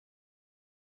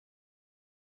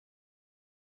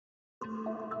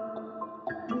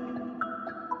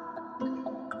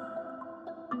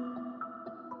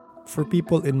For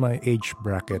people in my age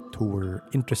bracket who were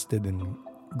interested in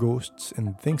ghosts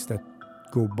and things that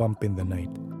go bump in the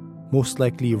night, most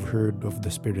likely you've heard of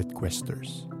the Spirit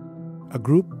Questers, a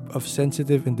group of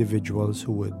sensitive individuals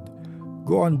who would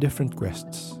go on different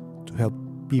quests to help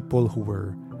people who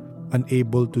were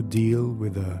unable to deal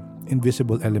with the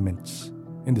invisible elements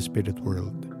in the spirit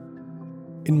world.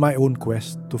 In my own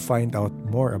quest to find out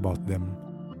more about them,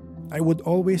 I would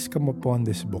always come upon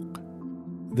this book,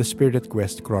 The Spirit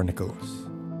Quest Chronicles.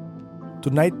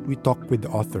 Tonight we talk with the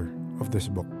author of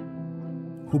this book,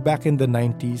 who back in the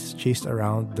 90s chased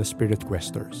around the Spirit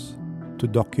Questers to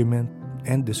document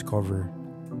and discover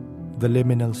the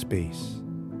liminal space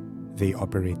they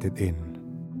operated in.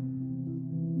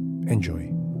 Enjoy.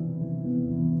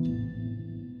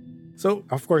 So,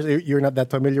 of course, you're not that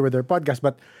familiar with our podcast,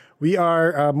 but we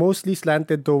are mostly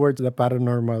slanted towards the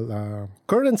paranormal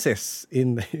occurrences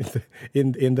in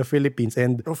in the Philippines.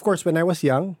 And of course, when I was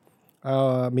young,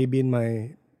 maybe in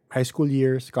my high school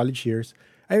years, college years,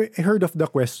 I heard of the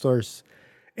Questors.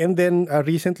 And then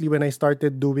recently, when I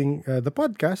started doing the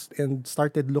podcast and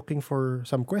started looking for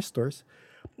some Questors,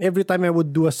 every time I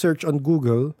would do a search on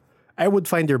Google, I would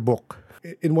find their book.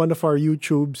 In one of our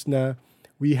YouTubes na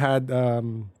we had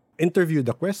interviewed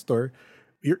the Questor,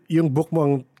 yung book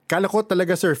mo, kala ko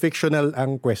talaga, sir, fictional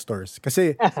ang Questors.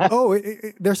 Kasi,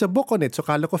 there's a book on it, so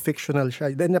kala ko fictional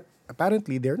siya. Then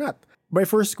apparently, they're not. My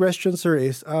first question, sir,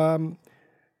 is,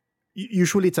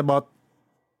 usually it's about,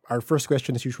 our first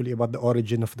question is usually about the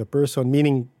origin of the person,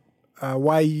 meaning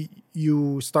why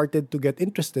you started to get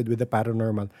interested with the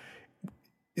paranormal.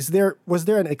 Was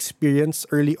there an experience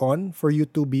early on for you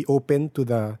to be open to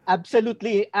the...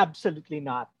 Absolutely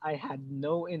not. I had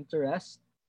no interest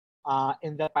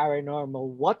in the paranormal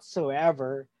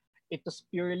whatsoever. It was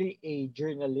purely a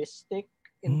journalistic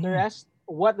interest.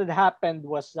 What had happened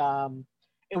was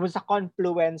it was a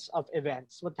confluence of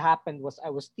events. What happened was I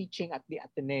was teaching at the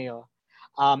Ateneo,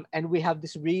 and we have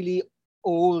this really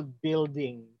old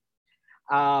building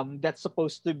that's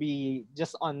supposed to be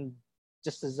just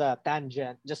as a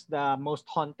tangent, just the most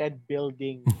haunted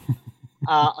building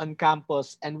on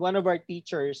campus. And one of our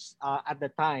teachers at the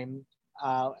time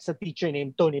was a teacher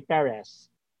named Tony Perez.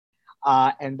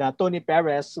 And Tony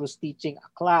Perez was teaching a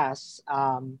class.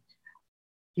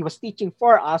 He was teaching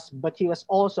for us, but he was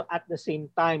also at the same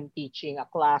time teaching a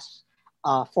class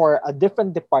for a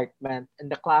different department. And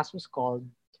the class was called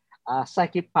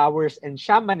Psychic Powers and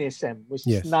Shamanism, which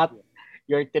is not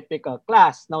your typical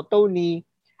class. Now, Tony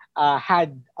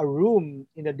had a room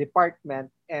in the department,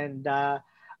 and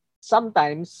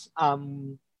sometimes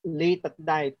late at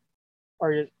night,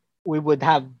 or we would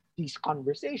have these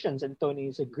conversations, and Tony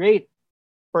is a great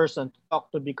person to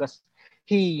talk to because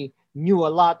he knew a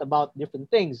lot about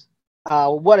different things.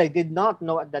 What I did not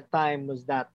know at that time was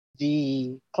that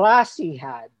the class he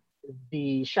had,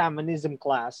 the shamanism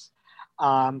class,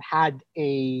 had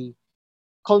a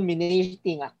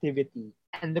culminating activity.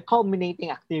 And the culminating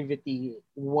activity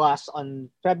was on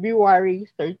February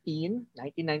 13,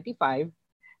 1995.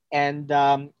 And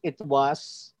it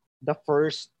was the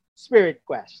first Spirit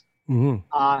Quest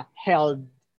held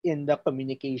in the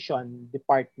communication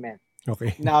department.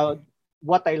 Okay. Now,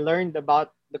 what I learned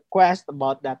about the quest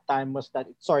about that time was that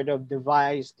it's sort of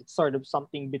devised, it's sort of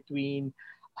something between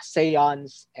a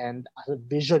seance and a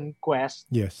vision quest.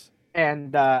 Yes.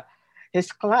 And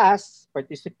his class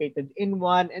participated in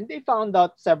one, and they found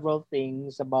out several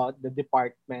things about the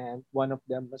department. One of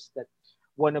them was that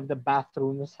one of the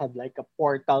bathrooms had like a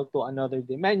portal to another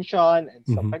dimension and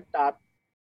stuff like that.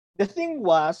 The thing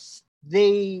was,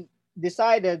 they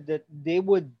decided that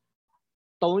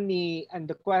Tony and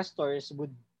the Questors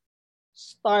would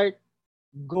start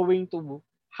going to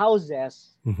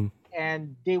houses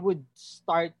and they would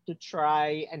start to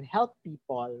try and help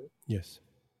people. Yes.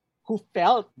 Who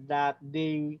felt that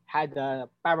they had a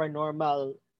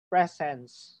paranormal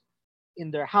presence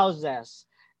in their houses.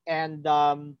 And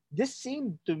this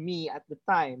seemed to me at the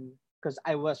time, because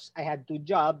I had two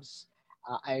jobs.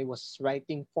 I was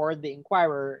writing for the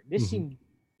Inquirer. This seemed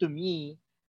to me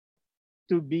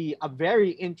to be a very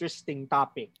interesting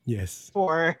topic. Yes.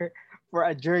 For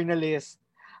a journalist.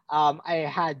 I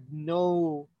had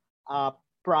no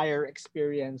prior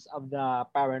experience of the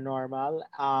paranormal.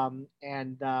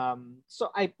 So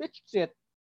I pitched it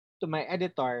to my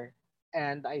editor,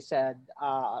 and I said,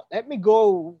 let me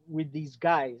go with these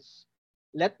guys.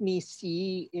 Let me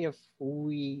see if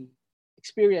we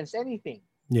experience anything.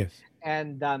 Yes.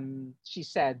 And she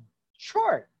said,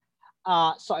 sure.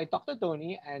 So I talked to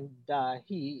Tony, and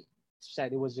he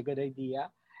said it was a good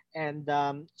idea. And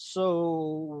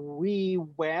so we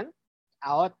went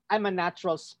out. I'm a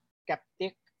natural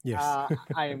skeptic. Yes.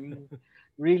 I'm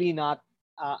really not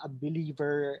a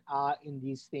believer in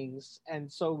these things.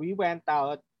 And so we went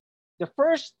out. The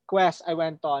first quest I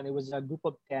went on, it was a group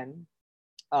of 10.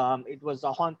 It was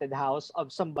a haunted house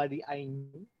of somebody I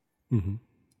knew. Mm-hmm.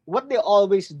 What they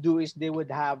always do is they would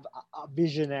have a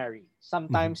visionary. Mm-hmm.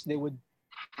 Sometimes they would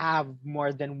have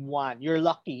more than one. You're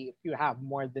lucky if you have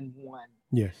more than one.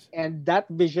 Yes. And that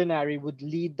visionary would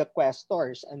lead the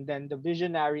questors, and then the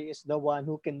visionary is the one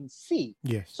who can see.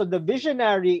 Yes. So the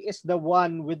visionary is the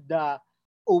one with the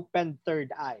open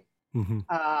third eye, Mm-hmm.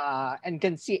 and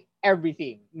can see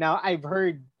everything. Now I've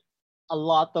heard a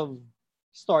lot of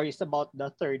stories about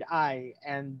the third eye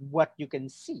and what you can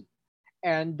see.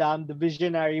 And the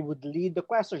visionary would lead the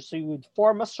questors. So you would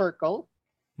form a circle.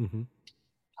 Mm-hmm.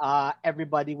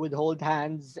 Everybody would hold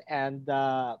hands, and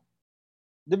the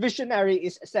visionary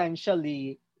is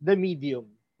essentially the medium.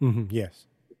 Mm-hmm.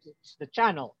 Yes. It's the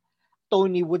channel.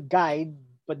 Tony would guide,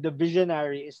 but the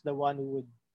visionary is the one who would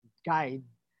guide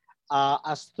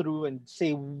us through and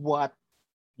say what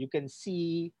you can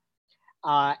see.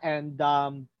 And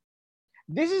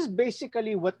this is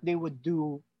basically what they would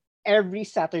do every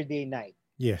Saturday night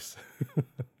Yes.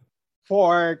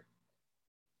 for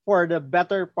the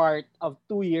better part of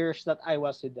 2 years that I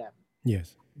was with them.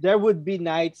 Yes. There would be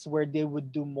nights where they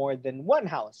would do more than one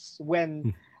house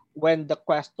Mm. when the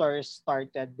questors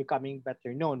started becoming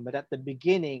better known. But at the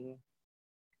beginning,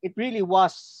 it really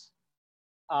was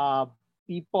uh,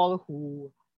 people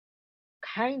who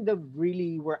kind of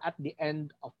really were at the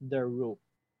end of their rope.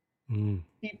 Mm.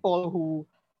 People who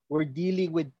were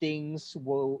dealing with things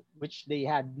which they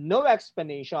had no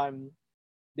explanation.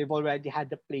 They've already had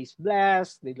the place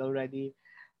blessed. They'd already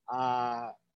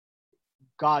uh,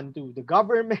 gone to the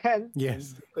government and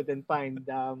Yes. they couldn't find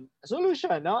a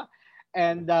solution. No?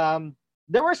 And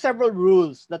there were several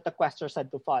rules that the questors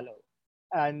had to follow.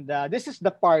 And this is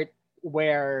the part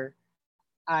where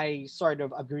I sort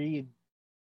of agreed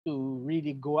to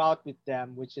really go out with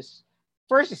them, which is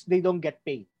first is they don't get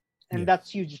paid. And Yes. that's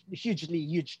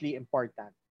hugely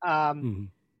important. Um, Mm-hmm.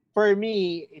 for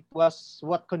me, it was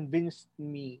what convinced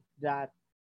me that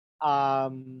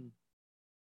um,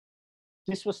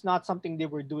 this was not something they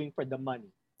were doing for the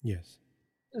money. Yes.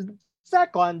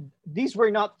 Second, these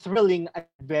were not thrilling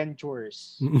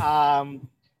adventures. Mm-hmm.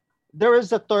 There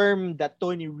was a term that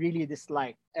Tony really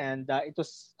disliked, and it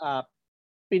was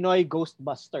Pinoy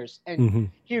Ghostbusters. And Mm-hmm.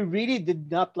 he really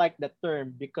did not like the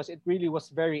term because it really was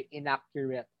very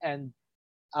inaccurate. And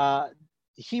uh,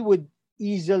 he would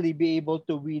easily be able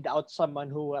to weed out someone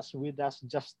who was with us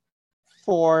just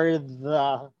for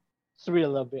the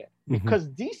thrill of it. Mm-hmm. Because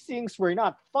these things were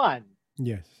not fun.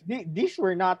 Yes. These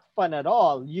were not fun at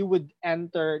all. You would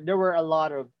enter, there were a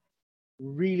lot of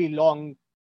really long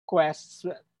quests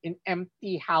in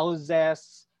empty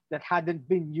houses that hadn't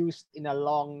been used in a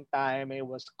long time. It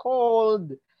was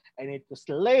cold and it was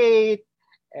late.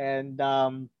 And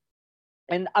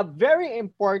a very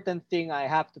important thing I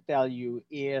have to tell you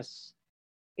is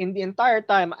in the entire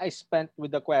time I spent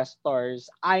with the questors,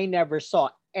 I never saw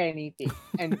anything.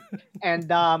 And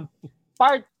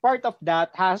part of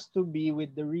that has to be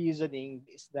with the reasoning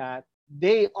is that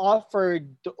they offered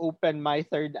to open my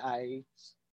third eye.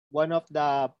 One of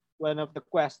the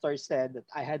questors said that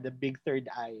I had a big third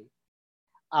eye.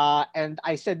 And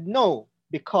I said no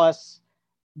because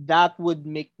that would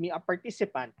make me a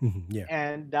participant. Mm-hmm. Yeah.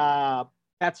 And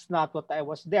that's not what I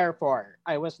was there for.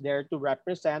 I was there to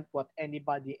represent what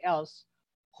anybody else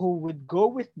who would go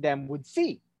with them would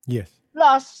see. Yes.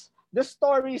 Plus, the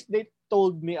stories they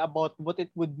told me about what it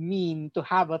would mean to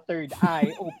have a third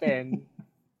eye open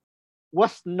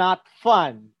was not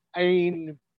fun. I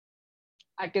mean,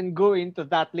 I can go into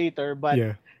that later, but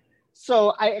Yeah.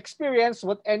 so I experienced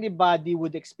what anybody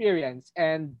would experience.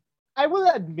 And I will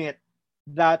admit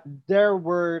that there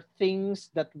were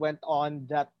things that went on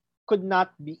that could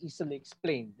not be easily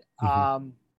explained.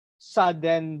 Mm-hmm.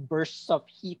 Sudden bursts of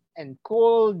heat and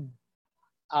cold.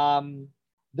 Um,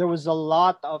 there was a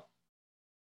lot of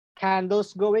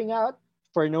candles going out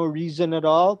for no reason at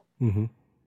all. Mm-hmm.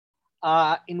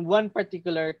 In one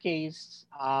particular case,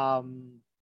 a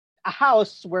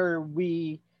house where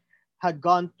we had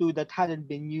gone to that hadn't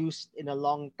been used in a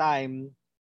long time,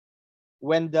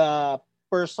 when the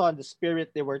person, the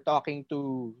spirit they were talking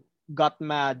to, got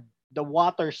mad, the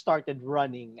water started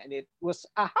running, and it was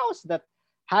a house that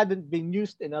hadn't been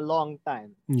used in a long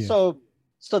time. Yes.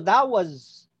 So that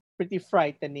was pretty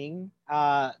frightening.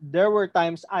 There were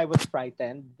times I was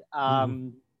frightened. Mm-hmm.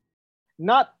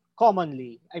 Not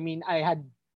commonly. I mean, I had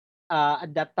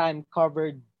at that time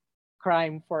covered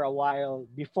crime for a while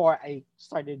before I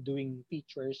started doing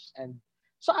features, and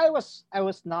so I was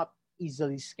not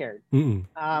easily scared. Mm-mm.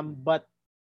 But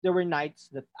there were nights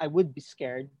that I would be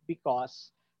scared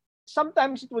because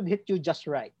sometimes it would hit you just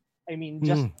right. I mean,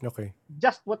 Mm-mm. Okay.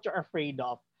 just what you're afraid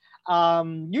of.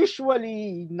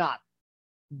 Usually not,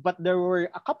 but there were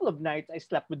a couple of nights I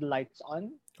slept with the lights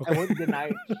on. I Okay. won't deny.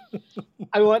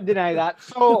 I won't deny that.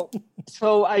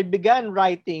 So I began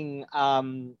writing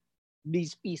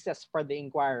these pieces for the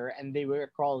Inquirer, and they were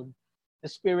called the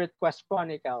Spirit Quest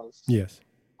Chronicles. Yes.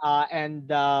 And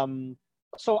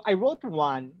so I wrote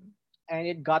one, and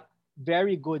it got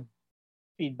very good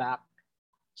feedback.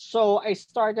 So I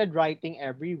started writing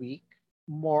every week,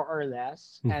 more or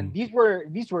less, Mm-hmm. and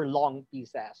these were long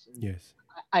pieces. Yes.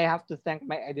 I have to thank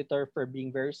my editor for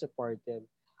being very supportive.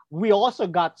 We also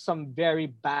got some very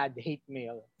bad hate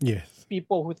mail. Yes.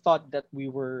 People who thought that we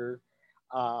were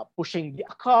pushing the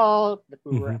occult, that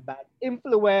we were Mm-hmm. a bad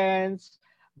influence.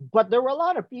 But there were a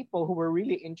lot of people who were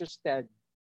really interested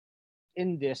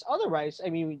in this. Otherwise, I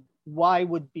mean, why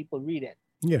would people read it?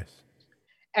 Yes.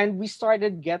 And we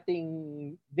started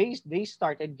getting they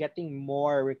started getting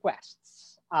more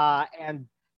requests, and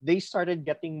they started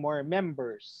getting more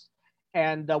members.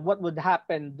 And what would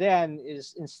happen then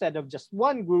is instead of just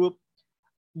one group,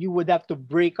 you would have to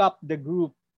break up the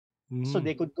group so Mm.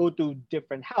 they could go to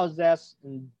different houses,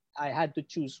 and I had to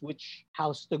choose which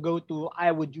house to go to.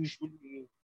 I would usually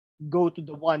go to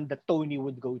the one that Tony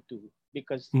would go to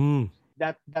because Mm.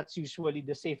 that's usually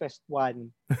the safest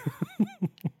one,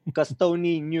 because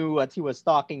Tony knew what he was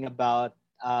talking about.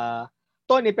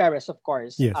 Tony Perez, of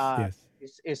course, Yes.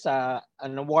 Yes. is an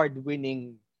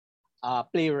award-winning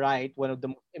playwright, one of the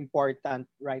most important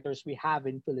writers we have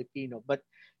in Filipino. But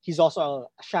he's also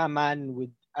a shaman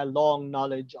with a long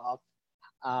knowledge of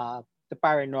the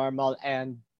paranormal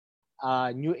and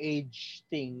new age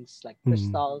things like Mm.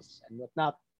 crystals and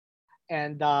whatnot.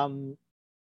 And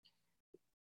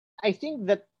I think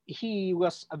that he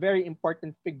was a very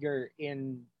important figure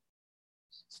in,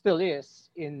 still is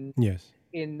Yes.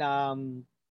 in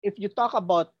if you talk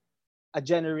about a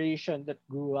generation that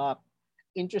grew up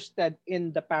interested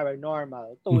in the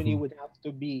paranormal, Tony Mm-hmm. would have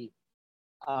to be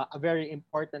a very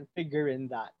important figure in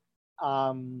that.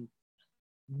 Um,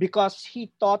 because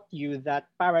he taught you that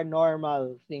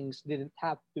paranormal things didn't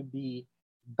have to be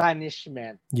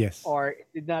banishment, Yes. or it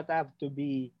did not have to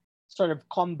be sort of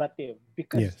combative,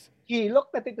 because Yes. he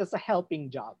looked at it as a helping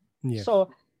job. Yes.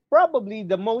 So probably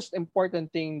the most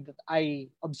important thing that I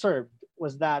observed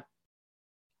was that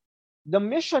the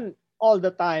mission all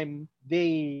the time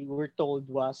they were told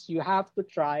was you have to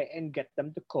try and get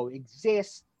them to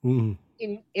coexist. Mm.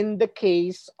 In the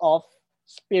case of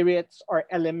spirits or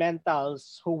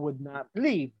elementals who would not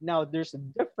leave, now there's a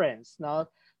difference now.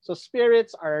 So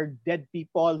spirits are dead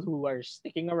people who are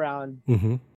sticking around,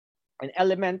 Mm-hmm. and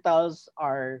elementals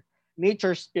are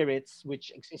nature spirits which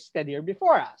existed here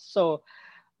before us. So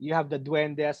you have the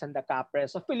duendes and the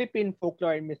capres of Philippine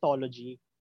folklore and mythology.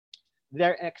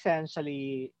 They're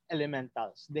essentially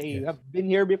elementals. They Yes. have been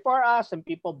here before us, and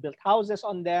people built houses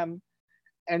on them,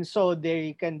 and so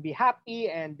they can be happy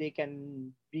and they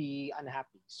can be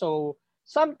unhappy. So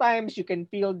sometimes you can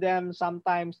feel them,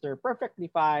 sometimes they're perfectly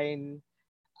fine.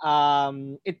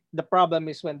 The problem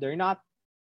is when they're not,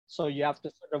 so you have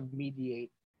to sort of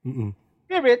mediate. Mm-mm.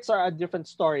 Spirits are a different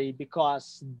story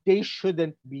because they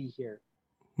shouldn't be here.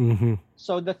 Mm-hmm.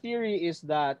 So the theory is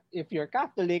that if you're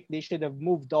Catholic, they should have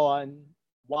moved on.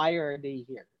 Why are they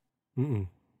here? Mm-mm.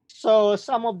 So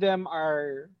some of them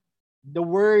are, the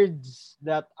words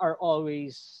that are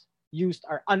always used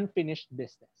are unfinished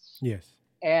business. Yes.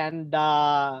 And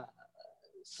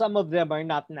some of them are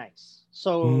not nice. Mm.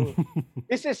 So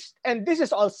this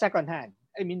is all secondhand.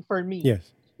 I mean, for me,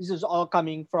 Yes. this is all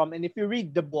coming from, and if you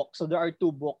read the book, so there are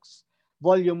two books.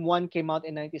 Volume 1 came out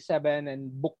in 97 and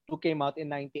book 2 came out in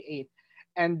 98.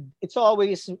 And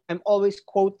I'm always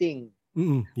quoting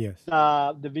Mm-mm. Yes.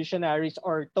 the visionaries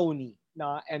or Tony,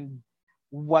 and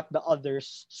what the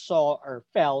others saw or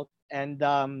felt. And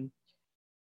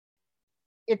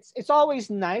it's always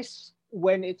nice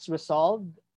when it's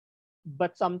resolved,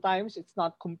 but sometimes it's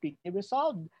not completely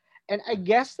resolved. And I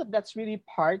guess that's really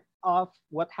part of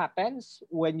what happens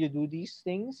when you do these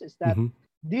things, is that Mm-hmm.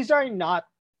 these are not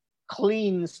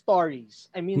clean stories.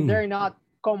 I mean, Mm-mm. they're not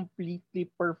completely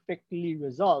perfectly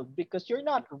resolved because you're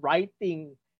not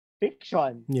writing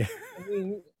fiction. Yeah. I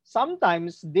mean,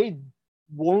 sometimes they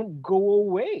won't go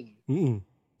away. Mm-mm.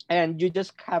 And you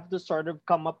just have to sort of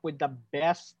come up with the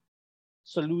best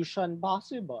solution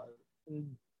possible.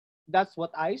 And that's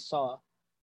what I saw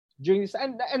during this.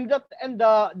 And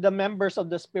the members of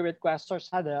the Spirit Questors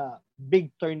had a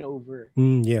big turnover.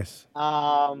 Mm, yes.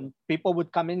 People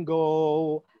would come and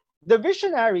go. The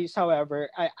Visionaries, however,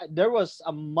 there was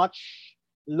a much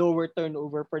lower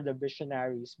turnover for the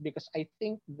Visionaries because I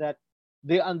think that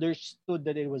they understood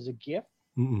that it was a gift.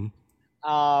 Mm-mm.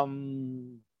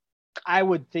 Um, I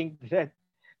would think that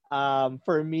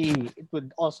for me, it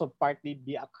would also partly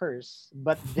be a curse,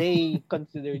 but they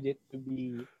considered it to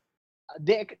be,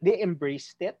 they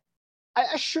embraced it. I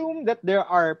assume that there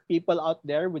are people out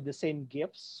there with the same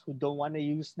gifts who don't want to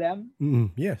use them.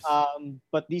 Mm-mm. Yes.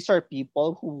 But these are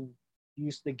people who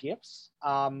use the gifts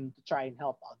to try and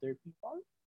help other people.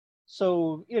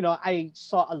 So, I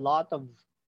saw a lot of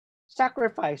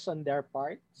sacrifice on their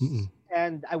parts, Mm-mm.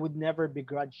 and I would never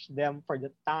begrudge them for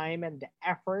the time and the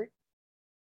effort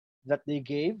that they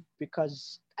gave,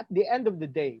 because at the end of the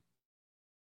day,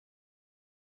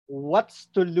 what's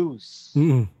to lose,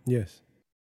 Mm-mm. Yes.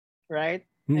 right?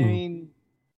 I Mm-mm. mean,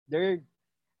 they're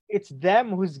it's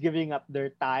them who's giving up their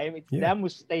time. It's Yeah. them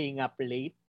who's staying up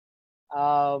late.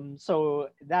 So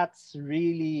that's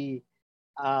really,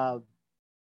 uh,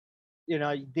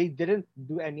 they didn't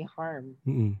do any harm.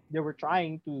 Mm-mm. They were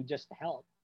trying to just help.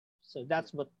 So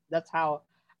that's how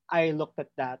I looked at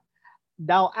that.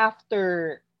 Now,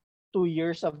 after 2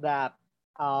 years of that,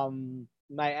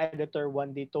 my editor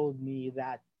one day told me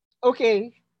that,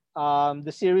 okay,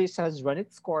 the series has run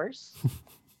its course,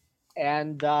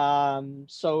 and we'll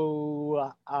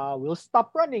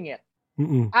stop running it.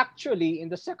 Mm-mm. Actually, in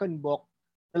the second book,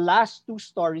 the last two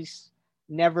stories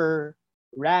never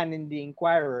ran in the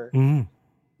Inquirer Mm-mm.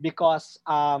 because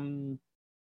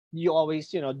you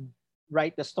always,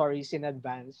 write the stories in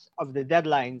advance of the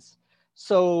deadlines.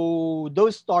 So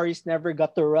those stories never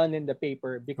got to run in the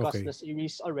paper because the Okay.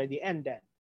 series already ended.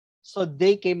 So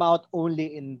they came out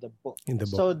only in the book. In the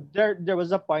book. So there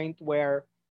was a point where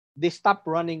they stopped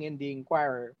running in the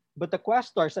Inquirer. But the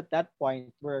Questors at that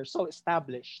point were so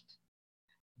established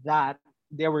that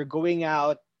they were going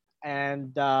out,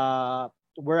 and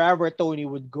wherever Tony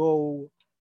would go,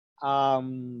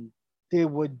 they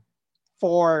would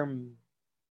form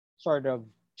sort of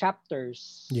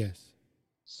chapters. Yes.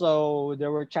 So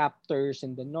there were chapters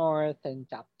in the north and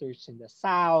chapters in the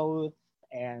south.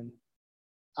 And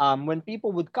when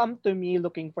people would come to me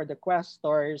looking for the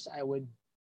Questors, I would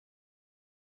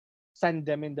send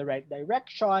them in the right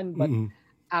direction. But Mm-mm.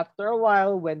 after a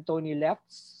while, when Tony left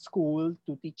school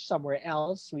to teach somewhere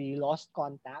else, we lost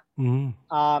contact. Mm-mm.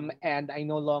 And I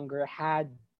no longer had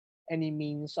any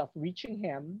means of reaching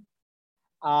him.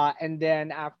 And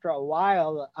then after a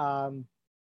while,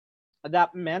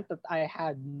 that meant that I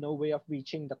had no way of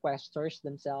reaching the Questors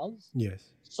themselves. Yes.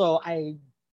 So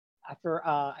after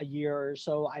a year or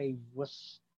so, I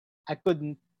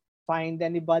couldn't find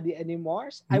anybody anymore.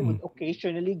 I would Mm-mm.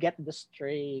 occasionally get the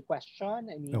stray question.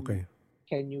 I mean, Okay.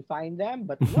 can you find them?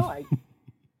 But no,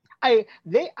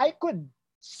 I could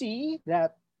see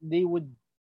that they would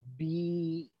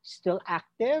be still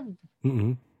active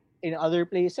Mm-mm. in other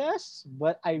places,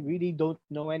 but I really don't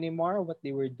know anymore what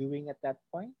they were doing at that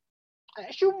point. I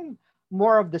assume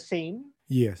more of the same.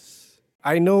 Yes.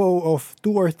 I know of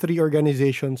two or three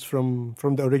organizations from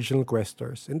the original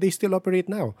Questors, and they still operate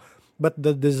now. But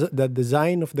the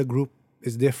design of the group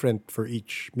is different for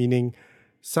each, meaning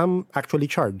some actually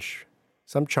charge.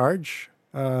 Some charge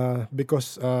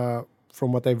because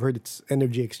from what I've heard, it's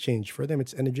energy exchange. For them,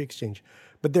 it's energy exchange.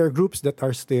 But there are groups that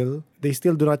are still, they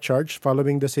still do not charge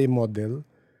following the same model.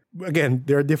 Again,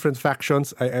 there are different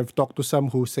factions. I've talked to some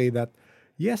who say that,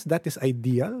 yes, that is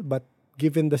ideal, but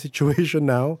given the situation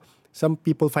now, some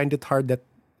people find it hard that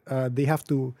they have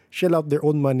to shell out their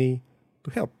own money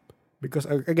to help. Because,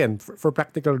 again, for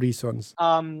practical reasons.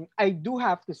 I do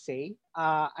have to say,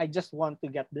 I just want to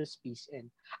get this piece in.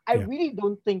 I Yeah. really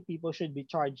don't think people should be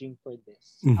charging for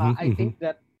this. Mm-hmm, I mm-hmm, think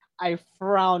that I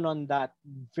frown on that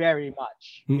very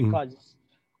much mm-hmm. because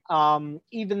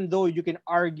even though you can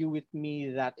argue with me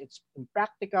that it's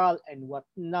impractical and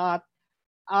whatnot,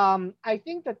 I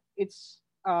think that it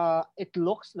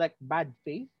looks like bad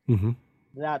faith Mm-hmm.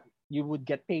 that you would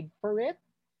get paid for it.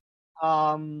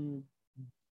 Um,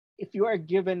 if you are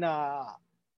given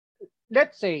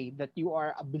let's say that you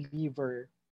are a believer,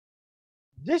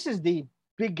 this is the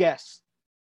biggest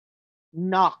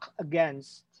knock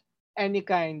against any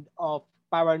kind of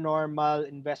paranormal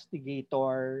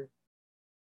investigator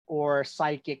or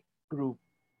psychic group,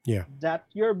 Yeah. that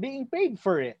you're being paid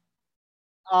for it.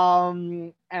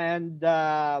 And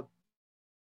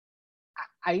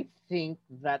I think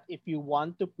that if you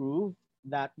want to prove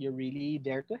that you're really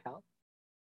there to help,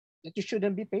 that you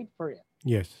shouldn't be paid for it.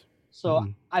 Yes. So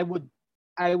Mm-hmm.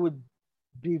 I would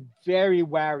be very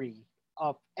wary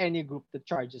of any group that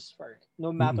charges for it,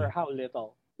 no matter Mm-mm. how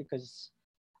little, because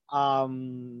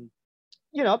um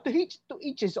to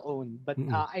each his own. But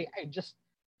Mm-mm. I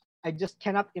just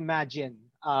cannot imagine,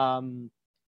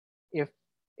 if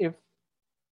if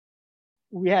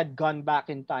we had gone back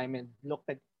in time and looked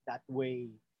at it that way,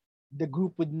 the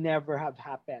group would never have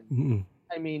happened. Mm-mm.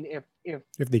 I mean, if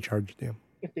If they charged them.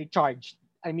 if they charged,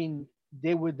 I mean,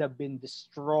 they would have been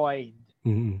destroyed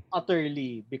Mm-mm.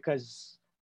 utterly, because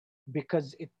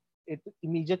it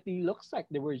immediately looks like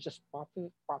they were just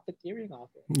profiteering off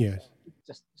it. So Yes.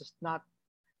 it's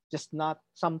just not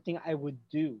something I would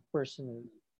do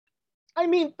personally. I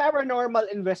mean,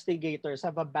 paranormal investigators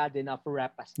have a bad enough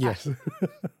rep as Yes. it is.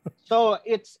 So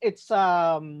it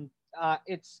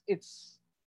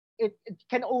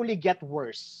can only get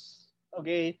worse.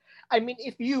 Okay? I mean,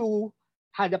 if you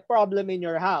had a problem in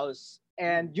your house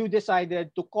and you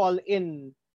decided to call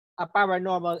in a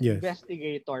paranormal Yes.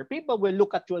 investigator, people will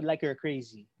look at you like you're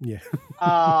crazy. Yeah.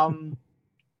 Um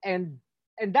and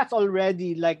and that's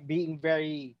already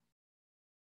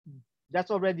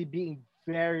being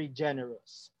very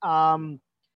generous.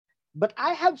 But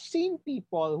I have seen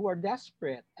people who are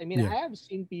desperate. I mean, Yeah. I have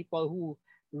seen people who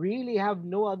really have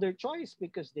no other choice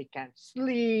because they can't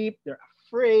sleep, they're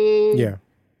afraid, Yeah.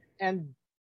 and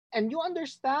you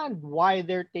understand why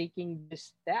they're taking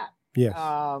this step. Yes.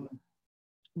 Um,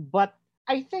 but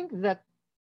I think that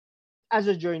as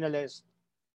a journalist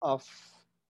of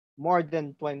more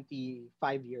than 25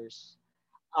 years,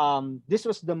 this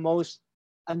was the most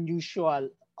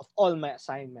unusual of all my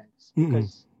assignments Mm-mm.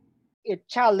 because it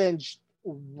challenged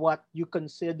what you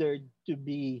considered to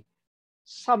be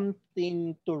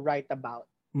something to write about,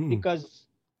 Mm-mm. because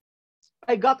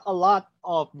I got a lot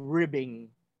of ribbing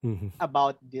Mm-hmm.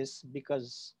 about this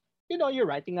because you're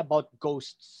writing about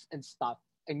ghosts and stuff,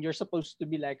 and you're supposed to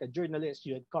be like a journalist.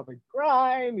 You had covered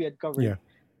crime, you had covered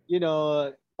Yeah.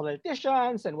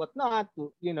 politicians and whatnot.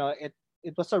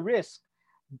 It was a risk,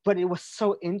 but it was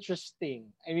so interesting.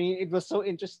 I mean, it was so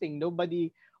interesting. Nobody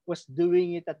was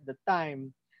doing it at the time,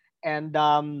 and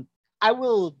I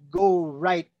will go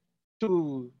right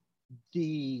to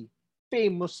the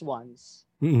famous ones,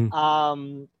 Mm-mm.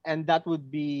 and that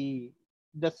would be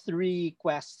the three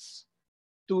quests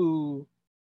to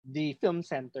the film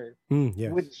center, Mm,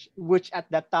 yes. which at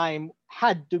that time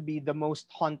had to be the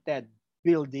most haunted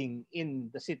building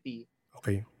in the city.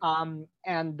 Okay. And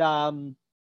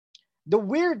the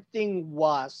weird thing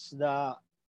was the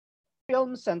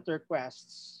film center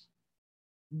quests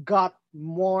got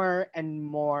more and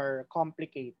more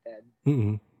complicated.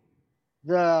 Mm-mm.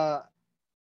 The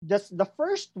the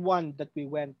first one that we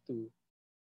went to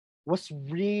was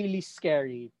really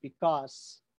scary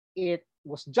because it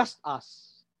was just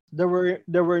us. There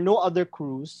were no other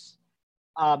crews,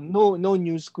 no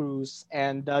news crews,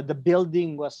 and the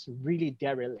building was really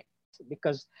derelict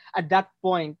because at that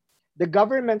point the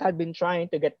government had been trying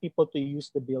to get people to use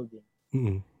the building,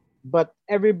 Mm-mm. but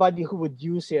everybody who would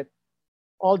use it,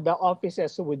 all the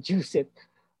officers who would use it,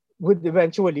 would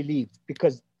eventually leave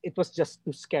because it was just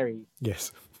too scary.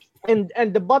 Yes. And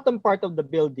the bottom part of the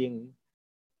building,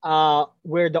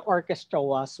 where the orchestra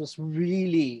was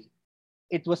really,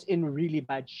 it was in really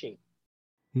bad shape.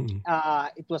 Mm-mm.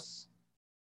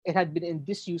 It had been in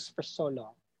disuse for so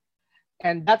long,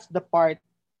 and that's the part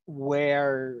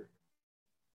where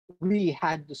we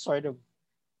had to sort of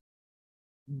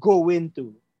go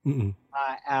into Mm-mm.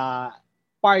 uh, uh,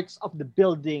 parts of the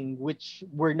building which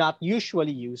were not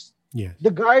usually used. Yes.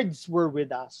 The guards were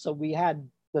with us, so we had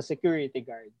the security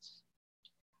guards,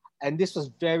 and this was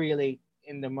very late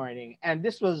in the morning, and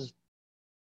this was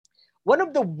one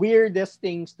of the weirdest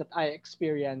things that I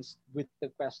experienced with the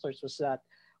questers was that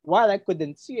while I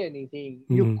couldn't see anything,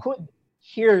 you Mm-mm. could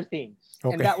hear things,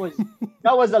 and Okay.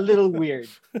 that was a little weird.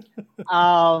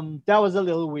 That was a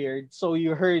little weird. So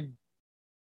you heard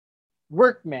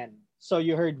workmen. So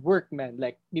you heard workmen,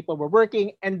 like people were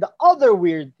working, and the other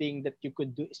weird thing that you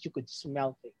could do is you could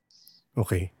smell things.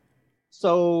 Okay.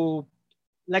 So,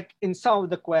 like in some of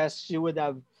the quests, you would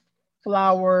have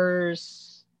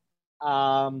flowers.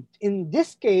 In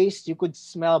this case, you could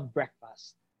smell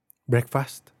breakfast.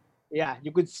 Breakfast. Yeah,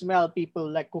 you could smell people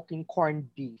like cooking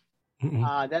corned beef. Mm-mm.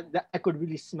 That I could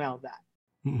really smell that.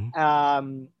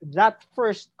 Mm-mm. That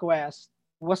first quest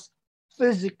was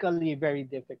physically very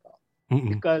difficult Mm-mm.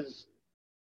 because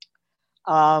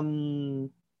um,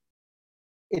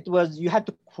 it was, you had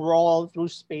to crawl through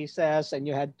spaces, and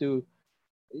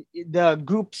the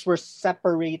groups were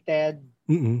separated,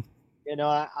 Mm-mm.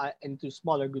 into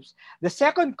smaller groups. The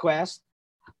second quest,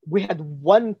 we had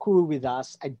one crew with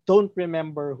us. I don't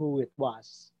remember who it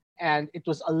was. And it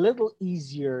was a little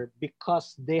easier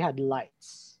because they had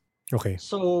lights. Okay.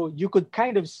 So you could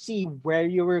kind of see where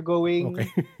you were Okay. going,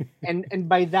 and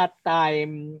by that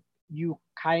time you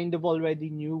kind of already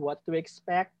knew what to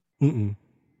expect. Mm-mm.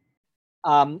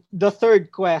 The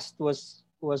third quest was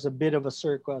a bit of a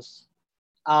circus,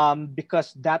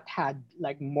 because that had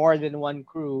like more than one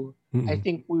crew. I Mm-mm.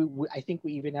 think I think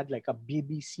we even had like a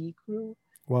BBC crew.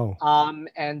 Wow. um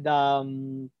and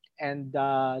um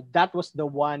that was the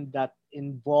one that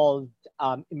involved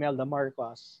Imelda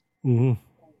Marcos, Mm-hmm.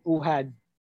 who had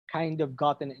kind of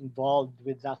gotten involved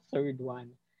with that third one.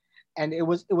 And it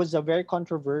was a very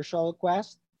controversial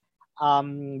quest,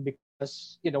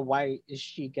 because why is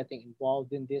she getting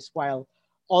involved in this, while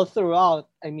all throughout,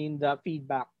 I mean, the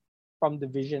feedback from the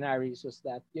visionaries was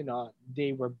that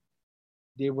they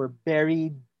were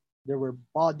buried, there were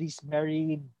bodies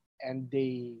buried, and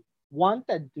they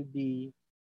wanted to be,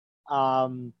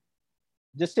 um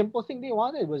the simple thing they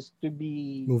wanted was to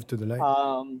be, Move to the light.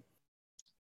 um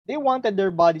they wanted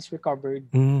their bodies recovered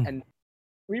Mm. and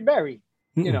reburied.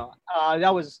 Mm-mm.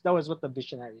 That was what the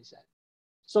visionary said.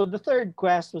 So the third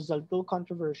quest was a little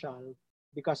controversial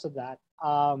because of that.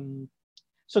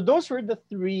 So those were the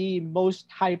three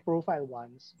most high profile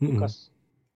ones Mm-mm. because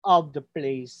of the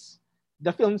place.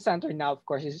 The film center now, of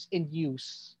course, is in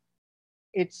use.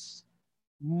 It's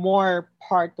more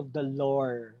part of the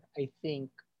lore, I think,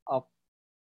 of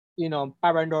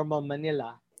Paranormal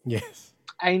Manila. Yes.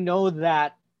 I know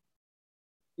that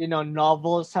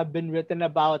novels have been written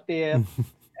about it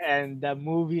and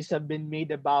movies have been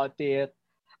made about it,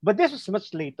 but this was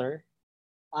much later,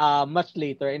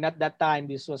 and at that time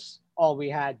this was all we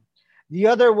had. The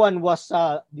other one was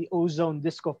the ozone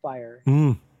disco fire,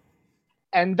 Mm.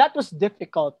 and that was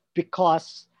difficult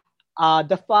because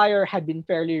the fire had been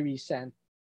fairly recent,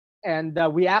 and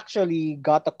we actually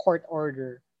got a court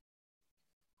order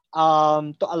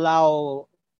to allow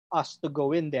us to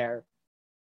go in there,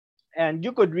 and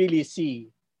you could really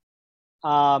see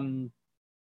um,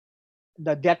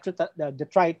 the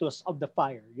detritus of the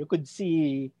fire. You could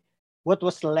see what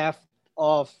was left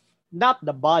of, not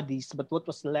the bodies, but what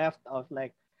was left of,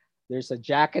 like, there's a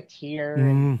jacket here,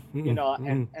 and Mm.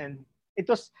 Mm-mm. Mm-mm. it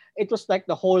was like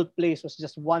the whole place was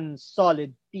just one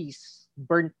solid piece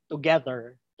burnt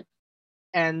together.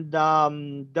 And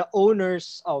the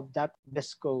owners of that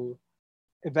disco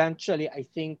eventually, I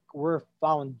think, were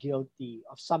found guilty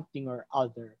of something or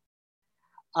other.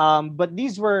 But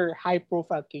these were high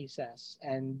profile cases,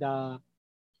 and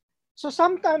so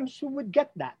sometimes we would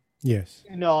get that, Yes.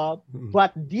 you know, Mm-mm.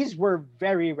 but these were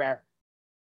very rare.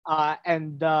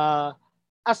 And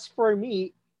as for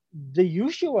me, the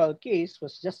usual case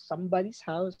was just somebody's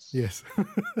house, Yes.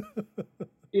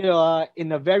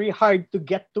 in a very hard to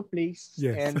get to place,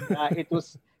 Yes. and it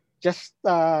was just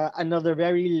another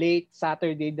very late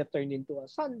Saturday that turned into a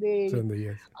Sunday.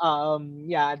 Sunday, yes.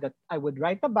 Yeah, that I would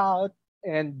write about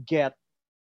and get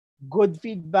good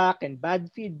feedback and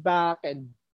bad feedback, and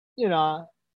you know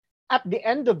at the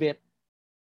end of it,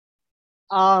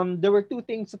 there were two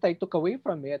things that I took away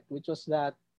from it, which was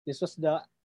that this was the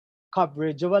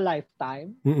coverage of a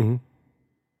lifetime, Mm-mm.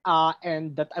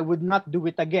 and that I would not do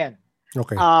it again.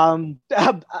 Okay.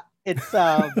 It's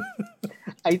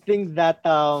I think that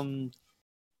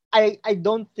I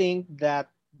don't think that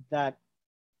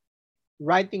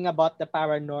writing about the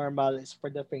paranormal is for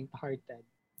the faint-hearted,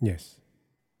 Yes.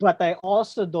 but I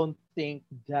also don't think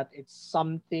that it's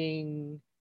something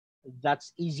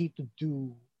that's easy to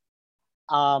do,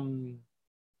 um,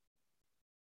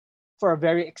 for a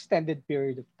very extended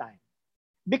period of time.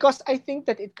 Because I think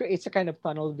that it creates a kind of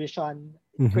tunnel vision.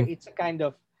 It Mm-hmm. creates a kind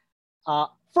of,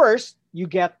 first, you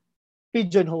get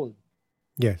pigeonholed,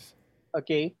 Yes.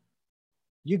 okay?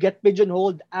 You get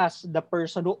pigeonholed as the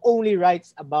person who only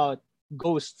writes about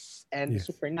ghosts and the Yes.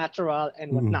 supernatural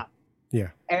and Mm-mm. whatnot.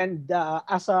 Yeah. And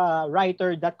as a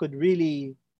writer, that could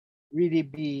really, really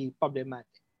be problematic.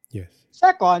 Yes.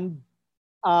 Second,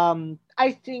 I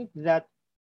think that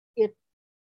it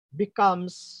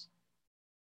becomes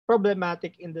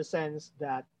problematic in the sense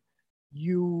that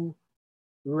you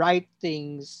write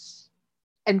things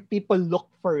and people look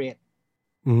for it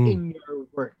Mm. in your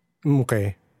work.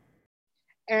 Okay.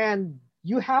 And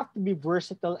you have to be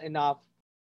versatile enough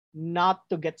not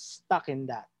to get stuck in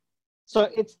that. So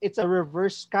it's a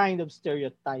reverse kind of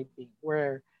stereotyping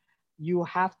where you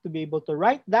have to be able to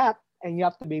write that and you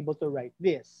have to be able to write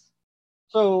this.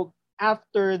 So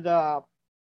after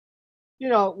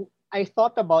I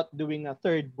thought about doing a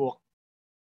third book,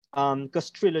 because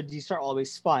trilogies are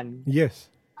always fun. Yes.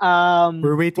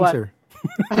 We're waiting, But sir.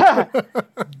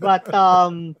 but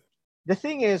the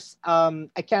thing is,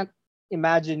 I can't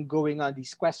imagine going on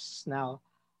these quests now.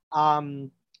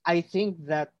 I think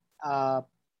that uh,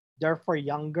 They're for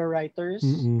younger writers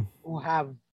Mm-mm. who have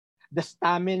the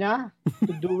stamina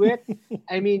to do it.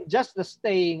 I mean, Mm-mm. just the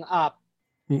staying up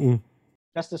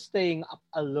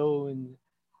alone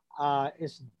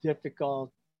is difficult,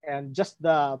 and just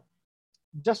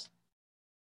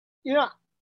you know,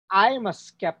 I'm a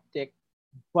skeptic,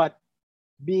 but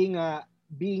being a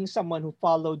being someone who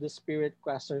followed the spirit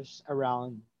questers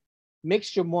around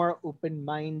makes you more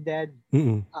open-minded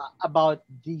Mm-mm. about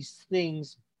these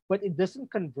things, but it doesn't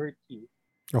convert you.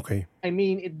 Okay. I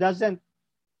mean, it doesn't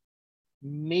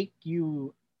make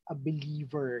you a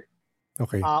believer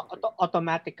Okay.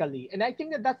 automatically. And I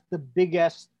think that that's the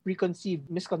biggest preconceived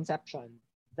misconception,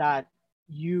 that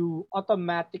you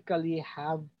automatically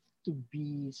have to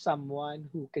be someone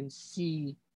who can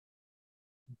see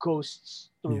ghosts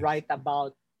to Yes. write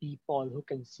about people who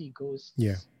can see Yeah. ghosts.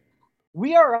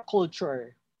 We are a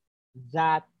culture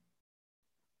that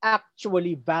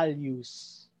actually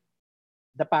values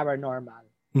the paranormal.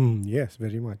 Yes,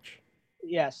 very much.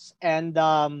 Yes. And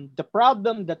the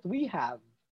problem that we have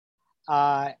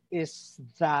is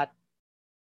that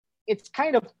it's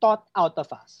kind of taught out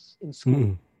of us in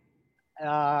school.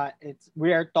 Mm-mm. It's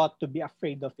We are taught to be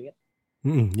afraid of it,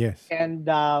 Mm-mm. Yes. and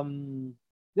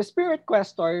the spirit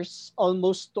questors,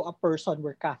 almost to a person,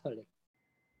 were Catholic.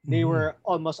 They Mm-mm. were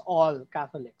almost all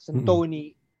Catholics, and Mm-mm.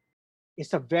 Tony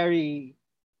is a very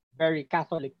very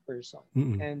Catholic person,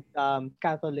 Mm-mm. and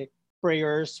Catholic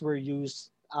prayers were used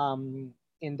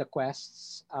in the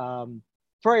quests.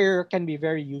 Prayer can be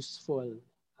very useful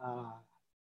uh,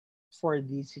 for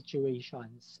these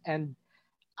situations, and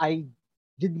I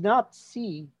did not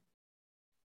see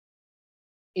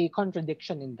a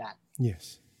contradiction in that,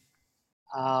 Yes.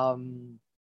 um,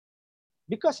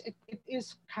 because it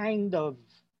is kind of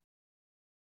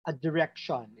a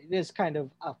direction. It is kind of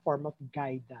a form of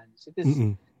guidance. It is,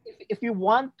 Mm-mm. if you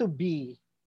want to be,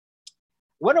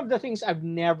 one of the things I've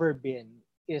never been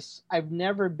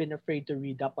afraid to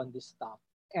read up on this stuff.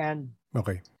 And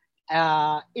Okay.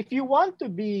 if you want to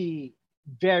be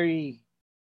very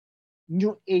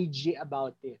new agey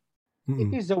about it, it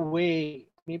Mm-mm. is a way.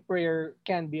 I mean, prayer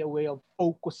can be a way of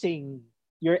focusing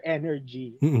your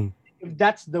energy, Mm-mm. if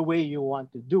that's the way you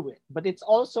want to do it. But it's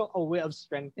also a way of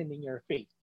strengthening your faith.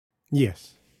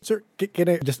 Yes. Sir, can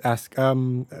I just ask? I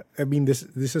mean,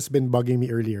 this has been bugging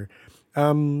me earlier.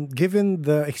 Given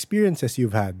the experiences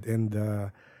you've had and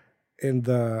the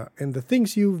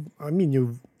things you've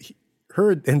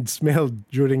heard and smelled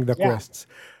during the Yeah. quests,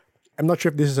 I'm not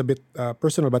sure if this is a bit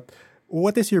personal, but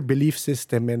what is your belief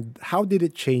system and how did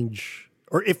it change,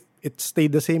 or if it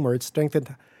stayed the same or it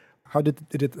strengthened? How did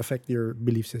it affect your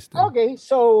belief system? Okay,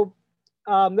 so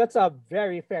that's a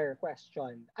very fair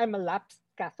question. I'm a lapsed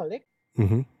Catholic,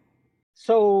 Mm-hmm.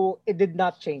 so it did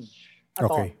not change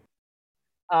at all. Okay.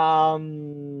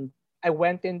 Um, I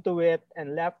went into it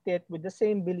and left it with the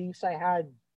same beliefs I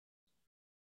had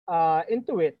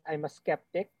into it. I'm a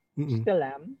skeptic, Mm-mm. still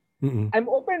am. Mm-mm. I'm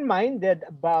open minded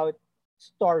about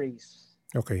stories.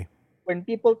 Okay. When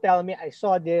people tell me I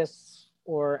saw this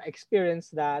or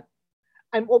experienced that,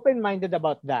 I'm open minded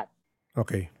about that.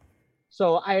 Okay.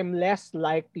 So I am less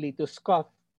likely to scoff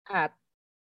at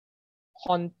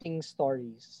haunting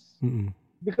stories, Mm-mm.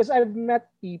 because I've met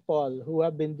people who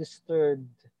have been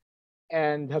disturbed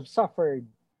and have suffered.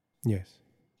 Yes.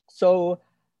 So,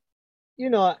 you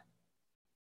know,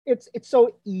 it's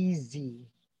so easy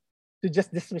to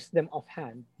just dismiss them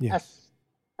offhand Yes.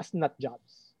 as nut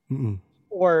jobs. Mm-mm.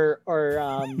 Or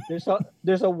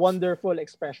there's a wonderful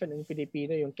expression in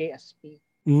Filipino, yung KSP.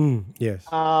 Yes.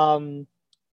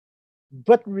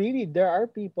 But really, there are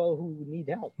people who need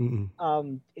help. Mm-mm.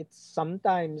 It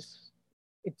sometimes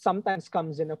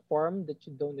comes in a form that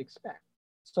you don't expect.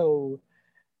 So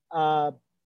uh,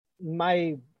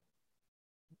 my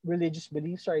religious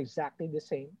beliefs are exactly the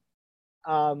same,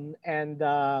 and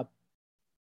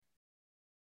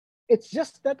it's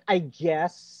just that I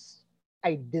guess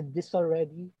I did this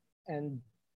already, and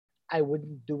I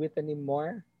wouldn't do it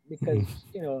anymore, Mm-mm. because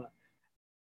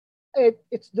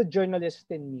it's the journalist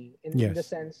in me, in the Yes.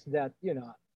 sense that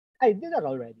I did that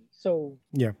already. So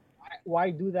Yeah.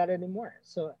 why do that anymore?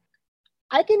 So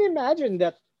I can imagine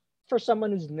that for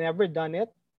someone who's never done it,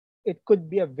 it could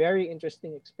be a very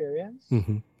interesting experience.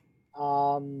 Mm-hmm.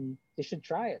 They should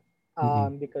try it,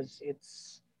 Mm-mm. because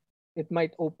it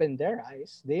might open their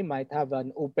eyes. They might have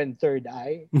an open third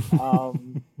eye,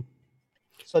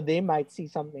 so they might see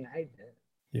something I did.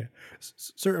 Yeah.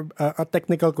 Sir, a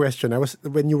technical question. I was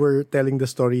when you were telling the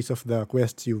stories of the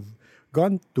quests you've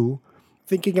gone to,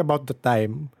 thinking about the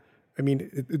time. I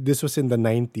mean, this was in the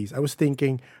 90s. I was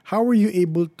thinking, how were you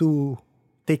able to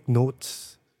take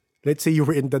notes let's say you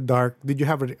were in the dark. Did you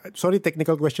have sorry,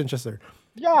 technical question, just sir.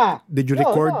 Yeah. Did you No,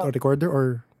 record no. a recorder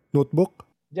or notebook?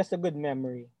 Just a good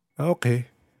memory. Okay.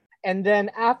 And then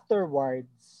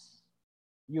afterwards,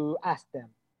 you ask them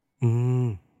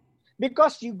Mm.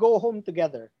 because you go home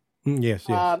together. Yes,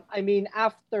 yes. I mean,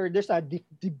 after there's a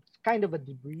kind of a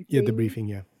Yeah, the debriefing briefing,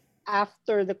 yeah.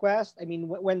 after the quest. I mean,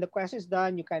 when the quest is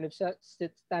done, you kind of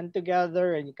stand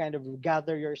together and you kind of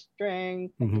gather your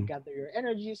strength and you Mm-hmm. gather your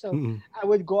energy. So Mm-hmm. I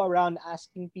would go around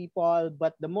asking people,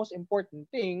 but the most important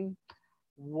thing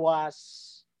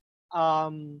was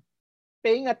um,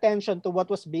 paying attention to what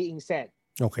was being said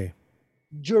Okay.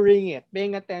 during it,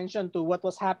 paying attention to what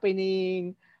was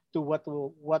happening, to what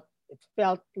it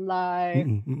felt like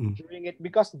Mm-mm, mm-mm. during it,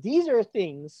 because these are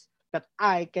things that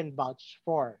I can vouch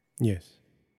for. Yes.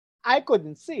 I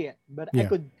couldn't see it, but I Yeah.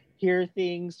 could hear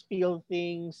things, feel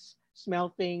things,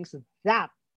 smell things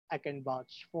that I can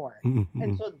vouch for. Mm-mm,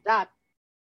 And mm-mm, so that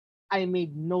I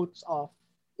made notes of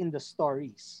in the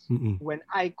stories mm-mm. when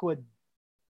I could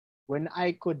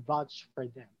vouch for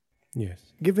them.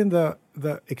 Yes. Given the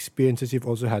experiences you've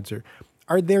also had, sir,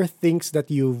 are there things that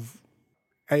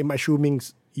I'm assuming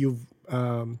you've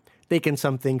taken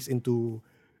some things into,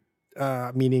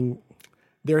 meaning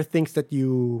there are things that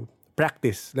you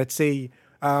practice. Let's say,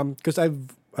 because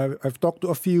I've talked to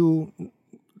a few,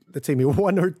 let's say maybe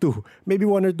one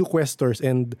or two questors,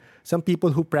 and some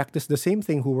people who practice the same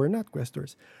thing who were not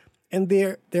questors, and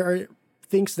there are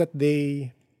things that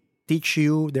they teach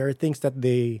you. There are things that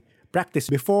they practice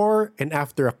before and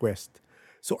after a quest.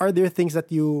 So are there things that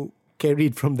you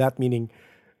carried from that? Meaning,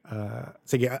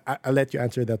 sige, I'll let you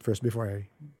answer that first before I.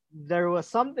 There was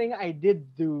something I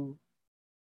did do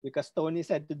because Tony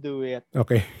said to do it,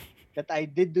 Okay. that I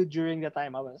did do during the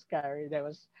time I was carried. I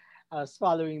was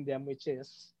following them, which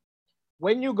is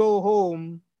when you go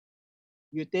home,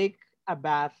 you take a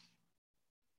bath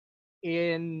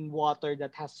in water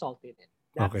that has salt in it.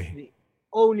 That's Okay. the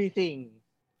only thing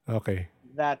Okay.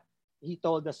 that he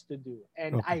told us to do.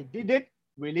 And Okay. I did it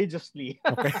religiously.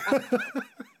 Okay.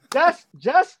 just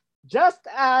just just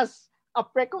as a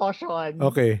precaution.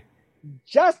 Okay.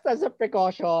 Just as a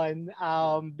precaution,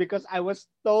 because I was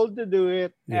told to do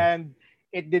it Yes. and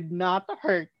it did not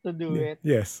hurt to do Yeah. it.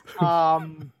 Yes.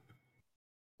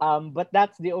 Um, but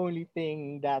that's the only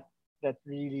thing that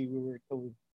really we were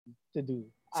told to do.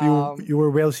 So you were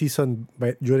well seasoned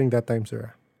by during that time,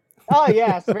 sir. Oh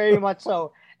yes, very much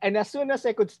so. And as soon as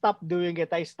I could stop doing it,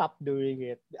 I stopped doing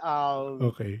it.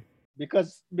 Okay.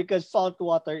 Because salt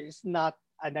water is not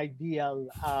an ideal.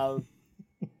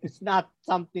 It's not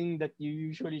something that you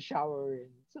usually shower in.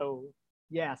 So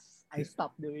yes, I Yeah.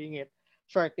 stopped doing it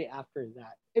shortly after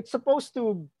that. It's supposed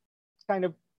to kind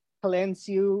of cleanse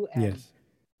you and Yes.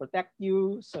 protect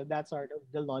you. So that's sort of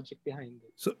the logic behind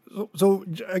it.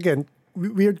 Again,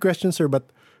 weird question, sir, but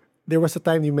there was a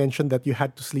time you mentioned that you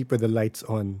had to sleep with the lights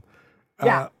on.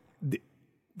 Yeah, Uh, th-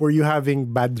 were you having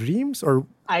bad dreams or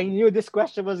I knew this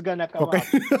question was gonna come okay?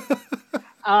 up.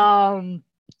 Um,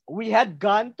 we had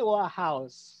gone to a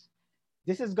house.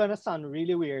 This is gonna sound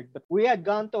really weird, but we had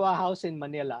gone to a house in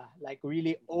Manila, like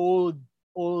really old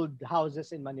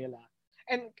houses in Manila.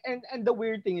 And the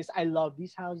weird thing is, I love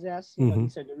these houses. Mm-hmm.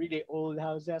 These are the really old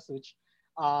houses, which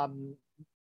um,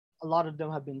 a lot of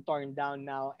them have been torn down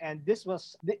now. And this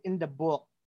was in the book.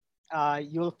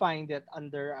 You'll find it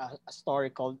under a story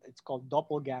called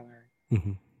Doppelganger,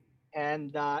 Mm-hmm.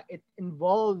 and it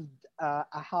involved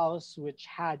a house which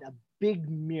had a big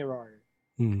mirror,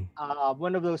 Mm-hmm.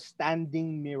 one of those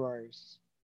standing mirrors.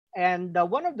 And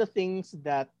one of the things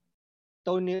that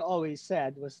Tony always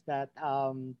said was that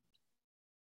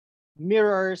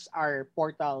mirrors are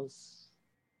portals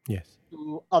Yes.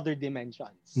 to other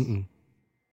dimensions. Mm-mm.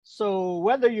 So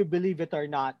whether you believe it or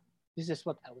not, this is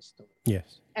what I was told.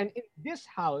 Yes. And in this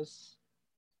house,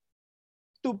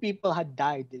 two people had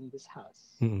died in this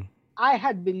house. Mm-mm. I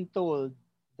had been told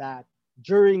that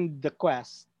during the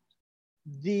quest,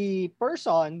 the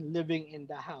person living in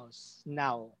the house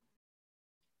now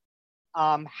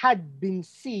had been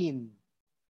seen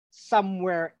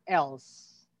somewhere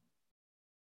else,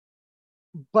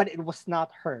 but it was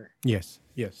not her. Yes.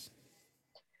 Yes.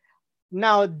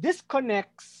 Now, this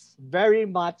connects very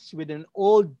much with an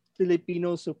old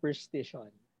Filipino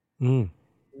superstition Mm.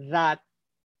 that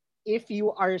if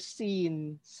you are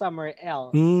seen somewhere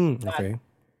else, Mm. Okay.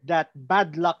 that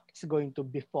bad luck is going to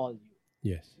befall you.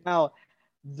 Yes. Now,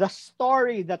 the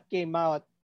story that came out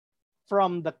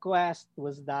from the quest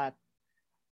was that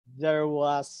there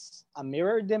was a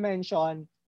mirror dimension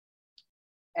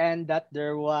and that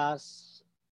there was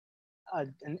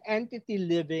an entity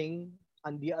living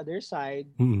on the other side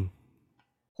Mm-mm.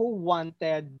 who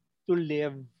wanted to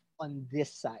live on this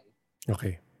side.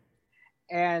 Okay.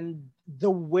 And the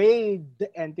way the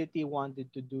entity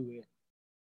wanted to do it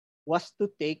was to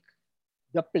take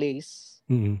the place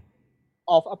Mm-mm.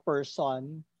 of a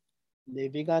person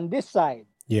living on this side.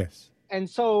 Yes. And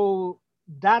so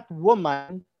that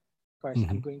woman, of course,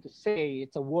 I'm Mm-hmm. going to say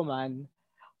it's a woman,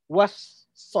 was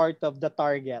sort of the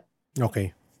target.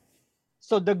 Okay.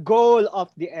 So the goal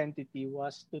of the entity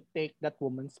was to take that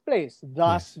woman's place.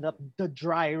 Thus, Yes. the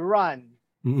dry run,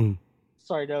 Mm-mm.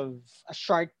 sort of a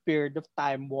short period of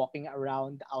time walking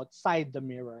around outside the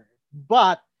mirror.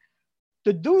 But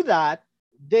to do that,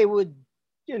 they would,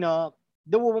 you know,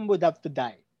 the woman would have to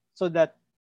die so that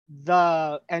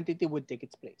the entity would take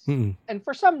its place. Mm-mm. And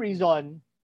for some reason,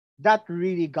 that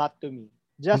really got to me.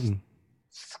 Just Mm-mm.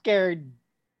 scared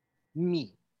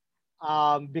me.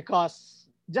 Because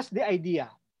just the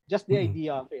Mm-mm.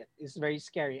 idea of it is very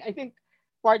scary. I think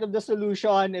part of the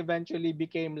solution eventually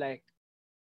became like,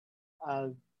 uh,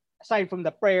 aside from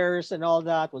the prayers and all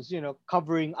that, was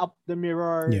covering up the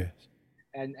mirror Yes.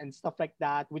 and stuff like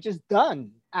that, which is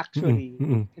done Mm-mm. actually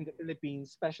Mm-mm. in the Philippines,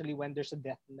 especially when there's a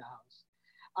death in the house.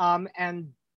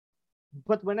 And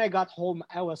but when I got home,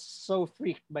 I was so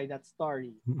freaked by that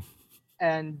story,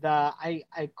 and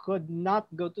I could not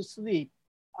go to sleep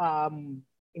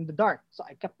in the dark, so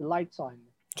I kept the lights on,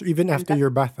 So even and after that, your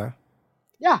bath, huh?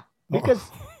 yeah, Oh. because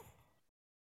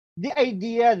the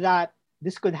idea that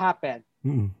this could happen,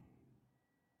 Mm-mm.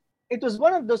 it was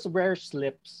one of those rare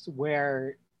slips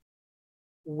where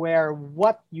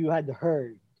what you had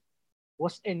heard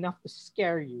was enough to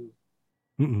scare you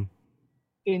Mm-mm.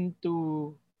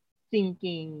 into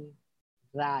thinking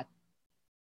that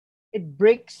it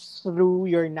breaks through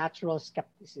your natural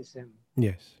skepticism.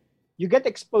 Yes. You get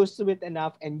exposed to it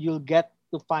enough and you'll get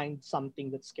to find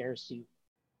something that scares you.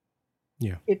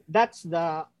 Yeah. That's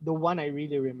the one I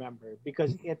really remember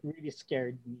because it really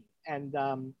scared me. And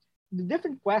the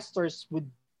different questers would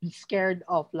be scared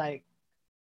of like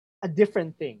a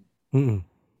different thing. Mm-mm.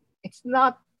 It's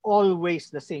not always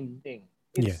the same thing.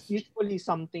 It's Yes. usually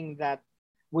something that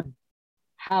would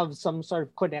have some sort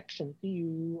of connection to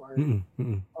you Mm-mm.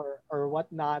 Mm-mm. or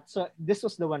whatnot. So this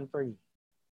was the one for me.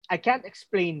 I can't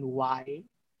explain why,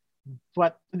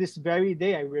 but to this very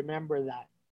day I remember that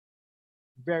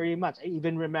very much. I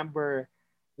even remember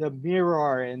the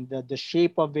mirror and the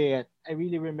shape of it. I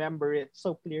really remember it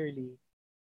so clearly.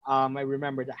 I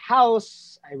remember the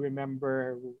house.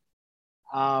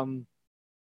 Um,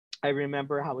 I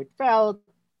remember how it felt.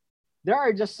 There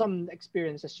are just some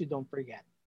experiences you don't forget,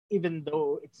 even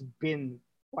though it's been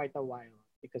quite a while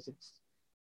because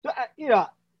you know,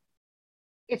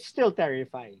 it's still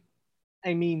terrifying.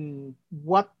 I mean,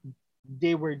 what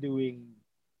they were doing,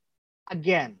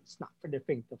 again, it's not for the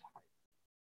faint of heart,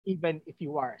 even if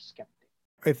you are a skeptic.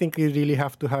 I think you really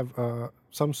have to have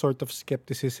some sort of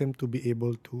skepticism to be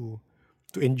able to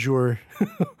endure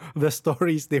the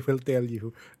stories they will tell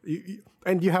you.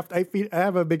 And you have I feel I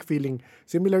have a big feeling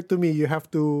similar to me. You have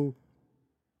to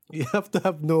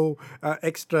have no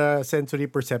extra sensory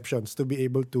perceptions to be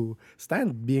able to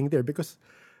stand being there because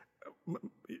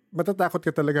matatakot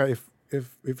ka talaga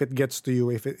if it gets to you,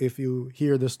 if you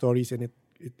hear the stories and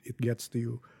it gets to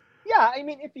you. Yeah, I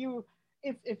mean, if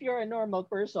you're a normal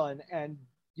person and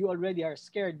you already are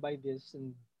scared by this,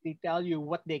 and they tell you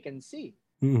what they can see,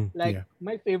 Mm, like yeah.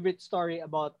 my favorite story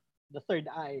about the third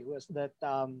eye was that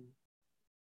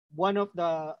one of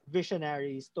the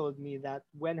visionaries told me that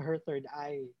when her third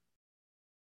eye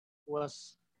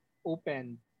was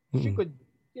opened, she Mm, could,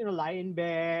 lie in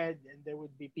bed and there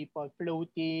would be people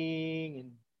floating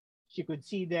and she could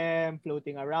see them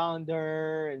floating around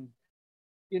her. And,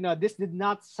 this did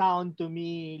not sound to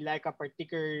me like a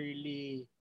particularly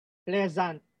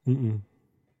pleasant mm,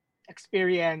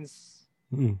 experience.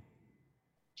 mm,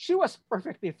 She was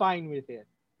perfectly fine with it.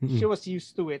 She mm, was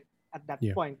used to it at that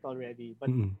yeah. point already. But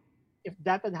Mm, if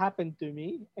that had happened to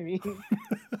me, I mean,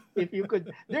 if you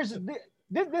could,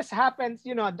 this happens.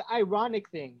 The ironic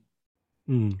thing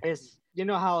mm, is,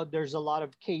 how there's a lot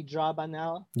of K drama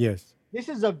now. yes. This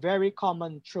is a very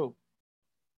common trope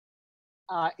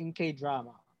in K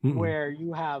drama Mm, where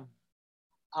you have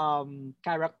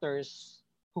characters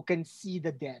who can see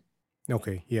the dead,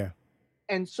 okay, yeah.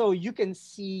 and so you can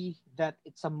see that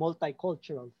it's a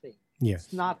multicultural thing.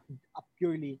 It's Yes. not a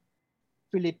purely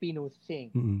Filipino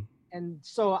thing, Mm, and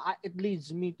so it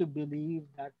leads me to believe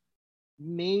that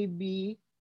maybe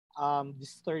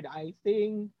this third eye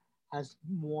thing has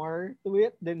more to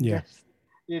it than yeah. just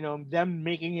them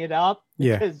making it up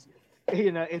Yeah. because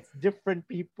it's different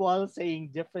people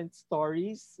saying different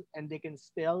stories and they can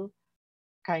still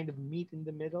kind of meet in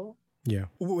the middle. Yeah.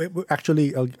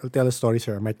 Actually, I'll tell a story,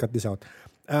 sir. I might cut this out.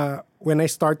 When I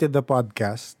started the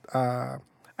podcast,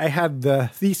 I had the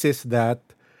thesis that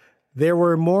there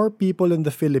were more people in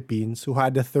the Philippines who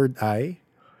had a third eye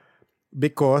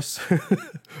because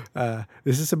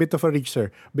this is a bit of a reach,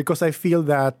 sir. Because I feel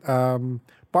that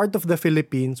part of the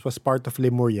Philippines was part of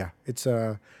Lemuria. It's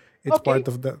part Okay.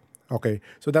 of the. Okay,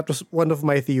 so that was one of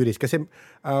my theories. Because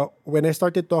when I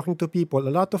started talking to people,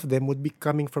 a lot of them would be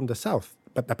coming from the south.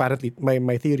 But apparently,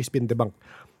 my theory's been debunked.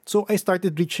 So I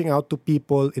started reaching out to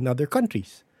people in other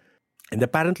countries. And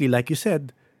apparently, like you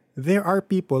said, there are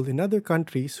people in other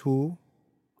countries who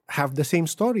have the same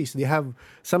stories.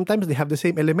 Sometimes they have the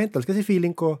same elementals. Kasi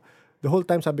feeling ko, the whole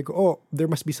time sabi ko, oh, there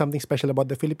must be something special about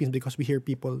the Philippines because we hear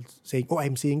people saying, oh,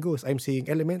 I'm seeing ghosts, I'm seeing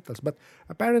elementals. But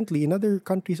apparently in other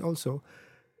countries also,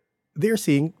 they're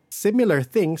seeing similar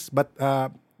things, but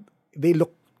they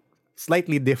look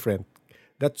slightly different.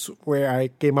 That's where I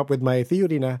came up with my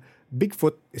theory na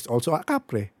Bigfoot is also a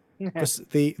kapre. Because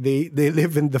they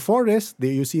live in the forest,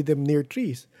 you see them near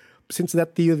trees. Since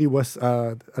that theory was,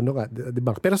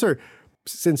 debunked. Pero sir,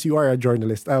 since you are a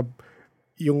journalist,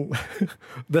 yung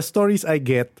the stories I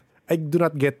get, I do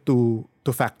not get to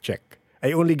fact check.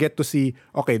 I only get to see,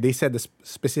 okay, they said a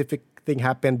specific thing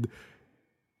happened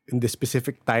in this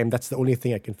specific time. That's the only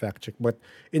thing I can fact check. But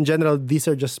in general, these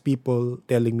are just people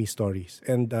telling me stories.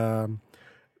 And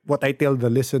what I tell the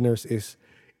listeners is,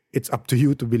 it's up to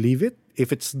you to believe it.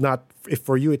 If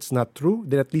for you it's not true,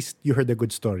 then at least you heard a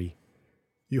good story.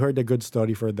 You heard a good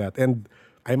story for that. And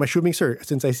I'm assuming, sir,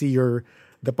 since I see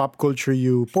the pop culture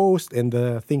you post and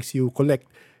the things you collect,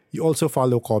 you also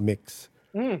follow comics.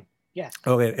 Mm, yes.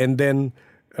 Okay, and then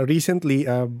recently,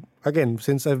 again,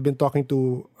 since I've been talking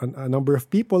to a number of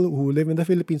people who live in the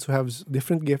Philippines who have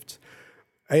different gifts,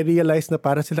 I realized na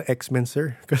para sila X-Men,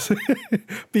 sir. Because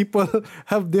people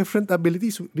have different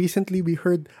abilities. Recently, we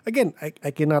heard, again,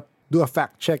 I cannot do a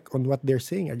fact check on what they're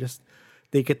saying. I just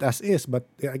take it as is. But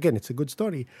again, it's a good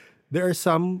story. There are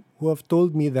some who have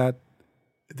told me that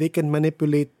they can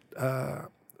manipulate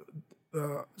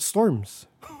storms.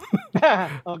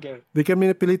 Okay. They can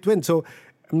manipulate wind. So,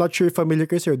 I'm not sure if familiar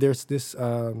kayo, sir. There's this,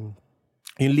 yung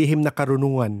lihim na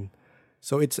karunungan.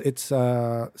 So, it's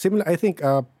similar. I think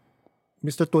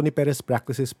Mr. Tony Perez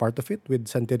practices part of it with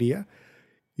Santeria.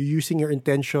 You're using your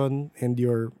intention and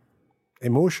your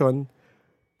emotion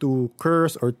to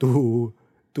curse or to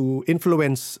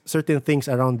influence certain things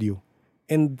around you.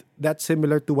 And that's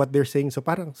similar to what they're saying. So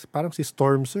parang si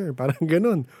Storm, sir. Parang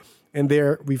ganun. And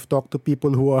we've talked to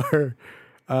people who are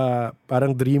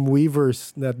parang dream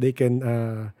weavers that they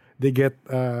get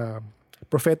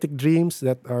prophetic dreams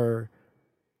that are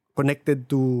connected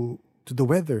to the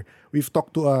weather. We've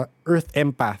talked to a Earth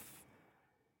empath.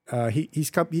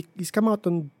 He's come out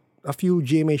on a few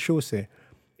GMA shows,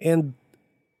 and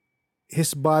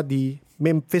his body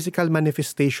may physical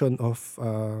manifestation of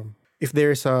if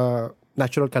there's a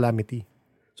natural calamity.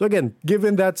 So again,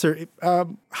 given that, sir,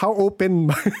 how open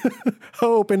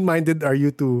how open minded are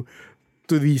you to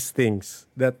these things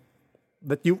that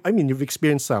you've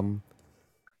experienced some?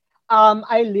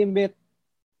 I limit.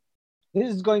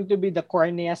 This is going to be the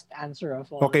corniest answer of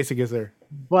all, Okay, sige, sir.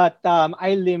 but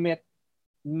I limit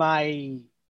my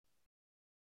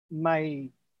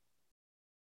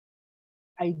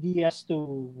ideas to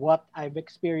what I've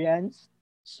experienced.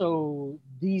 So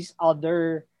these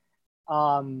other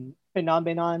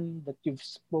phenomenon that you've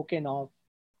spoken of,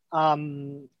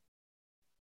 um,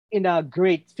 in a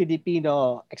great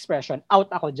Filipino expression, out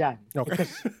ako dyan. Okay.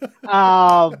 Because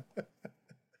um,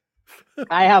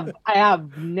 I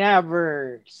have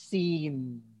never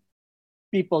seen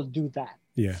people do that.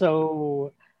 Yeah.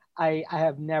 So I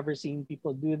have never seen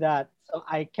people do that. So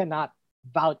I cannot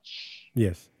vouch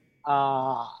Yes.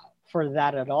 uh, for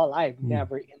that at all. I've Mm.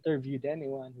 never interviewed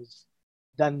anyone who's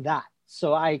done that.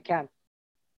 So I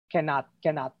cannot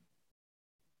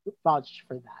vouch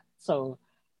for that. So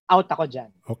out ako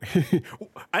dyan. Okay.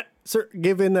 Sir,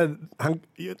 given na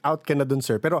out ka na dun,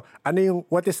 sir, pero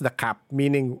what is the cap?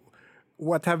 Meaning,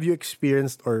 what have you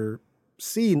experienced or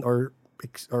seen or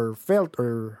felt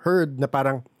or heard na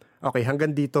parang, okay,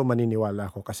 hanggang dito maniniwala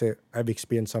ako kasi I've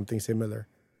experienced something similar.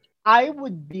 I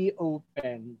would be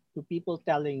open to people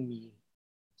telling me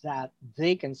that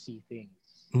they can see things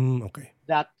Okay.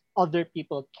 that other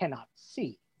people cannot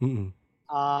see. Mm-mm.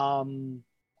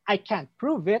 I can't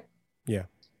prove it, Yeah.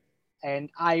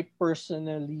 and I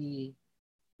personally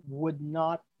would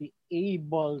not be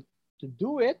able to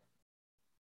do it,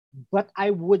 but I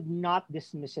would not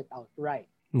dismiss it outright.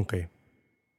 Okay.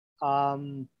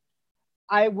 Um,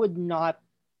 I would not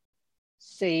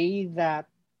say that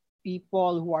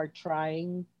people who are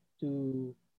trying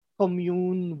to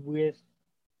commune with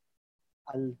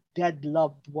a dead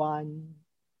loved one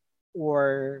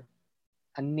or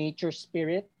a nature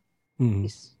spirit Mm-mm.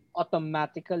 is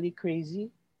automatically crazy.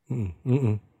 Mm-mm.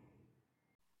 Mm-mm.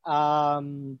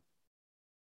 Um,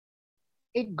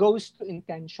 it goes to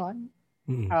intention.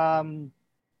 Mm-mm. Um,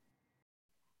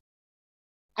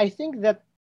 I think that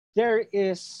there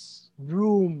is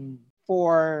room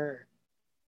for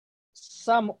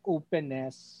some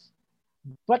openness,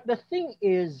 but the thing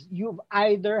is, you've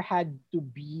either had to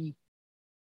be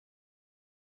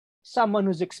someone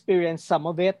who's experienced some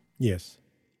of it, Yes.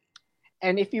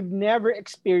 and if you've never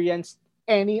experienced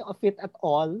any of it at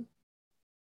all,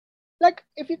 like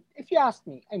if you ask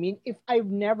me, I mean, if I've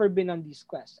never been on these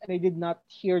quests and I did not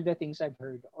hear the things I've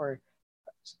heard or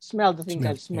smell the things Smell.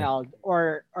 I've Yeah. smelled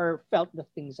or felt the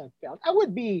things I've felt, I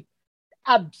would be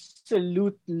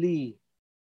absolutely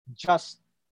just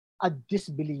a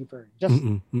disbeliever.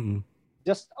 Mm-mm. Mm-mm.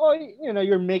 Just oh,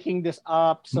 you're making this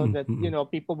up so Mm-mm. that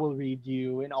Mm-mm. people will read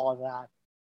you and all that.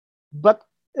 But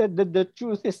the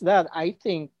truth is that I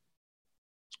think,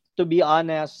 to be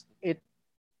honest,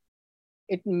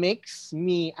 it makes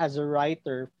me as a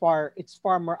writer it's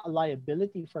far more a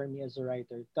liability for me as a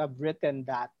writer to have written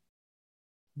that,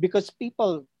 because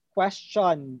people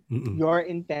question Mm-mm. your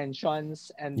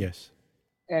intentions Yes.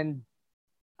 and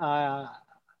uh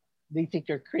they think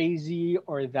you're crazy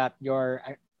or that you're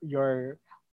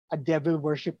a devil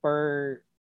worshiper.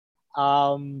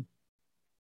 um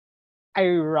I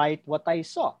write what I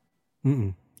saw.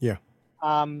 Mm-mm. Yeah.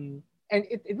 And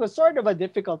it was sort of a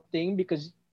difficult thing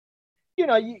because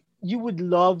you would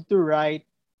love to write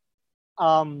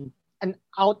an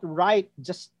outright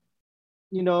just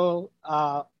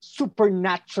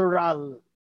supernatural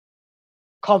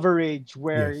coverage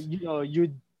where Yes.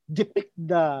 you depict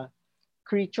the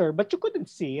creature, but you couldn't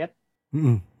see it.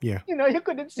 Mm-mm. Yeah. You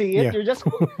couldn't see it. Yeah.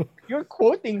 You're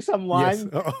quoting Yes. someone.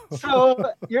 Oo. So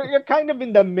you're kind of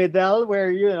in the middle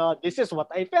where this is what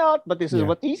I felt, but this is Yeah.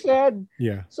 what he said.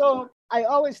 Yeah. So I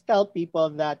always tell people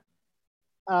that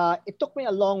it took me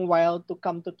a long while to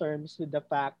come to terms with the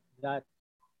fact that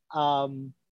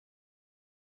um,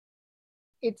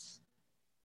 it's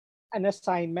an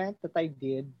assignment that I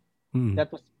did Mm-mm.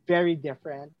 that was very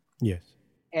different, Yes.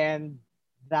 and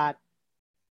that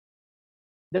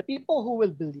the people who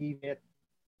will believe it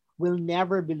will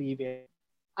never believe it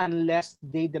unless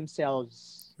they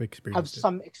themselves have Experienced it.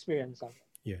 some experience of it.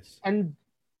 Yes. And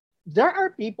there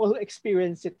are people who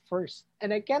experience it first,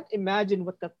 and I can't imagine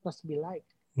what that must be like.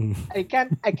 Mm.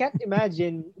 I can't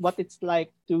imagine what it's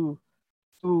like to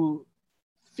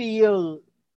feel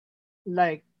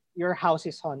like your house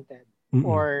is haunted, Mm-mm.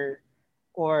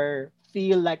 or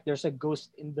feel like there's a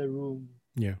ghost in the room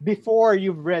Yeah. before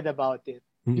you've read about it,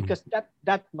 Mm-mm. because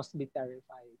that must be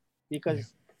terrifying. Yeah.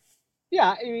 Because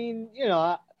yeah, I mean,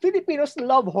 Filipinos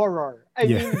love horror. I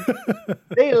Yeah. mean,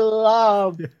 they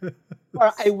love.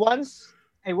 Or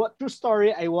true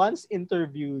story. I once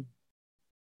interviewed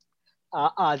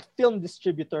a film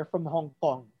distributor from Hong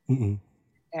Kong, Mm-mm.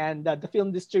 and the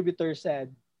film distributor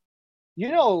said,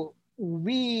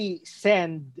 we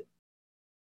send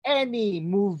any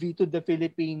movie to the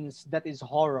Philippines that is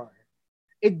horror.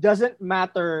 It doesn't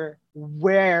matter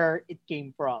where it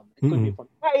came from. It could be Mm-mm. from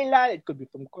Thailand, it could be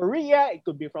from Korea, it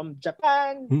could be from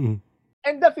Japan, Mm-mm.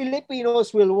 and the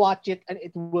Filipinos will watch it and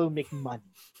it will make money.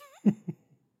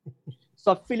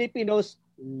 So Filipinos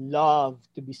love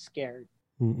to be scared.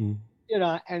 Mm-mm.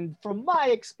 And from my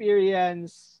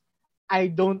experience, I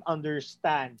don't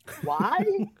understand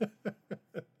why,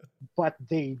 but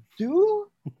they do.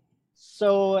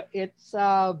 So it's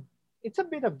a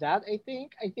bit of that. I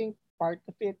think part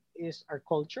of it is our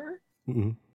culture.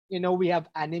 Mm-mm. We have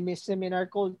animism in our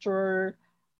culture,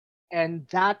 and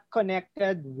that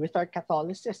connected with our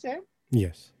Catholicism.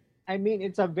 Yes. I mean,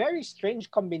 it's a very strange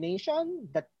combination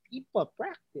that people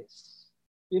practice.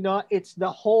 It's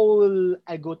the whole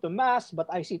I go to mass, but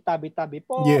I see tabi-tabi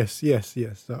po. Yes. Yes.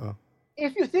 Yes. Oo.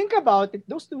 If you think about it,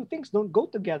 those two things don't go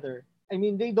together. I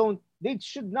mean, they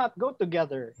should not go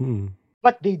together, Mm-mm.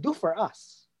 but they do for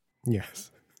us.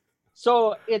 Yes.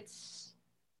 So it's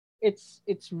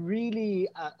really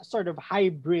a sort of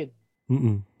hybrid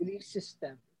Mm-mm. belief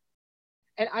system.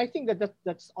 And I think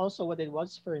that's also what it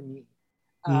was for me.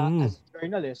 Mm. As a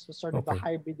journalist, was sort of a Okay.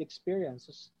 hybrid experience.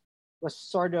 Was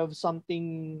sort of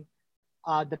something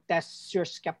that tests your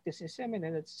skepticism, and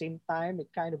then at the same time it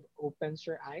kind of opens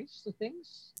your eyes to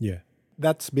things. Yeah.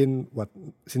 That's been what,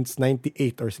 since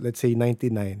 98, or let's say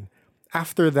 99.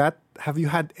 After that, have you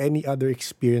had any other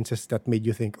experiences that made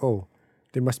you think, "Oh,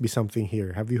 there must be something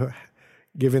here"? Have you,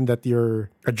 given that you're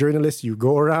a journalist, you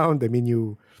go around, I mean,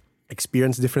 you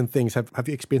experienced different things. Have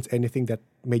you experienced anything that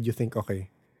made you think, okay,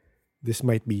 this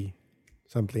might be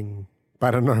something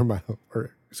paranormal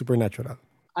or supernatural?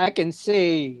 I can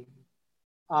say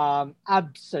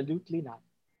absolutely not.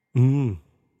 Mm,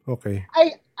 okay.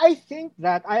 I think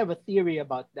that I have a theory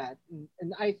about that,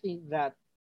 and I think that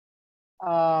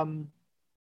um,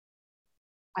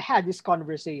 I had this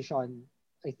conversation,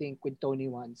 I think, with Tony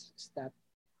once, is that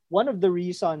one of the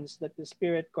reasons that the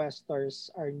spirit questers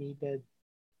are needed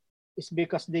is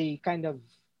because they kind of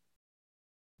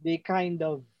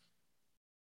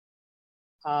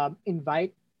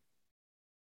invite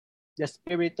the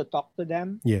spirit to talk to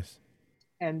them, Yes.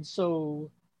 and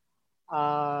so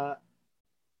uh,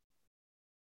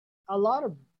 a lot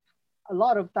of a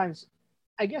lot of times,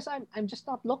 I guess I'm just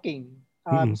not looking.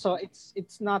 Mm-mm. So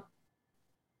it's not.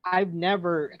 I've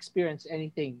never experienced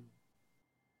anything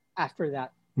after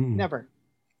that. Mm-mm. Never.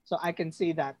 So I can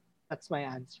say that that's my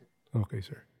answer. Okay,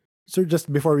 sir. So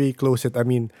just before we close it, I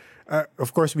mean,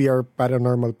 of course we are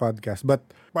paranormal podcast, but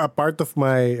a part of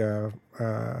my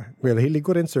well, hilig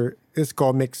ko rin, sir, is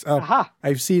comics. Aha.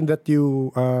 I've seen that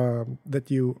you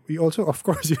also, of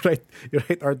course, you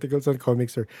write articles on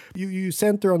comics, sir. You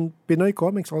center on Pinoy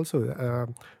comics also.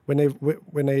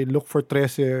 When I look for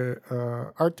 13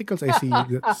 articles, I see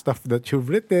that stuff that you've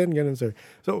written, ganun, sir.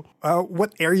 So,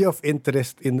 what area of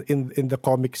interest in the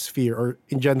comic sphere or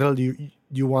in general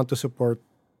you want to support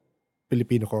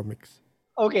Filipino comics?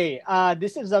 Okay.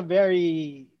 This is a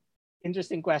very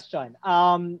interesting question.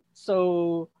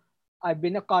 So I've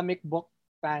been a comic book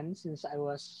fan since I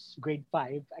was grade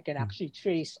five. I can Hmm. actually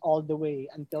trace all the way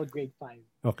until grade five.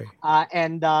 Okay.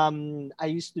 And I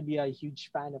used to be a huge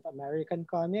fan of American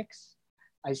comics.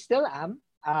 I still am,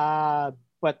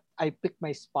 but I pick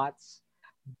my spots.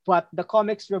 But the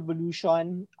comics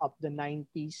revolution of the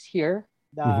 90s here,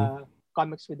 Mm-hmm. the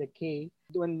comics with a K,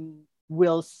 when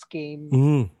Wills came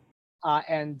Mm.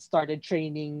 and started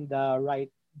training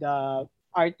the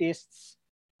artists,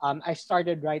 I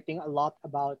started writing a lot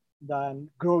about the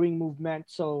growing movement.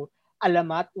 So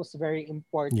Alamat was very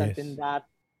important in Yes. that.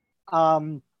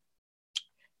 Um,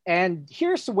 and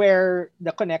here's where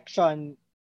the connection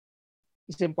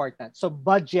is important. So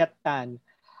Budget Tan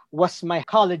was my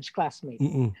college classmate.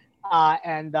 Mm-mm.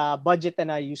 And Budget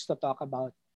and I used to talk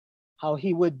about how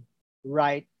he would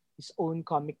write his own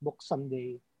comic book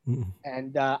someday, Mm-mm.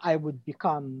 and I would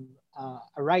become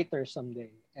a writer someday.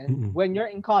 And Mm-mm. when you're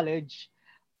in college,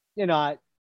 you know,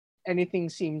 anything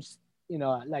seems,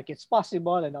 like it's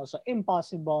possible and also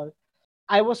impossible.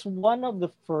 I was one of the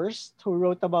first who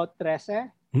wrote about Trece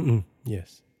Mm-mm.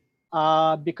 Yes.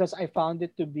 because I found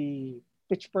it to be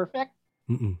pitch perfect.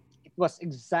 Mm-mm. It was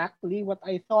exactly what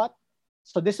I thought.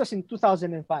 So this was in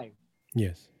 2005.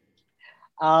 Yes.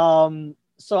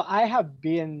 So I have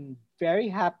been very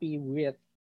happy with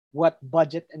what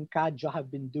Budget and Kadjo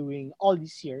have been doing all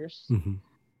these years. Mm-hmm.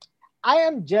 I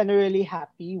am generally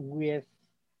happy with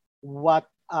what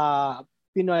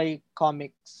Pinoy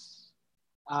comics.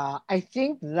 I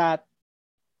think that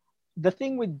the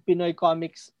thing with Pinoy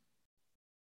comics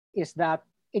is that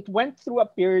it went through a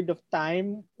period of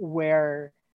time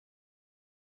where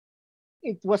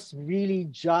it was really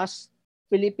just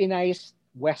Filipinized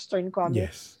Western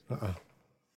comics, Yes. Uh-uh.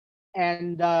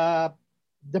 and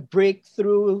the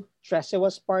breakthrough. Trece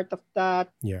was part of that.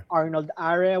 Yeah. Arnold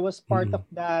Are was part of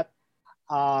Mm-mm. that.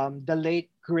 The late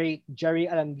great Jerry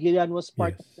Alangilan was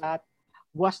part of Yes. that.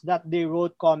 Was that they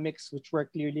wrote comics which were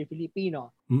clearly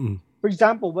Filipino. Mm-mm. For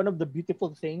example, one of the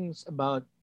beautiful things about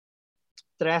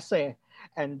Trece,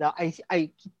 and I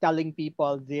keep telling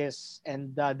people this,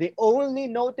 and they only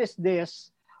noticed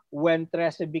this when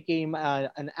Trece became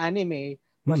an anime,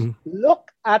 was Mm-mm.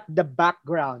 look at the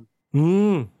background.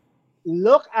 Mm.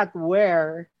 Look at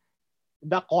where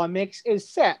the comics is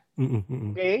set. Mm-mm.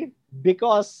 Mm-mm. Okay?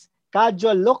 Because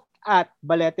Kadjo looked at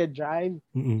Balete Drive,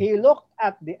 Mm-mm. he looked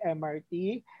at the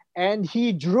MRT, and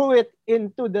he drew it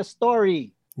into the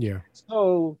story. Yeah.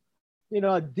 So,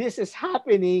 this is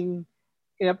happening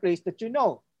in a place that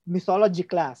mythology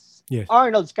class. Yes.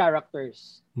 Arnold's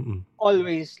characters Mm-mm.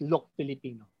 always look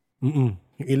Filipino. Mm-mm.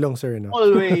 Yung ilong, sir, no?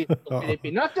 Always look Oo.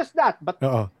 Filipino. Not just that, but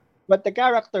Oo. the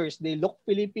characters, they look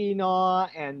Filipino,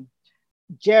 and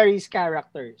Jerry's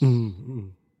characters.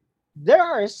 Mm-mm. There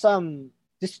are some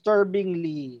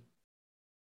disturbingly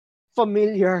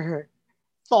familiar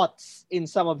thoughts in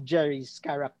some of Jerry's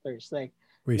characters. Like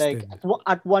Wasted.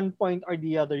 at one point or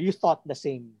the other, you thought the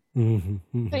same Mm-hmm.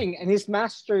 Mm-hmm. thing. And his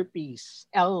masterpiece,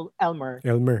 Elmer,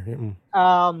 Elmer.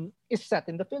 Mm-mm. is set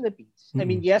in the Philippines. I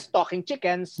mean, Mm-mm. yes, talking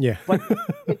chickens, Yeah. but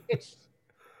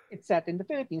it's set in the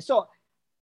Philippines. So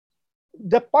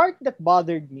the part that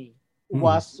bothered me Mm-mm.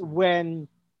 was when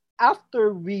after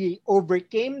we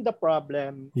overcame the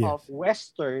problem Yes. of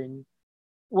Western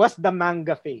was the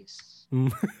manga phase. Mm.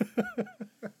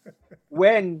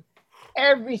 When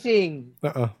everything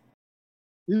Uh-uh.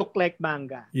 looked like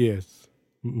manga. Yes.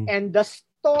 Mm-mm. And the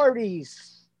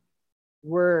stories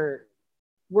were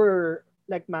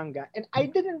like manga. And I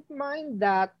didn't mind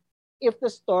that if the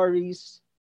stories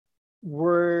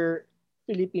were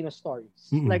Filipino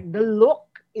stories. Mm-mm. Like the look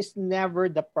is never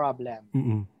the problem.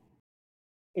 Mm-mm.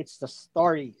 It's the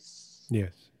stories.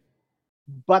 Yes.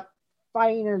 But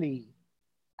finally,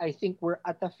 I think we're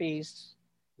at a phase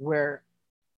where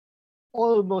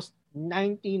almost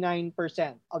 99%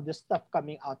 of the stuff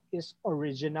coming out is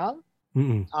original.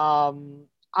 Mm-mm.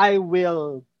 I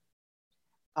will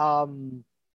um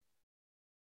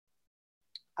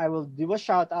I will do a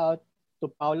shout out to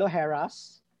Paulo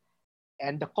Heras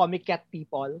and the Comic Cat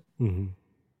people Mm-hmm.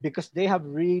 because they have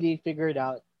really figured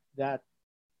out that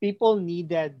people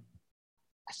needed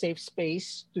a safe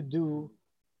space to do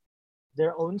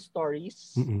their own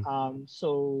stories. Mm-mm.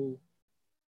 So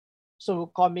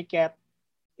Comic Cat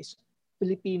is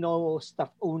Filipino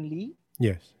stuff only.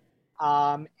 Yes.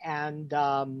 And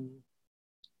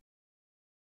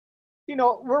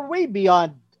we're way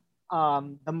beyond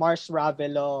the Mars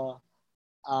Ravelo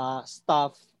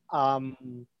stuff.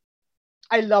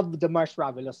 I love the Mars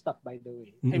Ravelo stuff, by the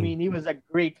way. I Mm-mm. mean, he was a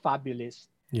great fabulist.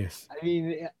 Yes.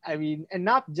 And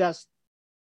not just.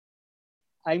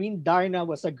 I mean, Darna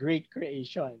was a great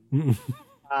creation. Mm-mm.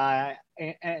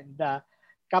 And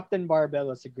Captain Barbell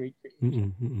was a great creation.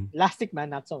 Mm-mm. Mm-mm. Elastic Man,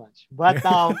 not so much. But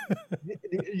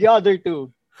the other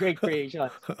two, great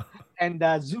creations. And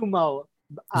Zuma,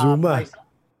 Zuma.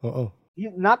 Oo.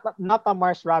 not a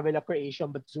Mars Ravela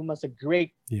creation, but Zuma's a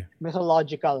great Yeah.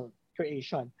 mythological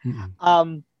creation.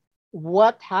 Mm-mm.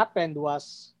 What happened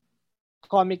was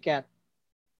Comic Cat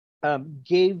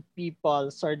gave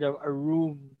people sort of a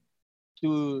room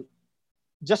to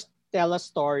just tell a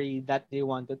story that they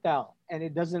want to tell. And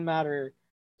it doesn't matter.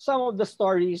 Some of the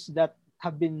stories that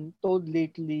have been told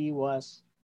lately was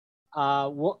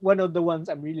one of the ones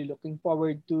I'm really looking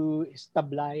forward to is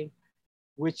Tablay,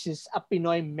 which is a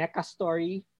Pinoy mecha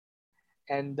story.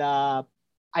 And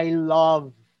I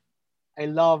love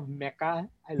mecha.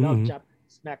 I love Mm-hmm.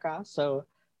 Japanese mecha. So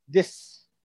this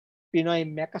Pinoy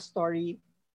mecha story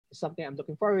is something I'm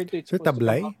looking forward to. It's So supposed to come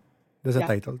out. Tablay? That's the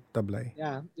Yeah. title. Tablay.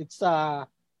 Yeah, it's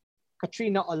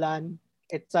Katrina Olan.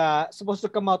 It's supposed to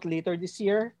come out later this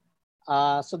year.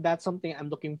 So that's something I'm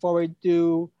looking forward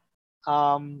to.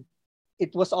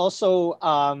 It was also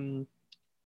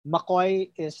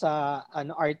McCoy is an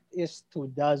artist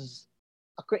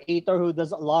a creator who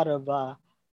does a lot of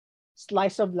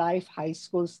slice of life high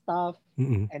school stuff,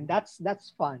 Mm-mm. and that's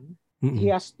fun. Mm-mm.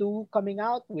 He has two coming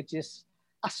out, which is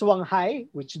Aswang High,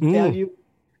 which will tell you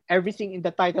everything in the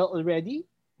title already.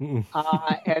 Mm-mm.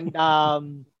 And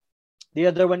the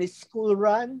other one is School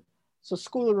Run. So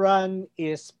School Run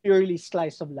is purely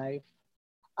slice of life.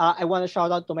 I want to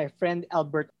shout out to my friend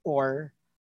Albert Orr,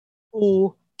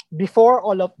 who before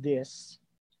all of this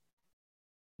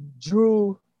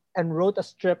drew and wrote a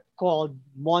strip called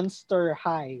Monster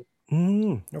High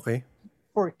Okay.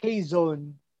 for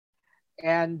K-Zone.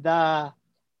 And that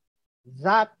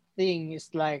thing is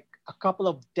like a couple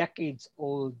of decades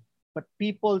old, but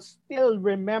people still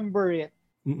remember it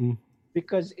Mm-mm.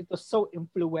 because it was so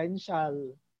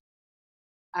influential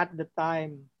at the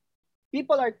time.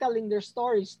 People are telling their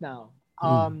stories now.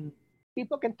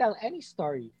 People can tell any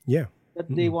story Yeah.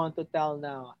 that they want to tell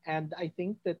now, and I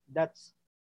think that's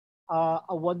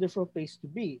a wonderful place to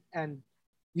be. And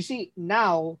you see,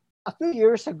 now a few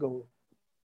years ago,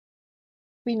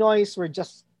 Pinoys were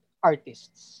just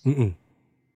artists, Mm-mm.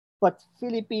 but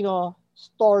Filipino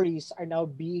stories are now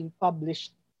being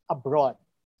published abroad.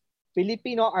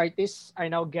 Filipino artists are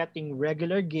now getting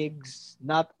regular gigs,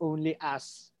 not only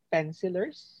as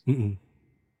pencilers, Mm-mm.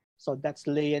 so that's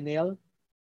Leonel,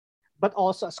 but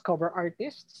also as cover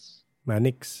artists.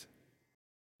 Manix.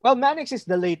 Well, Manix is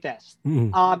the latest, Mm-mm.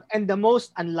 and the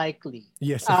most unlikely.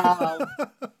 Yes.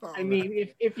 I mean,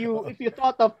 if you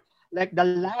thought of like the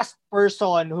last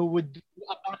person who would do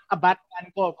a Batman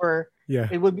cover, Yeah.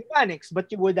 it would be Manix, but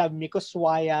you would have Miko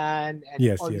Swayan and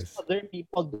Yes, all these yes. other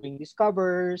people doing these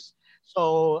covers.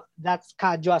 So that's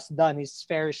Kajo has done his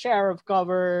fair share of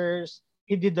covers.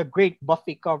 He did a great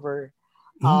Buffy cover.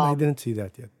 I didn't see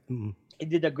that yet. Mm-mm. He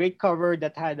did a great cover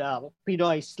that had a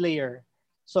Pinoy Slayer.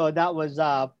 So that was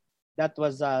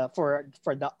for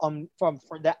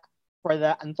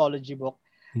the anthology book.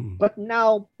 Mm-mm. But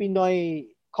now Pinoy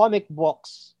comic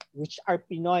books, which are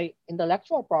Pinoy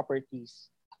intellectual properties,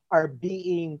 are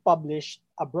being published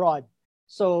abroad.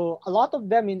 So a lot of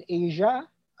them in Asia,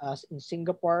 in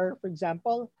Singapore, for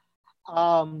example.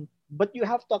 But you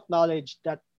have to acknowledge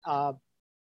that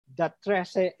that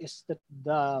Trece is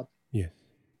the Yes.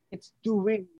 it's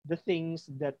doing the things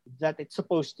that it's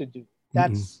supposed to do. Mm-mm.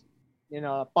 That's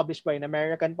published by an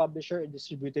American publisher,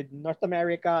 distributed in North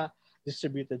America,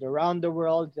 distributed around the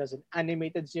world. It has an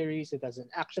animated series. It has an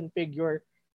action figure.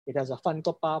 It has a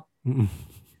Funko Pop. Mm-mm.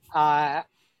 Uh,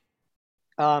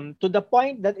 to the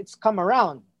point that it's come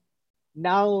around.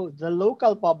 Now the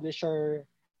local publisher,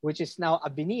 which is now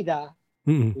Avenida,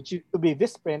 Mm-mm. which used to be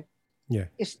Visprint, Yeah.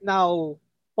 is now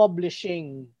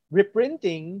publishing,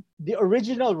 reprinting the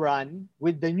original run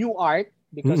with the new art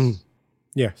Mm-mm. because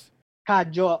Yes.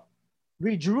 Kajo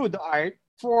redrew the art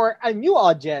for a new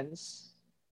audience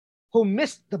who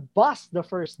missed the bus the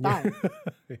first Yeah. time.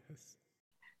 Yes.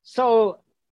 So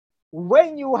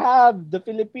when you have the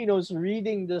Filipinos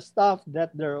reading the stuff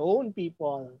that their own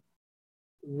people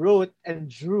wrote and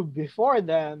drew before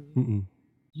them, Mm-mm.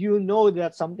 you know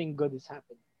that something good is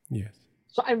happening. Yes.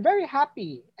 So I'm very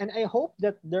happy, and I hope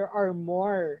that there are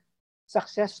more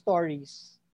success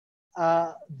stories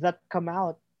that come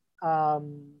out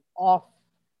of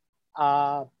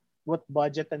uh, what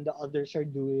Budget and the others are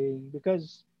doing,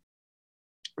 because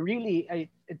really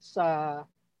it's a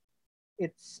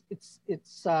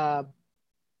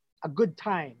good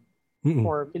time Mm-mm.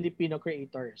 for Filipino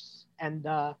creators. And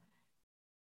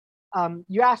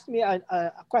you asked me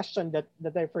a question that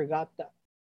I forgot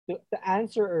to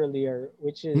answer earlier,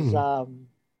 which is Mm-mm.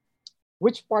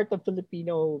 which part of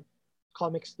Filipino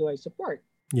comics do I support?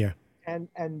 Yeah. And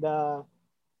the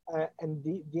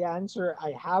answer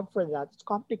I have for that is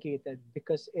complicated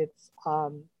because it's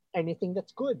anything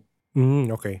that's good.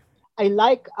 Okay. I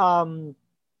like um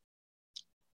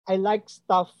I like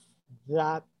stuff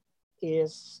that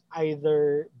is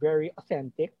either very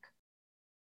authentic,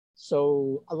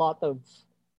 so a lot of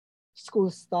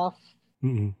school stuff,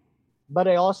 Mm-mm. but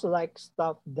I also like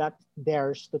stuff that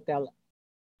dares to tell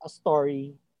a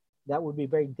story that would be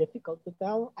very difficult to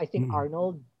tell. I think Mm-mm.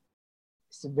 Arnold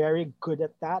is very good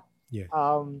at that. Yes.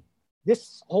 Um,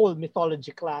 this whole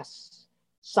mythology class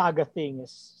saga thing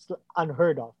is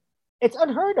unheard of. It's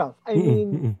unheard of. Mm-mm.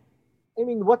 Mm-mm. I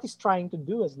mean, what he's trying to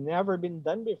do has never been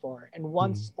done before. And Mm-mm.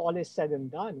 once all is said and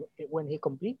done, when he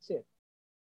completes it,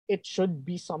 it should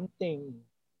be something,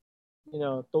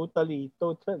 totally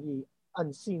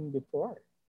unseen before.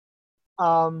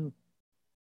 Um,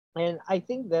 and I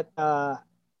think that the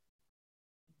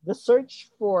search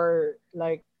for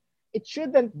like it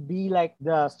shouldn't be like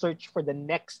the search for the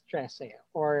next Trece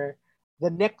or the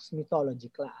next mythology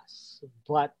class,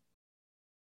 but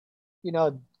you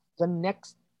know the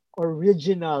next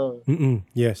original Mm-mm.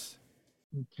 Yes.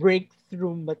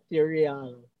 breakthrough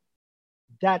material.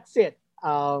 That's it.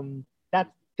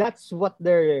 That's what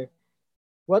they're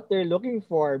looking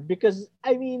for, because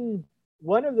I mean,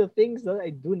 one of the things that I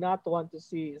do not want to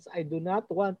see is I do not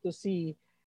want to see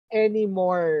any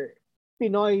more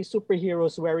Pinoy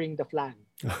superheroes wearing the flag,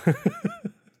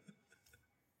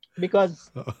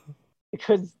 because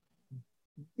because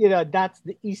that's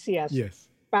the easiest Yes.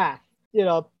 path.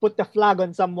 Put the flag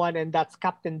on someone and that's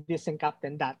Captain this and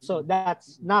Captain that. So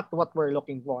that's not what we're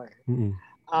looking for. Mm-mm.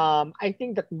 I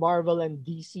think that Marvel and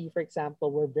DC, for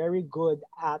example, were very good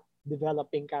at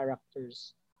developing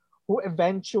characters who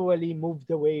eventually moved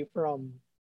away from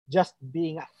just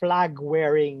being a flag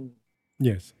wearing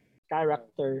Yes.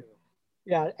 character.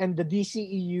 Yeah, and the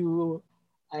DCEU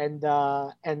and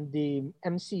the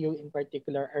MCU in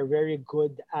particular are very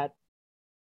good at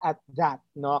that.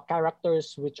 No,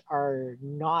 characters which are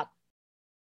not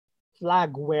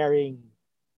flag wearing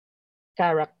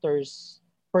characters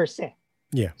per se.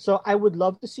 Yeah. So I would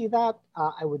love to see that.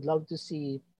 I would love to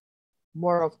see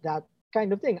more of that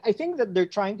kind of thing. I think that they're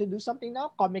trying to do something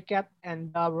now. Comic Cat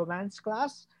and Romance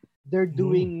Class, they're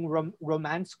doing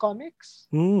romance comics,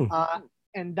 Mm.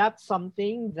 and that's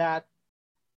something that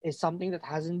is something that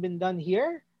hasn't been done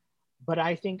here. But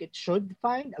I think it should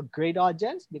find a great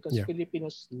audience because Yeah.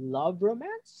 Filipinos love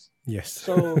romance. Yes.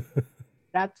 So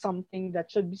that's something that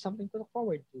should be something to look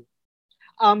forward to.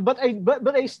 But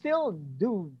I still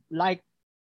do like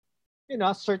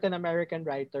certain American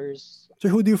writers. So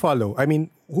who do you follow? I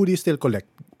mean, who do you still collect?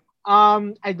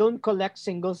 I don't collect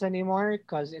singles anymore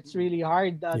because it's really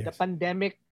hard. The Yes.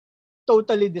 pandemic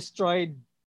totally destroyed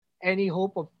any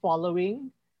hope of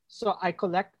following. So I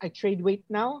trade weight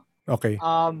now. Okay.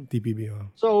 Um, TPB. Oh.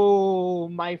 so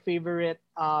my favorite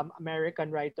American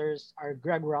writers are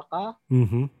Greg Rucka.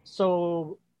 Mm-hmm.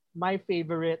 So my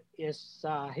favorite is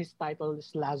his title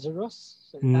is Lazarus.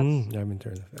 So that's I haven't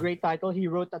heard of that. great title. He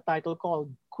wrote a title called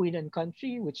Queen and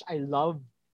Country, which I love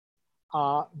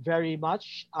very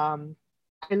much.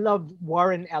 I love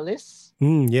Warren Ellis.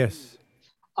 Yes.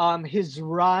 His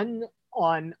run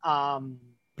on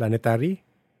Planetary.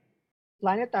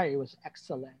 Planetary was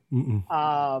excellent. Mm-mm.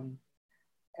 Um,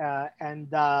 and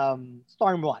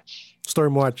Stormwatch.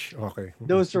 Stormwatch. Okay.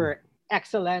 Those were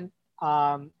excellent.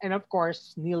 And of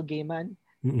course, Neil Gaiman.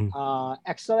 Mm-mm.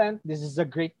 Excellent. This is a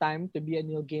great time to be a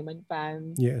Neil Gaiman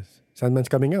fan. Yes. Sandman's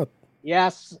coming out.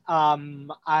 Yes,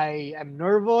 I am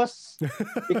nervous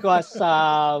because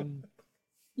the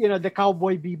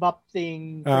Cowboy Bebop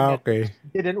thing for Netflix Okay.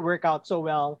 didn't work out so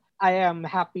well. I am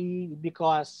happy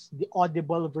because the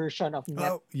audible version of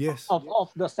Oh, yes. of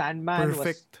the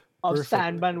Perfect.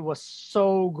 Sandman was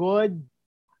so good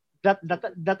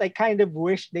that I kind of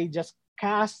wish they just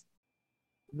cast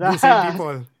The same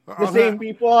people. the same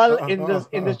people in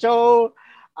the show.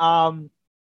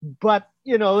 But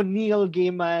Neil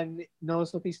Gaiman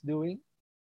knows what he's doing.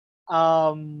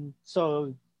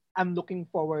 So I'm looking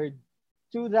forward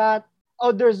to that.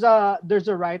 Oh, there's a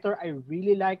writer I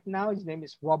really like now. His name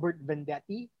is Robert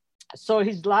Vendetti. So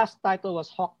his last title was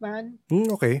Hawkman.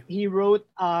 Okay. He wrote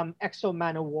Exo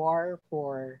Man of War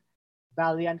for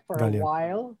Valiant for a Valiant.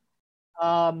 while.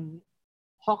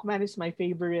 Hawkman is my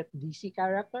favorite DC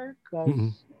character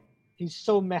because he's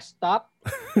so messed up.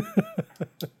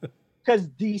 Because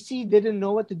DC didn't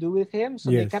know what to do with him,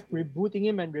 so they Yes. kept rebooting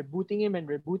him and rebooting him and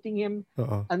rebooting him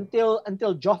Uh-oh.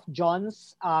 until Geoff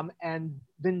Johns and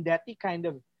Vendetti kind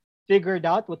of figured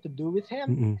out what to do with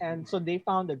him, and so they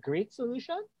found a great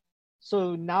solution.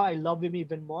 So now I love him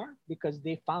even more because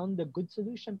they found a good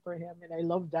solution for him, and I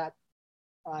love that.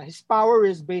 His power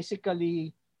is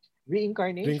basically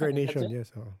reincarnation. Reincarnation, yes.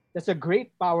 That's a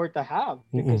great power to have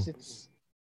because it's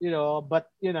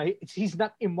he's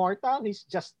not immortal.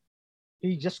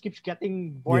 He just keeps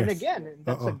getting born Yes. again, and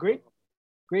that's a great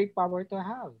power to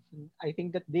have. And I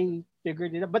think that they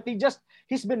figured it out, but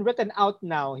he's been written out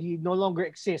now. He no longer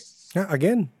exists.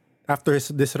 Again, after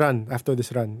this run.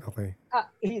 Okay.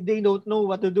 They don't know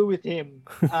what to do with him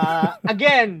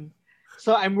again.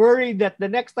 So I'm worried that the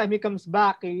next time he comes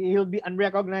back, he'll be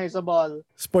unrecognizable.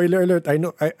 Spoiler alert, I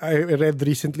know I read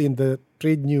recently in the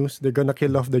trade news they're gonna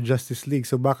kill off the Justice League.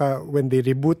 So baka when they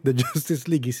reboot the Justice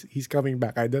League, he's coming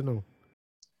back. I don't know.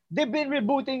 They've been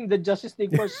rebooting the Justice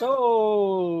League for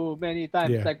so many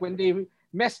times. Yeah. Like when they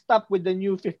messed up with the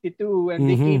New 52 and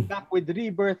they came back with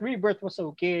Rebirth. Rebirth was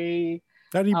okay.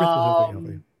 Rebirth was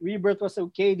okay. Rebirth was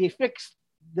okay. They fixed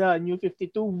the New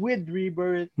 52 with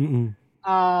Rebirth.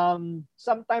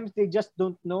 Sometimes they just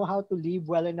don't know how to leave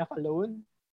well enough alone.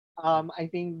 I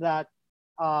think that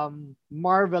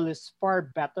Marvel is far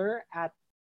better at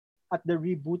the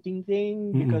rebooting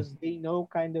thing because they know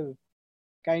kind of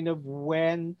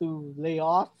when to lay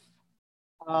off.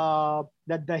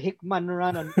 That the Hickman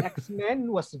run on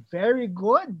X-Men was very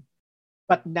good,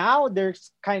 but now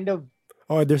there's kind of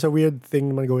there's a weird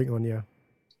thing going on.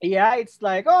 Yeah, it's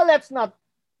like let's not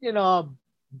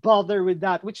bother with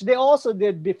that, which they also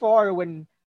did before when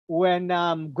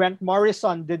Grant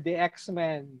Morrison did the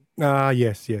X-Men.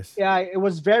 Yes. Yeah, it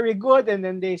was very good, and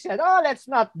then they said, let's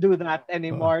not do that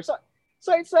anymore. So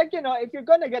it's like, if you're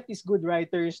gonna get these good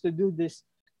writers to do this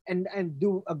and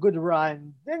do a good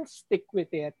run, then stick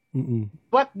with it.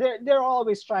 But they're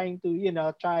always trying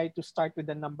to try to start with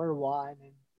the number one.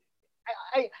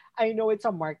 And I know it's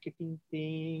a marketing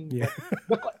thing. Yeah.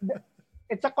 But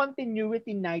it's a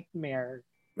continuity nightmare.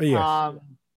 Yes.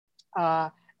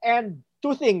 And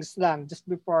two things lang just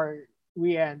before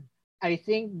we end. I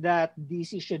think that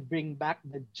DC should bring back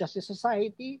the Justice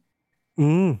Society.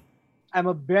 I'm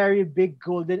a very big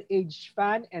Golden Age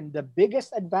fan, and the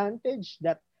biggest advantage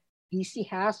that DC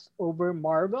has over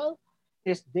Marvel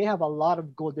is they have a lot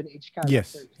of Golden Age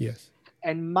characters. Yes.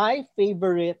 And my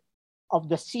favorite of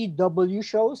the CW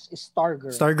shows is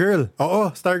Stargirl.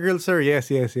 Stargirl, sir. Yes.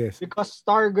 Because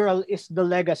Stargirl is the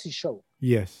legacy show.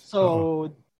 Yes.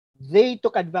 So they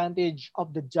took advantage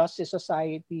of the Justice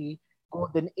Society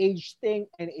Golden Age thing,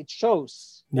 and it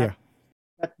shows that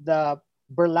the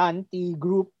Berlanti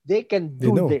group, they can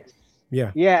do this.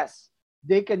 Yeah. Yes,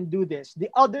 they can do this. The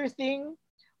other thing,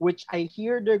 which I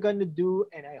hear they're going to do,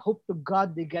 and I hope to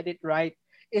God they get it right,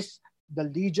 is the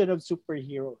Legion of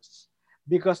Superheroes.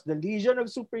 Because the Legion of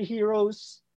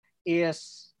Superheroes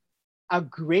is a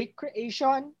great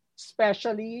creation,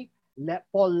 especially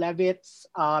Paul Levitt's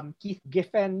Keith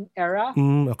Giffen era.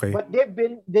 Okay. But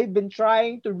they've been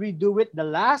trying to redo it. The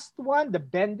last one, the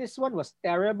Bendis one, was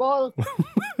terrible.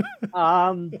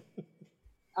 And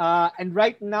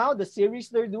right now, the series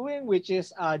they're doing, which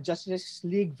is Justice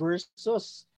League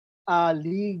versus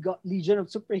Legion of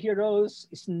Superheroes,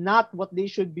 is not what they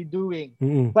should be doing.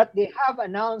 But they have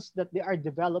announced that they are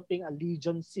developing a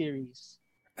Legion series.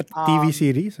 A TV Um,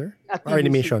 series, or a or TV series.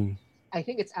 animation? I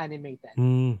think it's animated.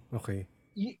 Okay.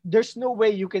 There's no way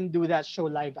you can do that show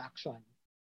live action.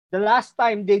 The last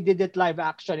time they did it live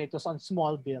action, it was on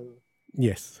Smallville,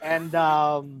 Yes. and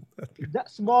the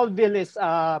Smallville is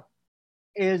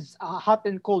a hot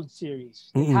and cold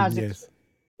series. Yes.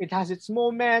 It has its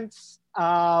moments,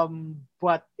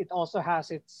 but it also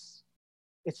has its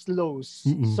lows.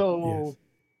 Yes. So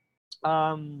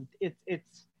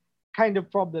it's kind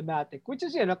of problematic, which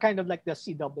is kind of like the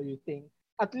CW thing.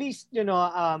 At least the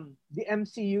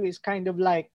MCU is kind of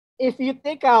like, if you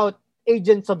take out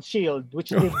Agents of Shield, which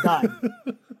they've done.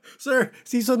 Sir,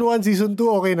 season 1, season 2,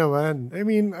 okay naman. I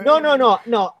mean,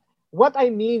 No. What I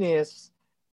mean is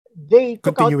they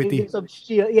took out continuity. Agents of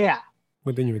Shield. Yeah.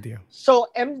 Continuity. Yeah. So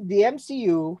the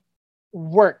MCU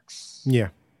works Yeah.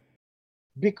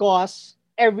 because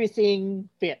everything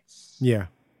fits. Yeah.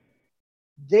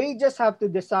 They just have to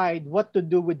decide what to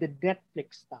do with the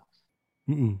Netflix stuff.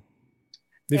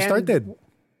 They've And started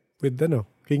with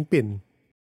Kingpin.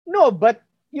 no, but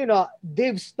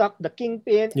they've stuck the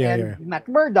Kingpin Yeah, and yeah. Matt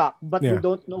Murdock, but we Yeah.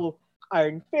 don't know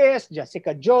Iron Fist,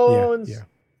 Jessica Yeah. Jones. Yeah.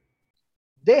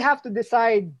 They have to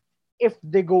decide if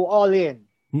they go all in.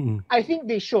 Mm-mm. I think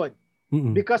they should,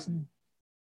 Mm-mm. because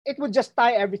it would just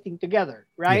tie everything together,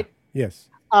 right? Yes.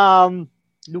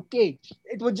 Luke Cage,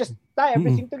 it would just tie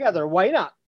everything together. Why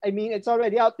not? I mean, it's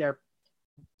already out there.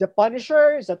 The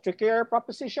Punisher is a trickier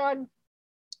proposition,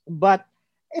 but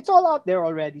it's all out there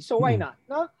already. So why not?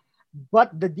 No?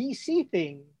 But the DC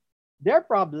thing, their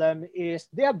problem is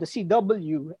they have the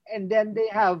CW and then they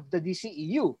have the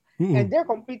DCEU, and they're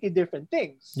completely different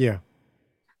things. Yeah.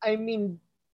 I mean,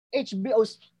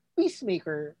 HBO's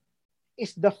Peacemaker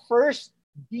is the first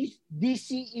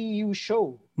DCEU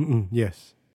show.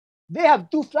 Yes. They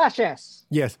have two Flashes.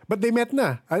 Yes, but they met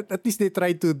na. At least they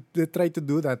tried to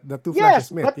do that. The two Yes,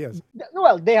 Flashes met. but Yes.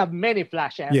 well, they have many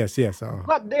Flashes. Yes.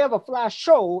 But they have a Flash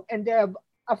show and they have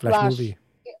a Flash Flash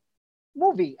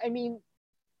movie. I mean,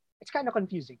 it's kind of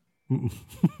confusing.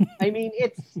 I mean,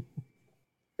 it's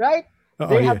right.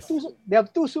 They have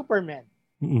two Supermen.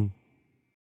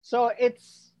 So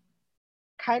it's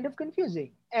kind of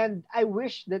confusing, and I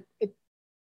wish that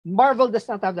Marvel does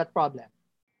not have that problem.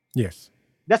 Yes.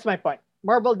 That's my point.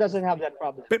 Marvel doesn't have that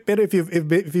problem. Pero if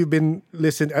you've been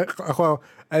listening,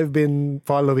 I've been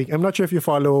following. I'm not sure if you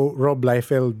follow Rob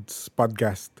Liefeld's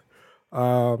podcast,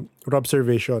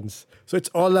 Robservations. So it's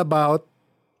all about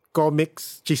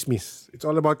comics chismis. It's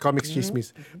all about comics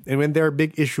chismis. And when there are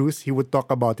big issues, he would talk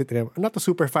about it. And I'm not a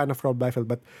super fan of Rob Liefeld,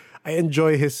 but I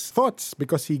enjoy his thoughts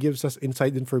because he gives us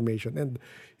inside information. And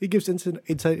he gives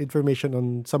inside information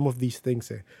on some of these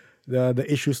things. The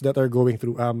issues that are going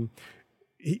through.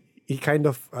 He kind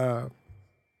of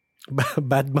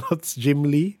badmouths Jim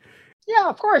Lee. Yeah,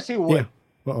 of course he would.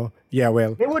 Yeah. Yeah,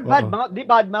 well. They would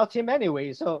badmouth him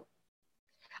anyway. So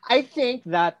I think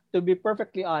that, to be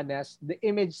perfectly honest, the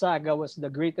Image saga was the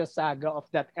greatest saga of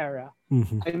that era.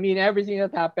 I mean, everything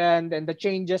that happened and the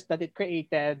changes that it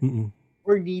created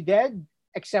were needed,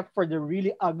 except for the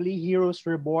really ugly Heroes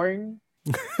Reborn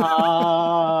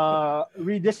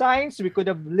redesigns. We could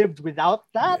have lived without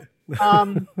that.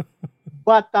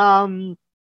 But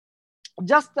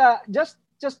just as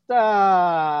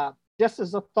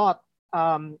a thought,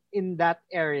 in that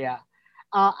area,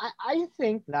 I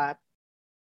think that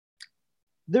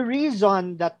the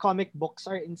reason that comic books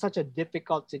are in such a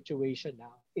difficult situation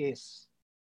now is,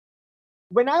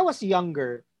 when I was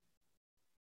younger,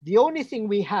 the only thing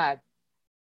we had,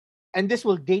 and this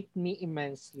will date me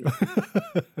immensely,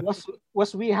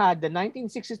 was we had the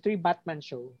 1963 Batman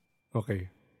show. Okay.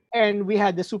 And we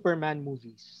had the Superman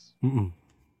movies.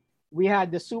 We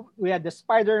had the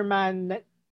Spider-Man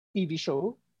TV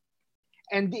show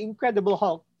and the Incredible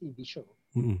Hulk TV show.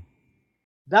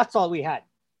 That's all we had.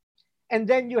 And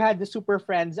then you had the Super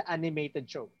Friends animated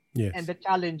show. Yes. And the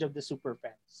Challenge of the Super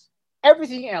Friends.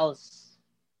 Everything else,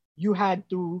 you had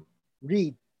to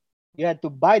read. You had to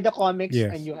buy the comics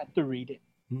and you had to read it.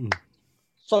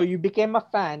 So you became a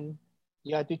fan,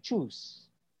 you had to choose.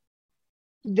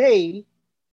 Today,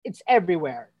 it's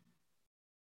everywhere.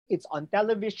 It's on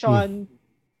television.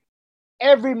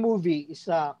 Every movie is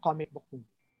a comic book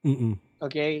movie.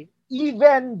 Okay?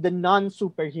 Even the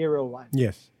non-superhero ones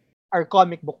are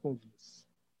comic book movies.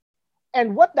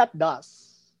 And what that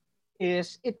does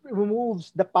is it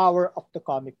removes the power of the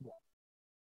comic book.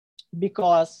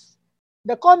 Because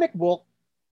the comic book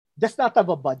does not have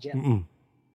a budget.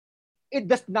 It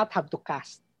does not have to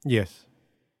cast. Yes.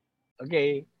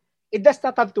 Okay? It does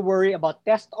not have to worry about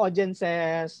test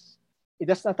audiences. It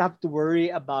does not have to worry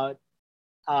about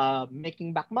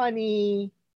making back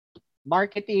money,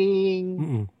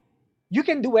 marketing. You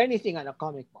can do anything on a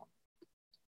comic book.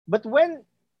 But when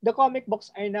the comic books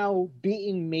are now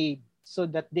being made so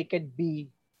that they can be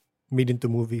Made into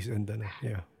movies and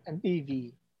yeah. on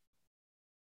TV,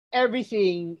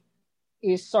 everything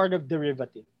is sort of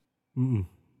derivative. Mm-mm.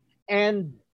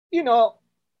 And, you know,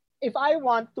 if I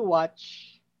want to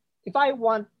watch, if I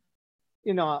want,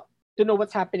 to know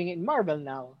what's happening in Marvel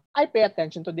now, I pay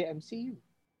attention to the MCU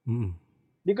Mm-mm.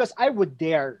 because I would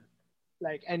dare,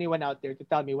 like anyone out there, to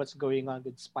tell me what's going on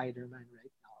with Spider-Man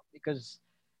right now because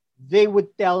they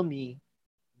would tell me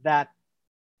that,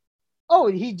 oh,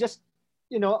 he just,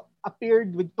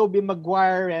 appeared with Tobey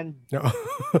Maguire and No.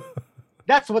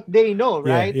 that's what they know,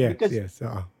 Yeah, right? yes, Because yes.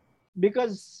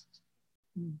 because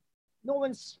no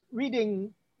one's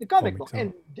reading the comic book. Comics.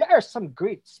 And there are some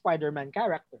great Spider-Man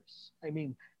characters. I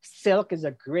mean, Silk is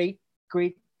a great,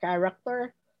 great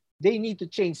character. They need to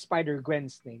change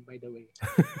Spider-Gwen's name, by the way.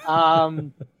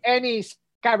 Any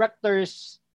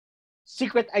character's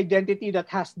secret identity that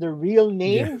has the real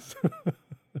name, Yes.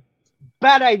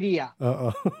 bad idea.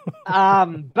 Uh-oh.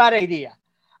 Bad idea.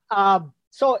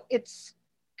 So it's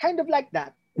kind of like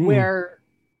that, where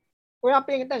we're not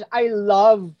paying attention. I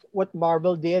love what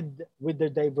Marvel did with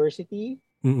their diversity.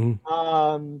 Mm-mm.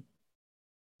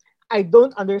 I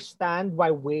don't understand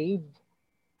why Wave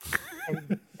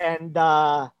and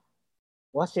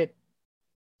was it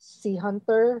Sea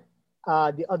Hunter,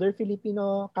 the other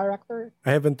Filipino character,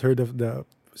 I haven't heard of the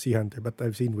Sea Hunter, but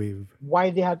I've seen Wave. why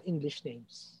they have English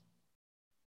names.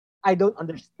 I don't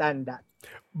understand that.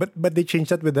 But they changed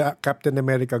that with the Captain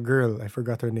America girl. I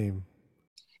forgot her name.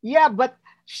 Yeah, but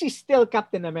she's still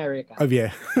Captain America. Oh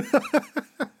yeah.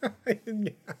 Yun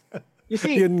nga. You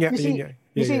see, Yun nga, you see, yun nga.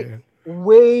 you Yeah, see, yeah,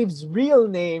 Wave's real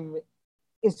name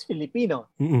is Filipino,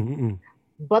 yeah. Mm-mm, mm-mm.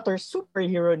 but her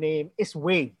superhero name is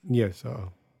Wave. Yes.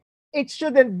 It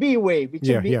shouldn't be Wave. It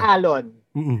should Yeah, be yeah. Alon.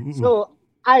 Mm-mm, mm-mm. So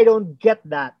I don't get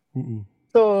that. Mm-mm.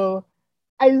 So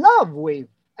I love Wave.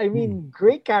 I mean,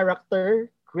 great character,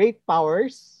 great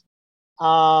powers.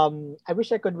 I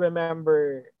wish I could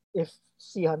remember if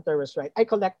Sea Hunter was right. I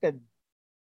collected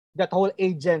that whole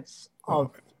Agents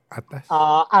of Atlas.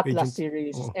 Atlas Agents.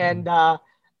 series Oh,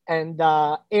 and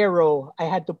Arrow. I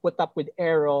had to put up with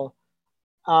Arrow,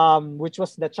 which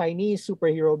was the Chinese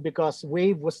superhero because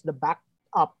Wave was the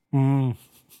backup. Mm.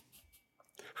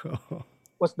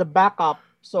 Was the backup,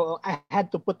 so I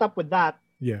had to put up with that.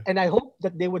 Yeah. And I hope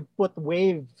that they would put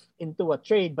Wave into a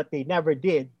trade, but they never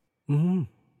did. Mm-hmm.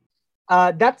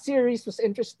 That series was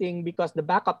interesting because the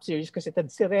backup series, because it had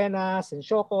Sirenas and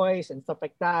Shokois and stuff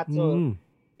like that. So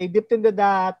they dipped into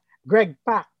that. Greg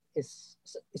Pak is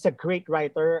a great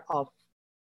writer of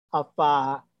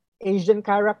Asian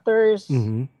characters.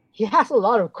 Mm-hmm. He has a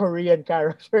lot of Korean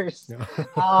characters. Yeah.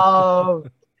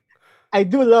 I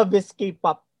do love his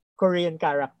K-pop Korean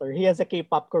character. He has a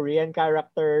K-pop Korean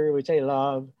character, which I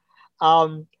love.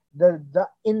 The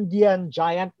Indian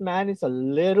giant man is a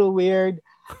little weird.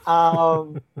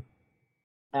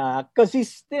 Because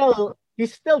he's still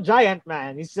giant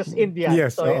man. He's just Indian.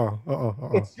 Yes. So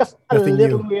Uh-oh. it's just a Nothing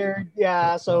little new. weird.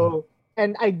 Yeah. So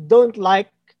and I don't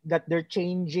like that they're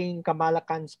changing Kamala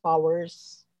Khan's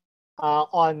powers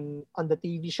on the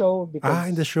TV show because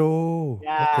In the show.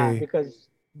 yeah, Okay. because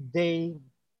they,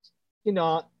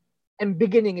 and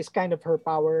beginning is kind of her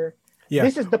power. Yeah.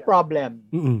 This is the problem.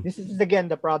 Mm-mm. This is again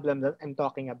the problem that I'm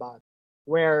talking about,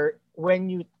 where when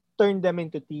you turn them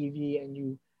into TV and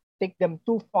you take them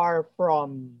too far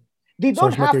from, they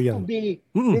don't Source have material. to be,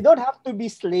 Mm-mm. they don't have to be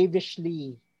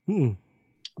slavishly. Mm-mm.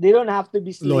 They don't have to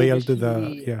be Loyal slavishly to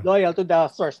the loyal to the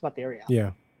source material.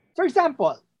 Yeah. For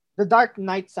example, the Dark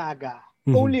Knight saga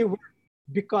Mhm. only worked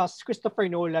because Christopher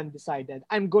Nolan decided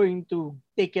I'm going to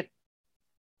take it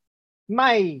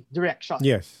my direction.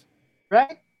 Yes.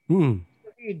 Right? Mm-mm.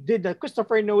 He did the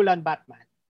Christopher Nolan Batman.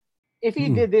 If he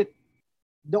Mm. did it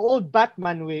the old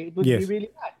Batman way, it would Yes. be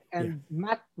really bad. And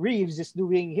Matt Reeves is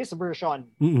doing his version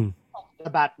Mm-mm. of the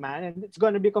Batman, and it's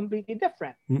going to be completely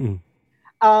different. Mm-mm.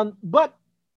 But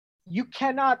you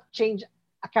cannot change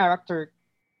a character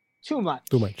too much.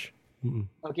 Too much. Mm-mm.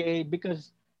 Okay?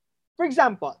 Because, for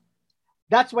example,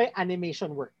 that's why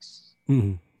animation works.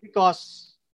 Mm-mm.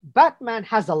 Because Batman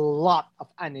has a lot of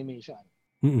animation.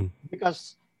 Mm-mm.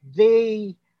 Because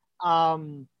they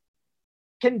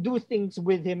can do things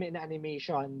with him in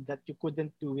animation that you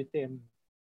couldn't do with him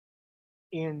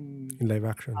in In live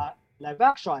action. live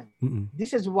action. Mm-mm.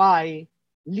 This is why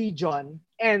Legion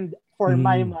and for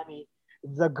my money,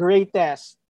 the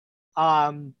greatest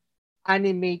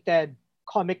animated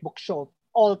comic book show of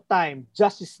all time,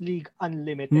 Justice League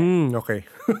Unlimited. Okay.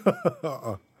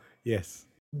 Yes.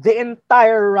 the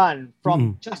entire run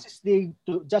from Mm-mm. Justice League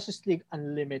to Justice League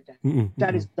Unlimited. Mm-mm.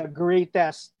 That Mm-mm. is the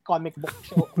greatest comic book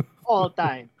show of all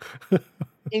time,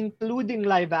 including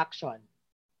live action.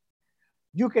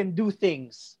 You can do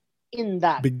things in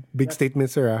that. Big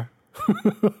statement, sir.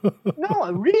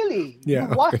 No, really. You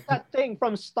Yeah. watch Okay. that thing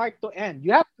from start to end.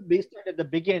 You have to be start at the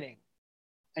beginning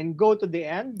and go to the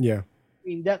end. Yeah. I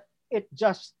mean that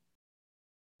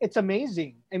it's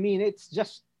amazing. I mean it's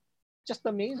just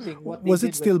amazing what they Was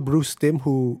it did with still that. Bruce Timm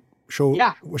who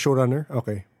Yeah, showrunner?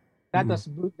 Okay. that Mm-mm. was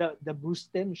the Bruce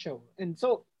Timm show. And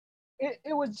so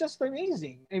it was just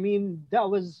amazing. I mean, that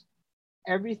was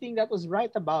everything that was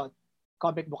right about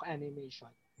comic book animation.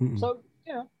 Mm-mm. So,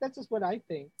 that's just what I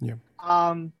think. Yeah.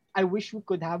 I wish we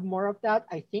could have more of that.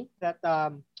 I think that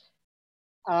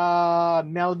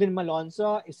Melvin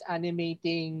Malonzo is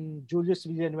animating Julius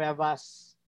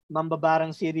Villanueva's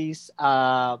Mambabarang series,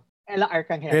 Ella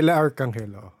Arcangel. Ella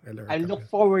I look Arcangel.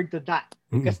 forward to that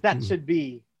Mm-mm. because that Mm-mm. should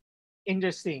be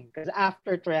interesting. Because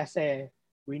after Trece,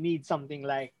 we need something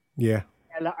like Yeah.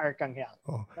 Ella Arcangel.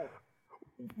 Oh.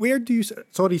 Where do you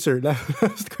sorry sir,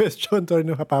 last question, sorry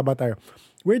no hapaba tayo.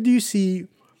 Where do you see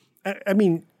I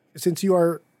mean, since you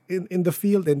are in the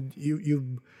field and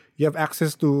you have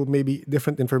access to maybe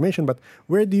different information, but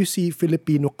where do you see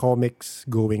Filipino comics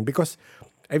going? Because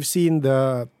I've seen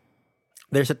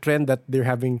there's a trend that they're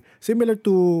having similar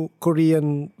to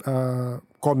Korean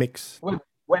comics,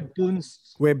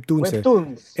 Webtoons. webtoons, eh.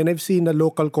 Webtoons. And I've seen a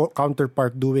local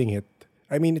counterpart doing it.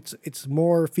 I mean, it's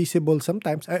more feasible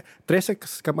sometimes. Tresek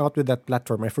come out with that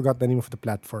platform. I forgot the name of the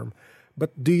platform.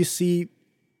 But do you see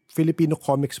Filipino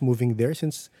comics moving there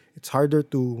since it's harder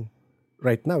to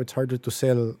right now? It's harder to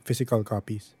sell physical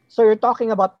copies. So you're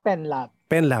talking about PenLab.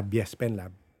 PenLab, yes,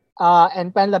 PenLab.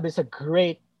 And PenLab is a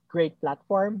great, great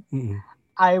platform. Mm-mm.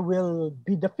 I will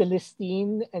be the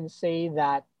Philistine and say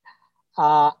that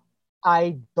uh,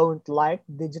 I don't like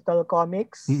digital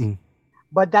comics, Mm-mm.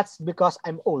 but that's because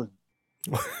I'm old.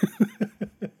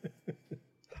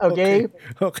 Okay, Okay?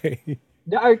 okay.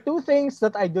 There are two things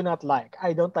that I do not like.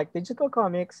 I don't like digital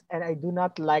comics and I do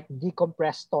not like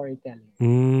decompressed storytelling.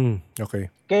 Okay.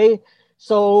 Okay?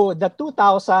 So the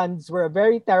 2000s were a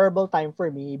very terrible time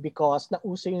for me because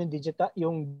nauso yung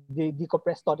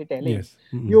decompressed storytelling. Yes.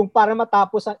 Mm-mm. Yung para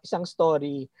matapos ang isang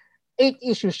story, 8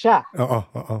 issues siya.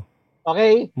 Oo.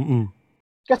 Okay? Mm-mm.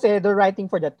 Kasi they're writing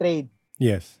for the trade.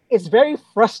 Yes. It's very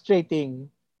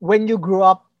frustrating when you grew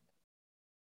up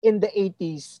in the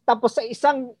 80s. Tapos sa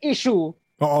isang issue,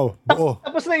 Oo, buo.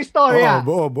 tapos na yung Oo, storya.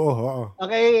 buo. Oo.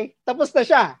 Okay? Tapos na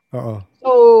siya. Oo. So,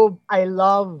 I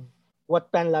love what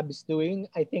PenLab is doing.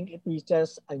 I think it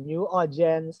reaches a new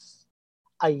audience,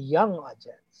 a young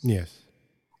audience. Yes.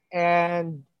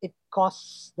 And it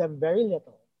costs them very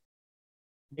little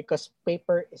because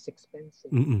paper is expensive.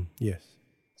 Mm-mm. Yes.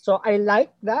 So, I like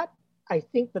that. I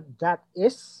think that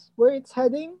is where it's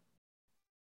heading.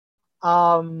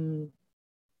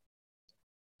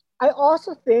 I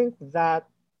also think that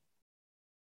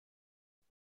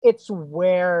it's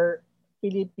where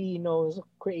Filipinos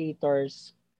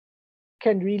creators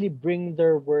can really bring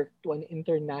their work to an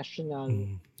international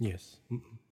Yes.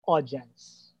 Mm-mm.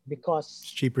 audience It's because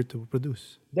cheaper to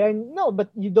produce. then no, but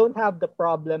you don't have the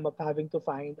problem of having to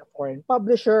find a foreign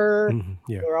publisher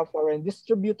Yeah. or a foreign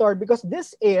distributor because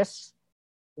this is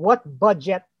what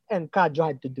Budget and Kajo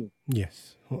had to do.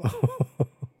 Yes.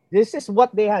 This is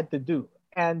what they had to do,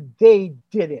 and they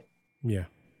did it. Yeah.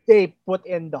 They put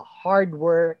in the hard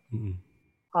work. Mm-mm.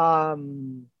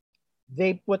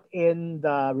 They put in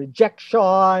the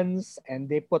rejections, and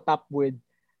they put up with.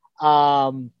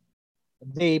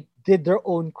 They did their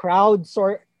own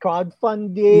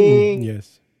crowdfunding.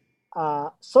 Yes.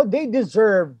 So they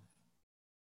deserve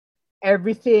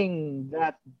everything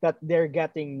that they're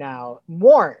getting now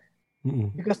more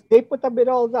Mm-mm. because they put up with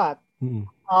all that. Mm-mm.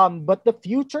 But the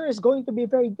future is going to be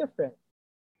very different.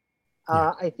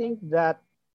 Yeah. I think that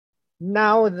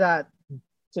now that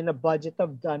in a budget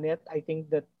have done it, I think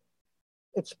that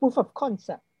it's proof of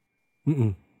concept.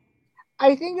 Mm-mm.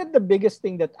 I think that the biggest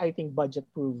thing that I think budget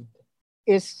proved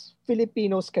is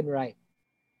Filipinos can write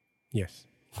Yes.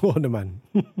 Oo naman.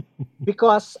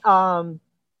 because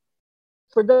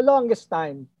for the longest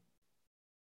time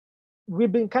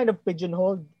we've been kind of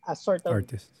pigeonholed as sort of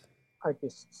artists.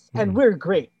 And we're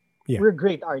great. Yeah. We're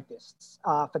great artists.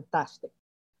 Fantastic.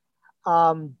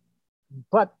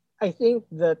 But I think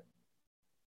that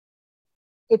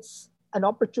it's an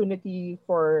opportunity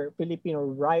for Filipino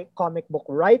comic book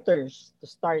writers to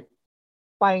start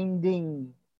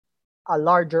finding a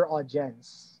larger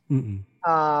audience. Mm-mm.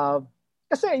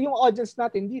 Kasi yung audience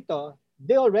natin dito,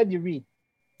 they already read.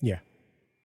 Yeah.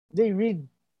 They read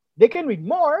they can read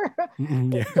more.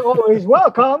 Yeah. It's always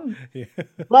welcome. Yeah.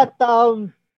 But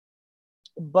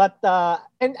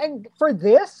and for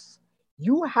this,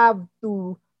 you have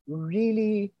to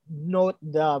really note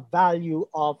the value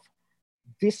of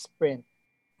Visprint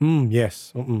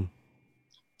Yes. Mm-mm.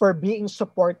 for being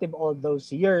supportive all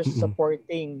those years, Mm-mm.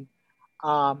 supporting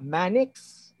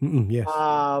Manix, Mm-mm. Yes.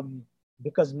 um,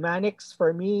 because Manix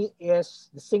for me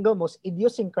is the single most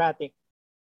idiosyncratic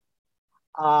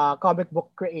comic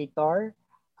book creator.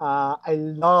 I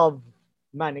love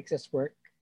Manix's work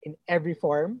in every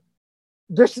form.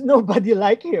 There's nobody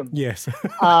like him. Yes.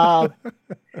 Uh,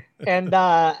 and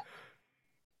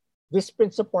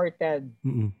Visprint supported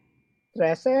Mm-mm.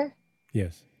 Trece.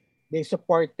 Yes. They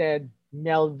supported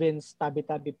Melvin's Tabi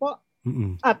Tabi po.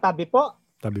 Mm-mm. Tabi po.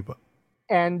 Tabi po.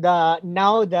 And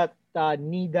now that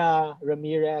Nida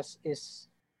Ramirez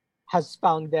has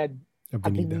founded Avenida.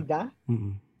 Avenida,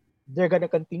 Mm-mm. they're gonna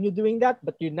continue doing that.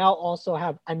 But you now also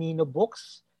have Anino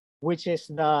Books, which is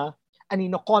the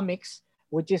Anino Comics,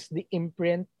 which is the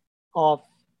imprint of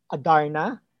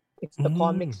Adarna. It's the Mm.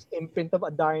 comics imprint of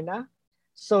Adarna.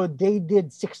 So they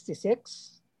did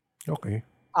 66, Okay.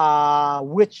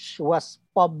 which was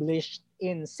published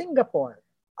in Singapore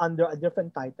under a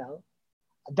different title.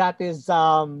 That is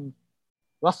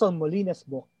Russell Molina's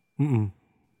book. Mm-mm.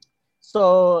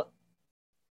 So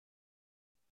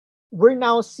we're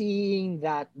now seeing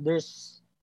that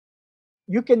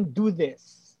you can do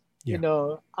this. You Yeah. know,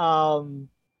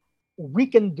 we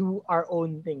can do our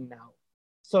own thing now.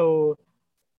 So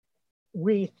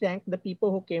we thank the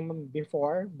people who came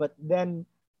before, but then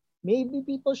maybe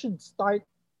people should start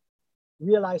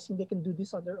realizing they can do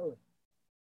this on their own.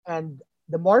 And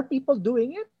the more people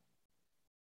doing it,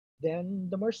 then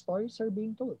the more stories are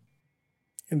being told.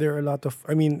 And there are a lot of,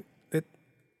 I mean,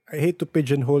 I hate to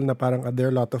pigeonhole na parang there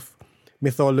are a lot of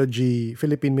mythology,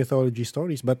 Philippine mythology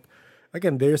stories, but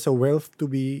again, there's a wealth to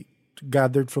be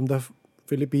gathered from the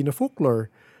Filipino folklore,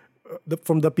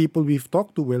 from the people we've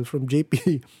talked to, well, from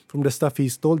JP, from the stuff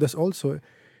he's told us also.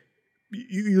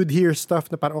 You'd hear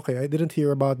stuff na parang, okay, I didn't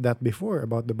hear about that before,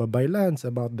 about the Babaylans,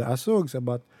 about the Asogs,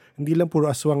 about, hindi lang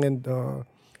puro aswang and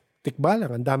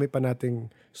tikbalang, ang dami pa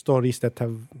nating stories that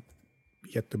have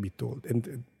yet to be told.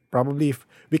 And probably if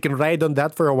we can ride on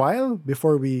that for a while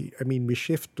before we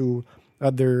shift to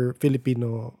other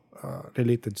Filipino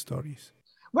related stories.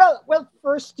 Well,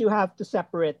 first you have to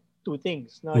separate two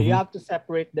things. No, you Mm-hmm. have to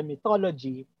separate the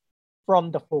mythology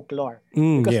from the folklore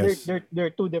because Yes.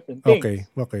 they're two different Okay. things.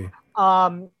 Okay.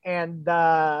 And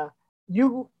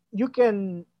you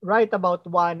can write about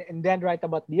one and then write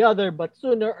about the other, but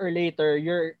sooner or later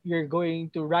you're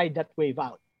going to ride that wave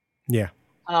out. Yeah.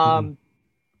 Mm-mm. Um,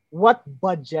 what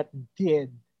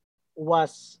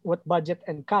what Budget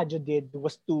and Kajo did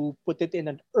was to put it in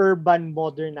an urban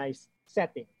modernized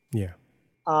setting. Yeah.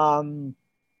 Um,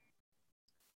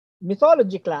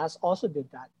 Mythology class also did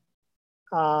that,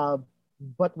 uh,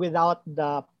 but without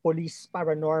the police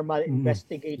paranormal Mm-mm. Yes.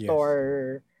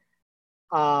 investigator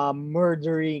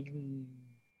murdering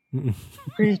Mm-mm.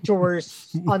 creatures,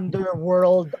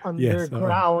 underworld, Yes.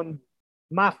 underground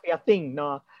mafia thing.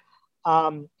 No,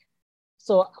 um,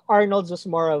 so Arnold's was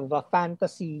more of a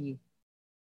fantasy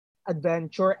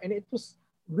adventure, and it was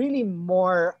really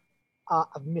more a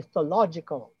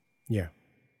mythological Yeah.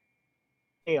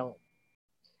 tale.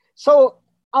 So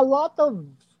a lot of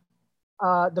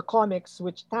the comics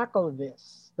which tackle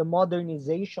this, the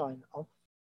modernization of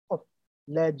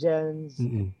legends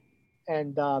Mm-mm.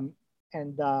 and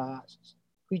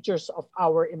creatures of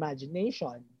our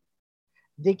imagination,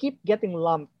 they keep getting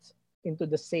lumped into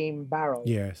the same barrel.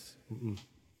 Yes. Mm-mm.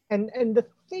 And the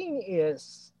thing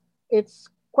is, it's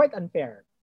quite unfair.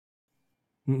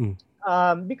 Mm-mm.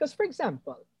 Because, for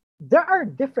example, there are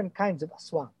different kinds of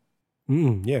aswang.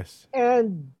 Mm-mm. Yes.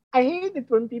 And I hate it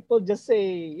when people just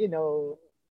say,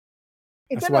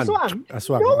 it's an Aswan. aswang.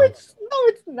 Aswang. Oo.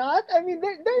 It's not. I mean,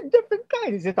 there are different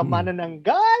kinds. Is it a Mm-mm.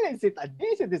 manananggal? Is it a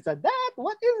this? Is it a that?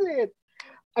 What is it?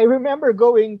 I remember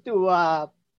going to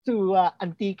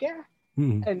Antique,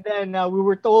 Mm-mm. and then we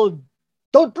were told,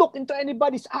 don't look into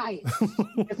anybody's eyes.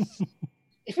 Because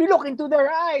if you look into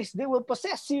their eyes, they will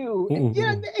possess you. And Mm-mm.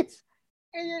 yeah, Mm-mm. it's.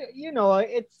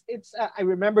 I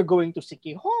remember going to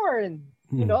Sikihor, and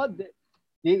Mm-mm.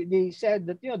 they said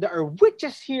that there are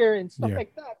witches here and stuff Yeah.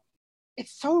 like that.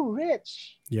 It's so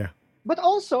rich, Yeah. but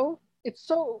also it's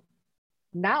so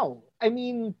now. I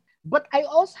mean, but I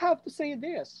also have to say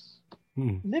this: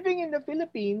 Mm-mm. living in the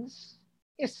Philippines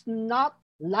is not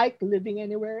like living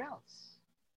anywhere else,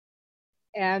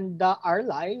 and our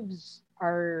lives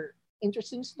are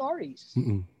interesting stories.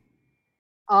 Mm-mm.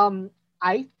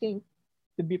 I think,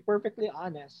 to be perfectly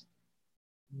honest,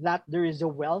 that there is a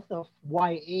wealth of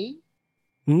YA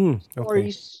Okay.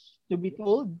 stories to be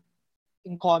told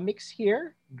in comics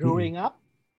here, Mm-mm. growing up,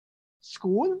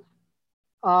 school,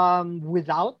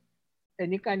 without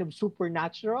any kind of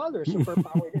supernatural or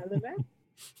superpowered element.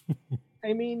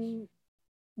 I mean,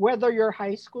 whether your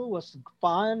high school was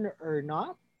fun or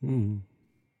not, Mm.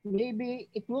 maybe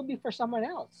it will be for someone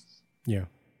else. Yeah.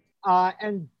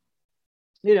 And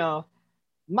you know,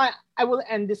 my I will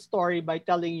end this story by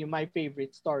telling you my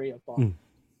favorite story of all, Mm.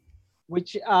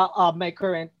 which my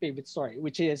current favorite story,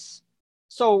 which is,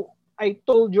 so I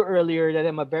told you earlier that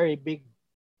I'm a very big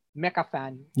mecha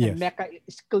fan, and Yes. mecha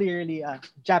is clearly a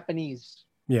Japanese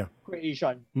Yeah.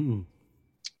 creation. Mm-mm.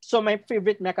 So my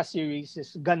favorite mecha series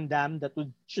is Gundam. That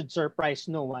should surprise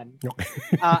no one, Okay.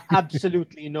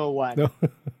 absolutely no one. No.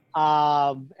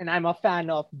 And I'm a fan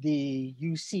of the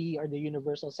UC, or the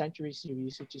Universal Century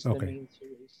series, which is the Okay. main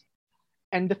series.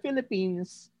 And the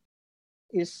Philippines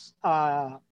is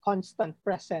a constant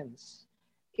presence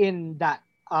in that.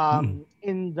 Mm-mm.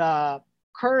 In the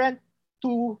current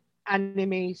two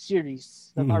anime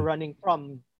series that are Mm-mm. running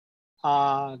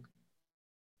uh,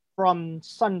 from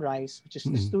Sunrise, which is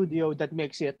the Mm-mm. studio that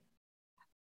makes it.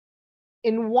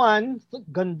 In one,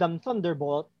 Gundam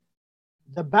Thunderbolt,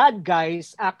 the bad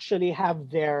guys actually have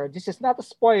their. This is not a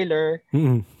spoiler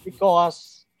Mm-mm.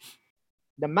 because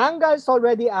the manga is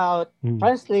already out, Mm.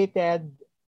 translated,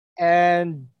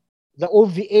 and the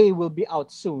OVA will be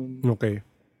out soon. Okay.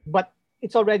 But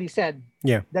it's already said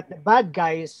Yeah. that the bad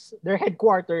guys, their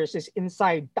headquarters is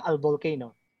inside Taal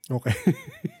Volcano. Okay.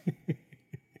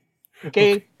 Okay.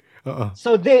 Okay? Uh-uh.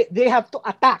 So they have to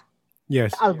attack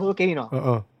Yes. Taal Volcano.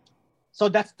 Uh-uh. So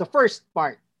that's the first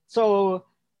part. So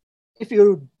if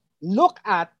you look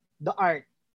at the art,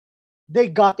 they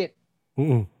got it.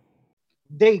 Mm-mm.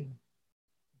 They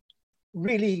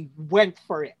really went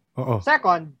for it. Uh-uh.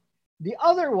 Second, the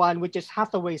other one, which is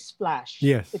Hathaway's Flash,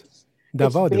 Yes. it's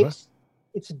Davao, di ba?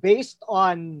 based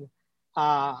on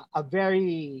a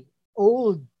very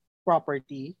old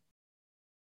property.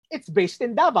 It's based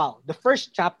in Davao. The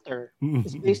first chapter Mm-mm.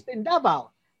 is Mm-mm. based in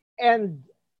Davao, and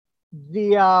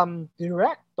the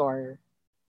director,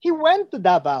 he went to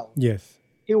Davao. Yes.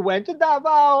 He went to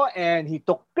Davao and he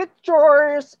took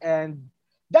pictures, and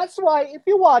that's why if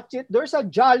you watch it, there's a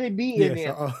Jollibee in Yes.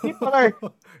 it. Uh-uh.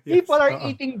 People Yes. are Uh-uh.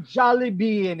 eating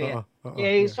Jollibee in it. Uh-uh. Uh-uh.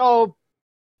 Okay, Yeah. so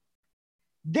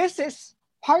this is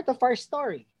part of our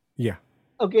story. Yeah.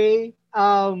 Okay,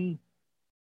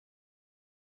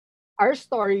 our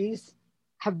stories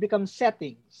have become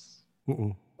settings.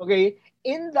 Mm-mm. Okay,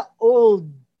 in the old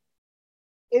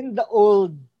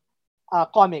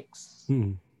comics,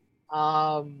 Mm-mm.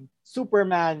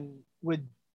 Superman would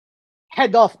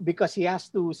head off because he has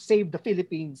to save the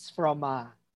Philippines from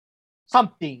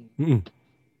something, Mm-mm.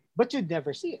 but you'd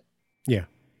never see it. Yeah.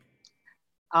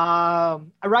 A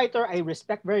writer I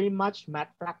respect very much,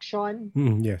 Matt Fraction.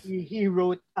 Mm-mm. Yes. He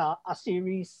wrote a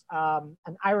series, an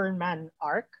Iron Man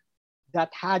arc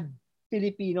that had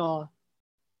Filipino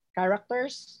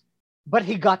characters, but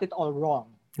he got it all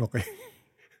wrong. Okay.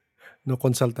 No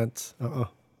consultants. Uh-uh.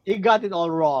 He got it all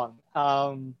wrong.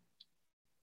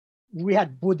 We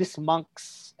had Buddhist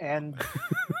monks, and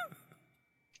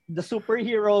the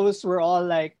superheroes were all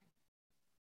like,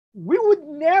 we would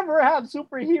never have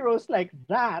superheroes like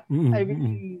that. Mm-mm. I Mm-mm.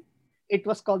 mean, it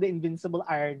was called the Invincible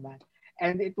Iron Man,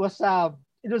 and it was a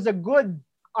good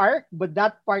arc, but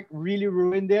that part really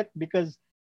ruined it because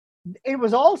it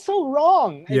was also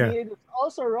wrong. I Yeah. mean, it was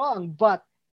also wrong, but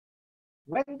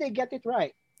when they get it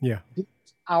right, Yeah.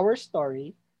 it's our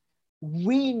story.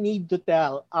 We need to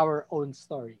tell our own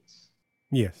stories.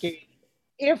 Yes. Okay,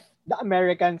 if the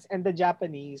Americans and the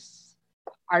Japanese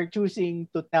are choosing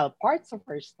to tell parts of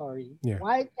our story, Yeah.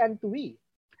 why can't we?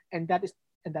 And that's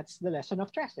the lesson of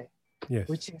Trece, Yes.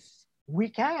 which is we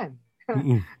can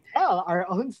Mm-mm. tell our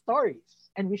own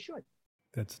stories, and we should.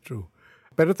 That's true.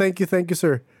 Pero thank you,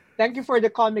 sir. Thank you for the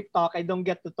comic talk. I don't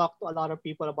get to talk to a lot of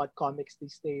people about comics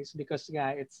these days because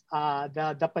it's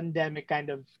the pandemic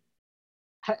kind of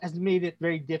has made it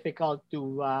very difficult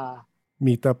to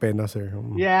Meet up, no, sir.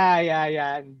 yeah,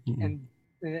 Mm-mm.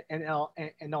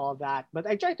 and all that. But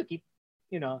I try to keep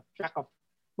track of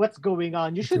what's going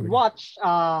on. You What's should going on? watch.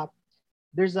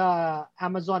 There's a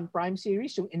Amazon Prime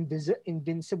series, yung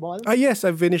Invincible. Yes,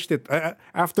 I finished it.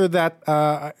 After that,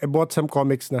 I bought some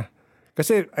comics na.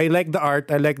 Kasi I like the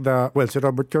art. I like si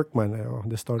Robert Kirkman,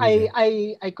 the story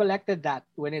there. I collected that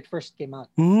when it first came out.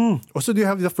 Also, do you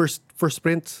have the first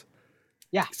prints?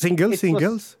 Yeah, Singles?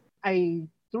 I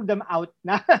threw them out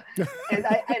na,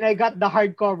 and I got the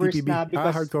hardcovers TPB. na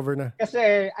because Hardcover na.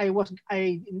 kasi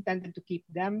I intended to keep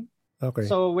them Okay.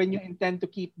 So when you intend to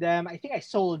keep them, I think I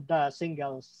sold the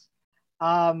singles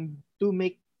to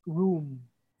make room.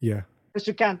 Yeah. Because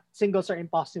you can't, singles are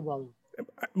impossible.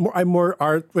 I'm more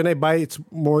art. When I buy, it's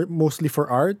mostly for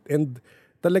art. And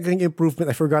talagang improvement,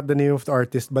 I forgot the name of the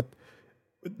artist, but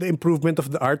the improvement of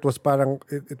the art was parang,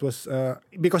 it was,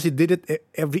 because he did it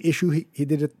every issue, he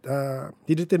did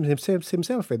it himself,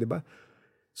 diba?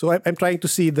 So I'm trying to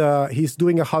see he's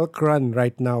doing a Hulk run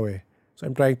right now, eh. So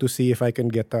I'm trying to see if I can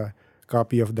get a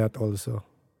copy of that also.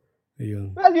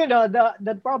 Ayun. Well,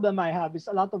 the problem I have is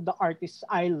a lot of the artists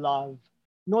I love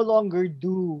no longer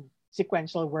do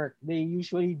sequential work. They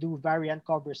usually do variant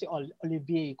covers. Si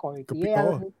Olivier Oh,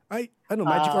 Coipel,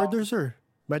 Magic uh, Order, sir.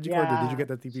 Magic Order. Did you yeah, get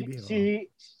that TPB? Oh.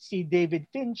 si David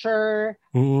Fincher,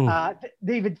 Mm,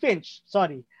 David Finch,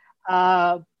 sorry.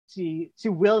 Si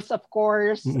Wills, of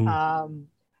course. mm-mm. I mean,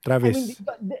 Travis.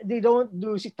 they don't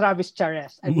do si Travis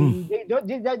Chares. I Mm-mm.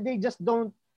 mean, they just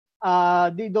don't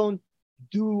they don't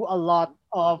do a lot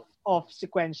of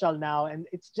sequential now, and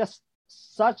it's just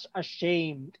such a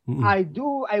shame. Mm-mm.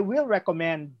 I will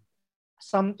recommend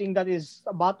something that is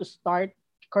about to start.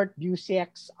 Kurt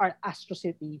Busiek's Astro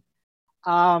City.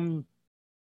 Um,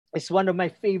 it's one of my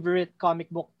favorite comic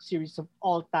book series of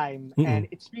all time, Mm-mm. and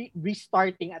it's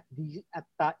restarting at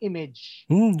the Image.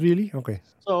 Really? Okay.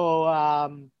 So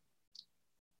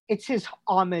it's his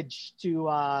homage to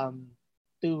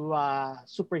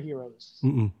superheroes.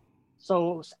 Mm-mm.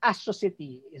 So Astro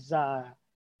City is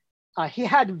he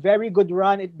had a very good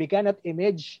run. It began at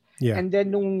Image, Yeah. and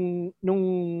then nung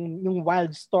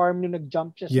Wildstorm nung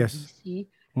nag-jump siya sa Yes. DC.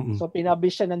 Mm-mm. So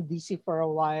pinabish siya ng DC for a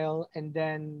while, and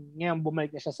then ngayon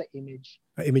bumalik na siya sa Image.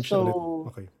 Image So ulit.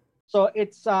 Okay. so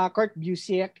it's Kurt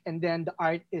Busiek, and then the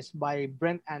art is by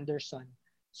Brent Anderson.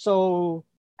 So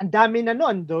ang dami na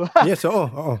nun, do. Yes,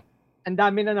 oo. Ang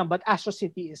dami na nun, but Astro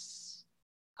City is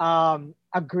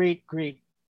a great.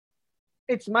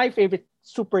 It's my favorite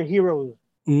superhero.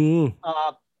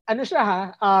 Ano siya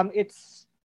ha? It's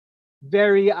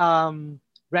very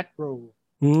retro.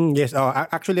 Yes. Oh,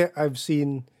 actually,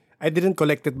 I didn't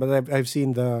collect it, but I've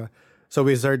seen So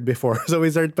Wizard before. So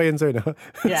Wizard pa yun, sir, no?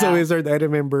 Yeah. So Wizard, I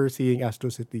remember seeing Astro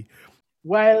City.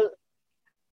 Well,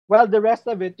 the rest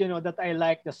of it, that I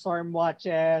like, the Storm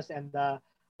Watches and the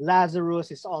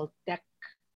Lazarus is all tech,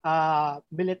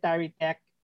 military tech.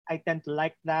 I tend to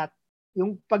like that.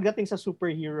 Yung pagdating sa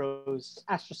superheroes,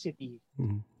 Astro City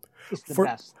is the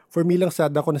best. For me lang,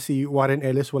 sad ako na si Warren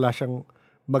Ellis, wala siyang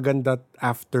maganda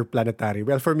after Planetary.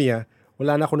 Well, for me,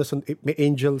 wala na ako may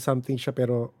Angel something siya,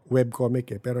 pero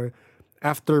webcomic eh. Pero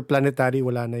after Planetary,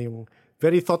 wala na yung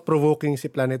very thought-provoking si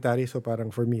Planetary. So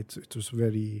parang for me, it was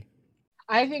very...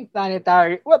 I think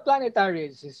Planetary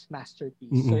is his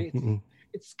masterpiece. So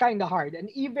it's kind of hard.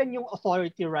 And even yung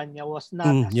Authority run niya was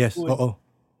not as good. Oo.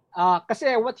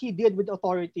 Kasi what he did with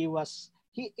Authority was,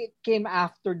 it came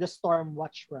after the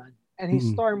Stormwatch run. And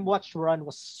his Stormwatch run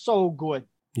was so good.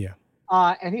 Yeah.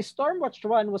 And his Stormwatch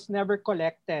run was never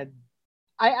collected.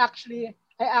 I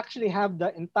actually have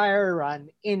the entire run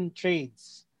in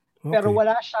trades. Okay. Pero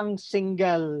wala siyang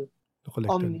single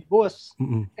omnibus.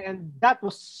 And that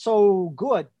was so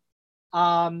good.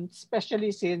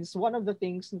 Especially since one of the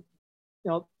things,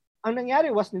 ang nangyari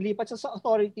was nilipat siya sa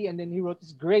Authority, and then he wrote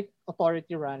this great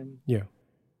Authority run. Yeah.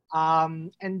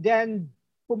 And then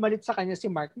pumalit sa kanya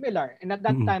si Mark Millar. And at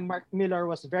that time, Mark Millar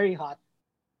was very hot.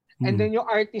 And then yung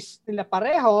artist nila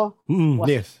pareho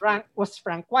was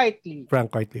Frank Whiteley. Frank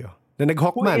Whiteley, oh. Na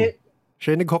nag-Hawkman.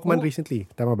 Siya yung nag-Hawkman recently.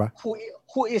 Tama ba?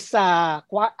 Who is an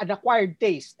acquired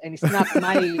taste, and it's not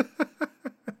my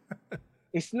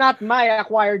it's not my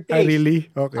acquired taste.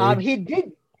 Really? Okay.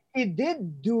 He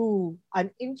did do an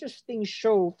interesting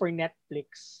show for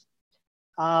Netflix.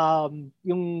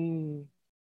 Yung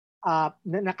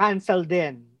na-cancel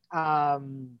din.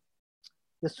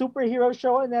 The superhero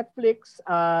show on Netflix,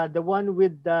 the one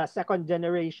with the second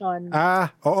generation.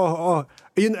 Oo.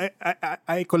 Yun,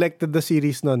 I collected the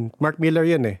series nun. Mark Millar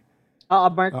yun eh.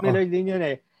 Mark Millar din yun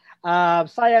eh.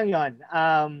 Sayang yun.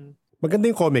 Maganda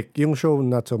yung comic. Yung show,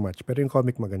 not so much. Pero yung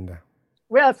comic maganda.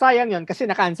 Well, sayang yun kasi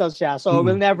na-cancel siya. So,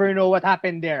 we'll never know what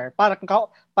happened there. Parang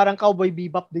Cowboy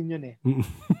Bebop din yun eh.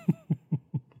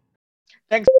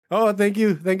 Thanks. Oh, thank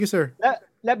you. Thank you, sir.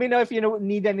 Let me know if you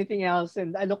need anything else,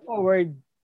 and I look forward.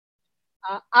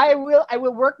 I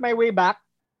will work my way back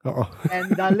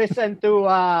and listen to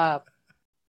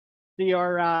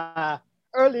your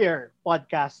earlier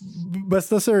podcasts.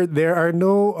 Basta, sir, there are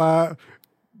no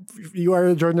you are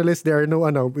a journalist, there are no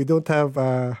we don't have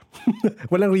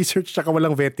walang research tsaka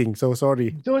walang vetting, so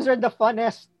sorry. Those are the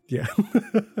funnest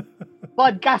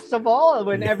podcasts of all,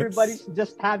 when everybody's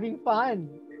just having fun.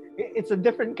 It's a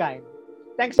different kind.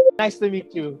 Thanks. Nice to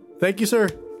meet you. Thank you, sir.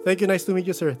 Thank you. Nice to meet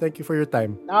you, sir. Thank you for your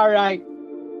time. All right.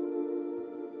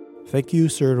 Thank you,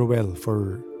 Sir Ruel,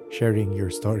 for sharing your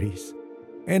stories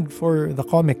and for the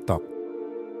comic talk.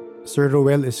 Sir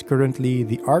Ruel is currently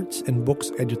the Arts and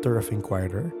Books Editor of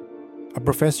Inquirer, a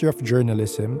professor of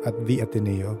journalism at the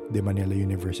Ateneo de Manila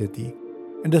University,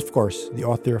 and of course, the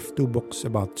author of 2 books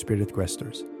about Spirit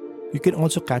Questers. You can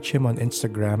also catch him on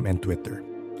Instagram and Twitter.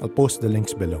 I'll post the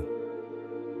links below.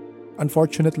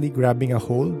 Unfortunately, grabbing a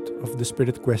hold of the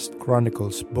Spirit Quest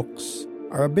Chronicles books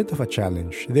are a bit of a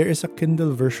challenge. There is a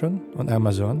Kindle version on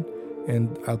Amazon,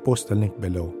 and I'll post the link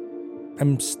below.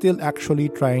 I'm still actually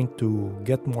trying to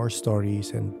get more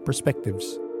stories and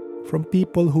perspectives from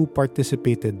people who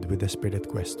participated with the Spirit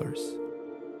Questers.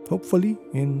 Hopefully,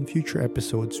 in future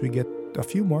episodes, we get a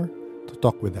few more to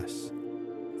talk with us.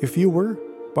 If you were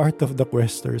part of the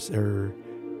Questers, or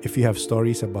if you have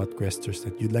stories about Questers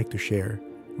that you'd like to share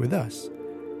with us,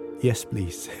 yes,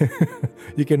 please.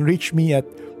 You can reach me at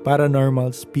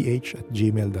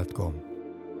paranormalsph@gmail.com.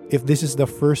 If this is the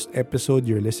first episode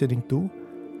you're listening to,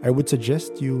 I would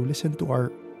suggest you listen to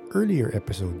our earlier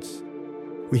episodes.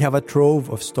 We have a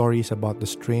trove of stories about the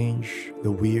strange,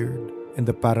 the weird, and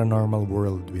the paranormal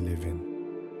world we live in.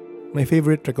 My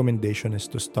favorite recommendation is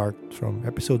to start from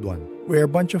episode 1, where a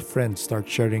bunch of friends start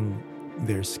sharing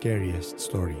their scariest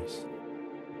stories.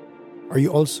 Are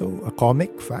you also a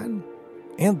comic fan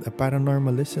and a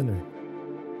paranormal listener?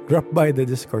 Drop by the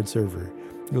Discord server.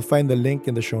 You'll find the link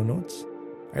in the show notes.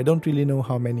 I don't really know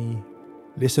how many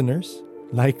listeners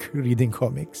like reading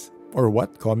comics or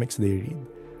what comics they read.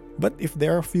 But if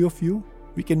there are a few of you,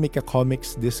 we can make a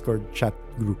comics Discord chat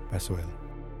group as well.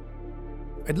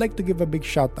 I'd like to give a big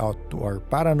shout out to our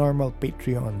paranormal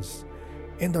Patreons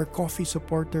and our coffee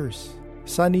supporters.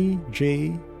 Sunny,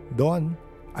 Jay, Don,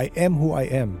 I Am Who I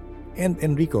Am, and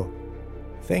Enrico.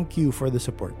 Thank you for the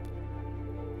support.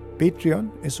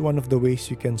 Patreon is one of the ways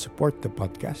you can support the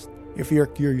podcast. If you're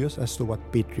curious as to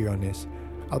what Patreon is,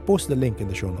 I'll post the link in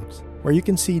the show notes, where you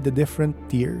can see the different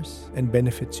tiers and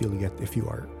benefits you'll get if you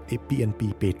are a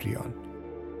PNP Patreon.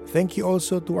 Thank you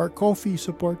also to our coffee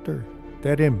supporter,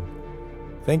 Terim.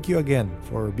 Thank you again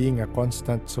for being a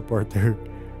constant supporter,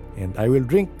 and I will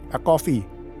drink a coffee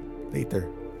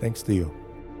later, thanks to you.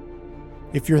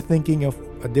 If you're thinking of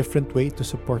a different way to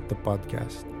support the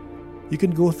podcast, you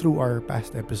can go through our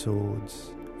past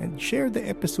episodes and share the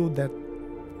episode that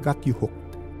got you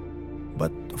hooked.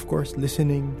 But of course,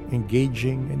 listening,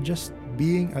 engaging, and just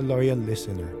being a loyal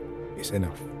listener is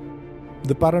enough.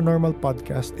 The Paranormal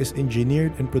Podcast is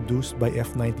engineered and produced by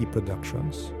F90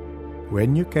 Productions.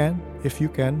 When you can, if you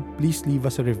can, please leave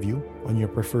us a review on your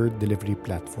preferred delivery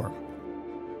platform.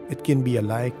 It can be a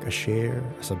like, a share,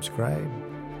 a subscribe,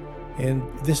 and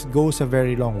this goes a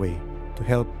very long way to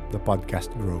help the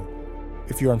podcast grow.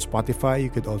 If you're on Spotify, you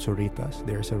could also rate us.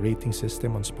 There's a rating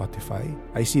system on Spotify.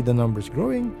 I see the numbers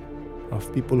growing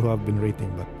of people who have been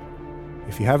rating, but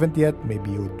if you haven't yet,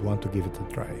 maybe you would want to give it a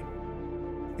try.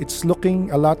 It's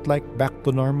looking a lot like back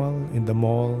to normal in the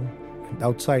mall and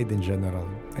outside in general.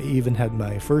 I even had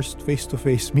my first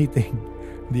face-to-face meeting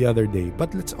the other day.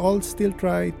 But let's all still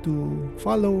try to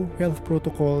follow health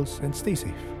protocols and stay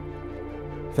safe.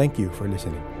 Thank you for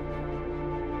listening.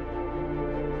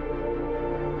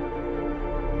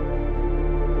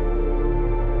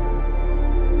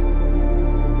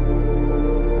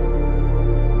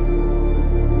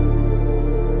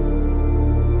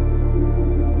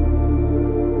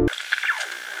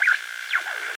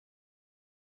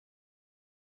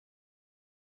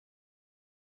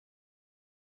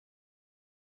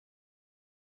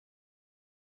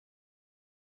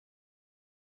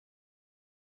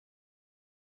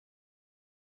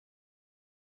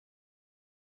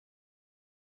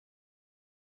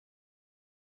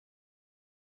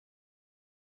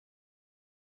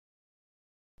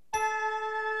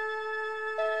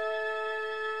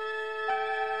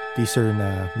 Teaser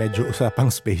na medyo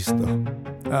usapang space to.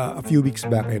 A few weeks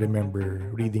back, I remember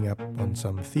reading up on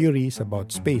some theories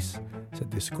about space sa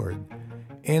Discord.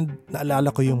 And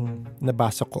naalala ko yung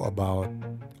nabasa ko about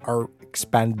our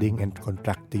expanding and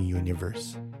contracting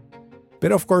universe.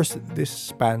 But of course, this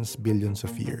spans billions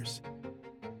of years.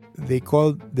 They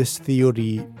called this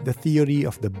theory the theory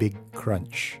of the Big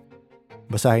Crunch.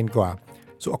 Basahin ko.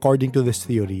 So according to this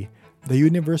theory, the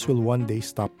universe will one day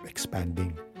stop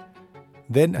expanding.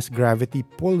 Then, as gravity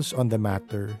pulls on the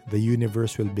matter, the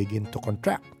universe will begin to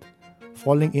contract,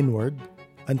 falling inward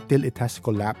until it has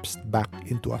collapsed back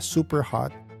into a super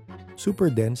hot,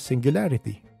 super dense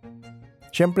singularity.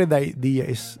 Siyempre, the idea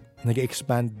is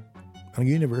nag-expand ang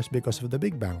universe because of the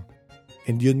Big Bang.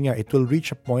 And yun nga, it will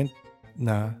reach a point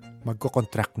na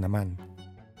magko-contract naman.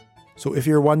 So if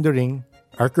you're wondering,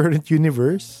 our current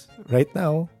universe, right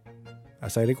now,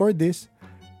 as I record this,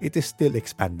 it is still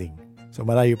expanding. So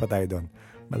malayo pa tayo doon.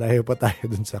 Malayo pa tayo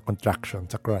doon sa contraction,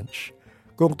 sa crunch.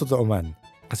 Kung totoo man.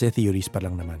 Kasi theories pa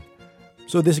lang naman.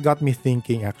 So this got me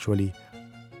thinking actually,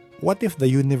 what if the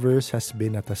universe has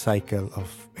been at a cycle of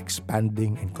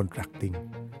expanding and contracting?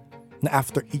 Na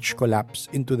after each collapse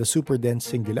into the super dense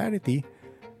singularity,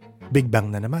 Big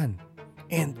Bang na naman.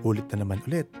 And ulit na naman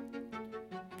ulit.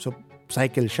 So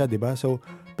cycle siya, di ba? So,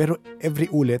 pero every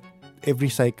ulit,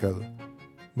 every cycle,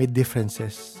 may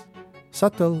differences.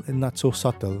 Subtle and not so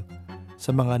subtle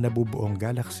sa mga nabubuong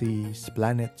galaxies,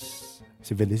 planets,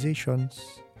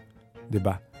 civilizations, 'di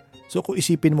ba? So kung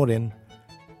isipin mo rin,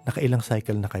 nakailang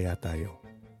cycle na kaya tayo?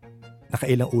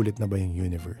 Nakailang ulit na ba yung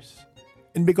universe?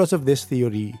 And because of this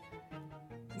theory,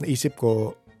 naisip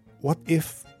ko, what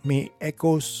if may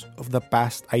echoes of the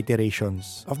past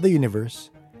iterations of the universe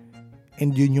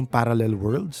and yun yung parallel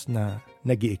worlds na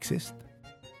nag-i-exist?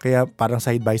 Kaya parang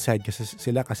side by side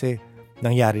sila kasi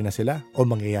nangyari na sila o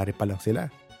mangyayari pa lang sila.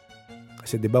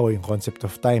 Kasi 'di ba yung concept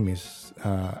of time is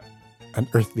an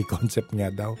earthly concept nga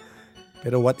daw.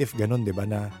 Pero what if ganun, 'di ba,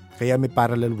 na kaya may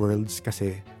parallel worlds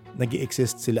kasi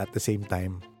nag-i-exist sila at the same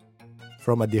time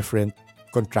from a different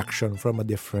contraction, from a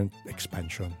different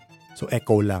expansion. So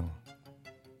echo lang.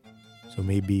 So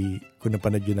maybe kung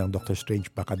napanood yun ng Doctor Strange,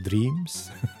 baka dreams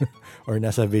or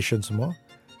nasa visions mo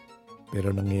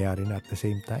pero nangyayari na at the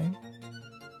same time.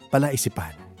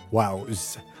 Palaisipan. Wow,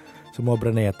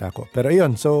 sumobra na yata ako. Pero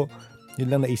ayun, so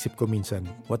yun lang naisip ko minsan.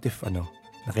 What if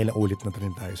nakailang ulit na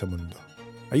rin tayo sa mundo?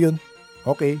 Ayun,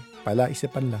 okay,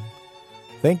 palaisipan lang.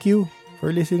 Thank you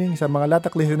for listening. Sa mga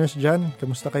latak listeners dyan,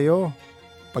 kamusta kayo?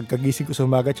 Pagkagising ko sa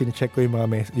umaga, chinecheck ko yung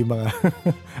mga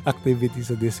activities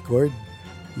sa Discord.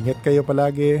 Ingat kayo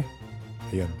palagi.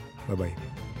 Ayun, bye-bye.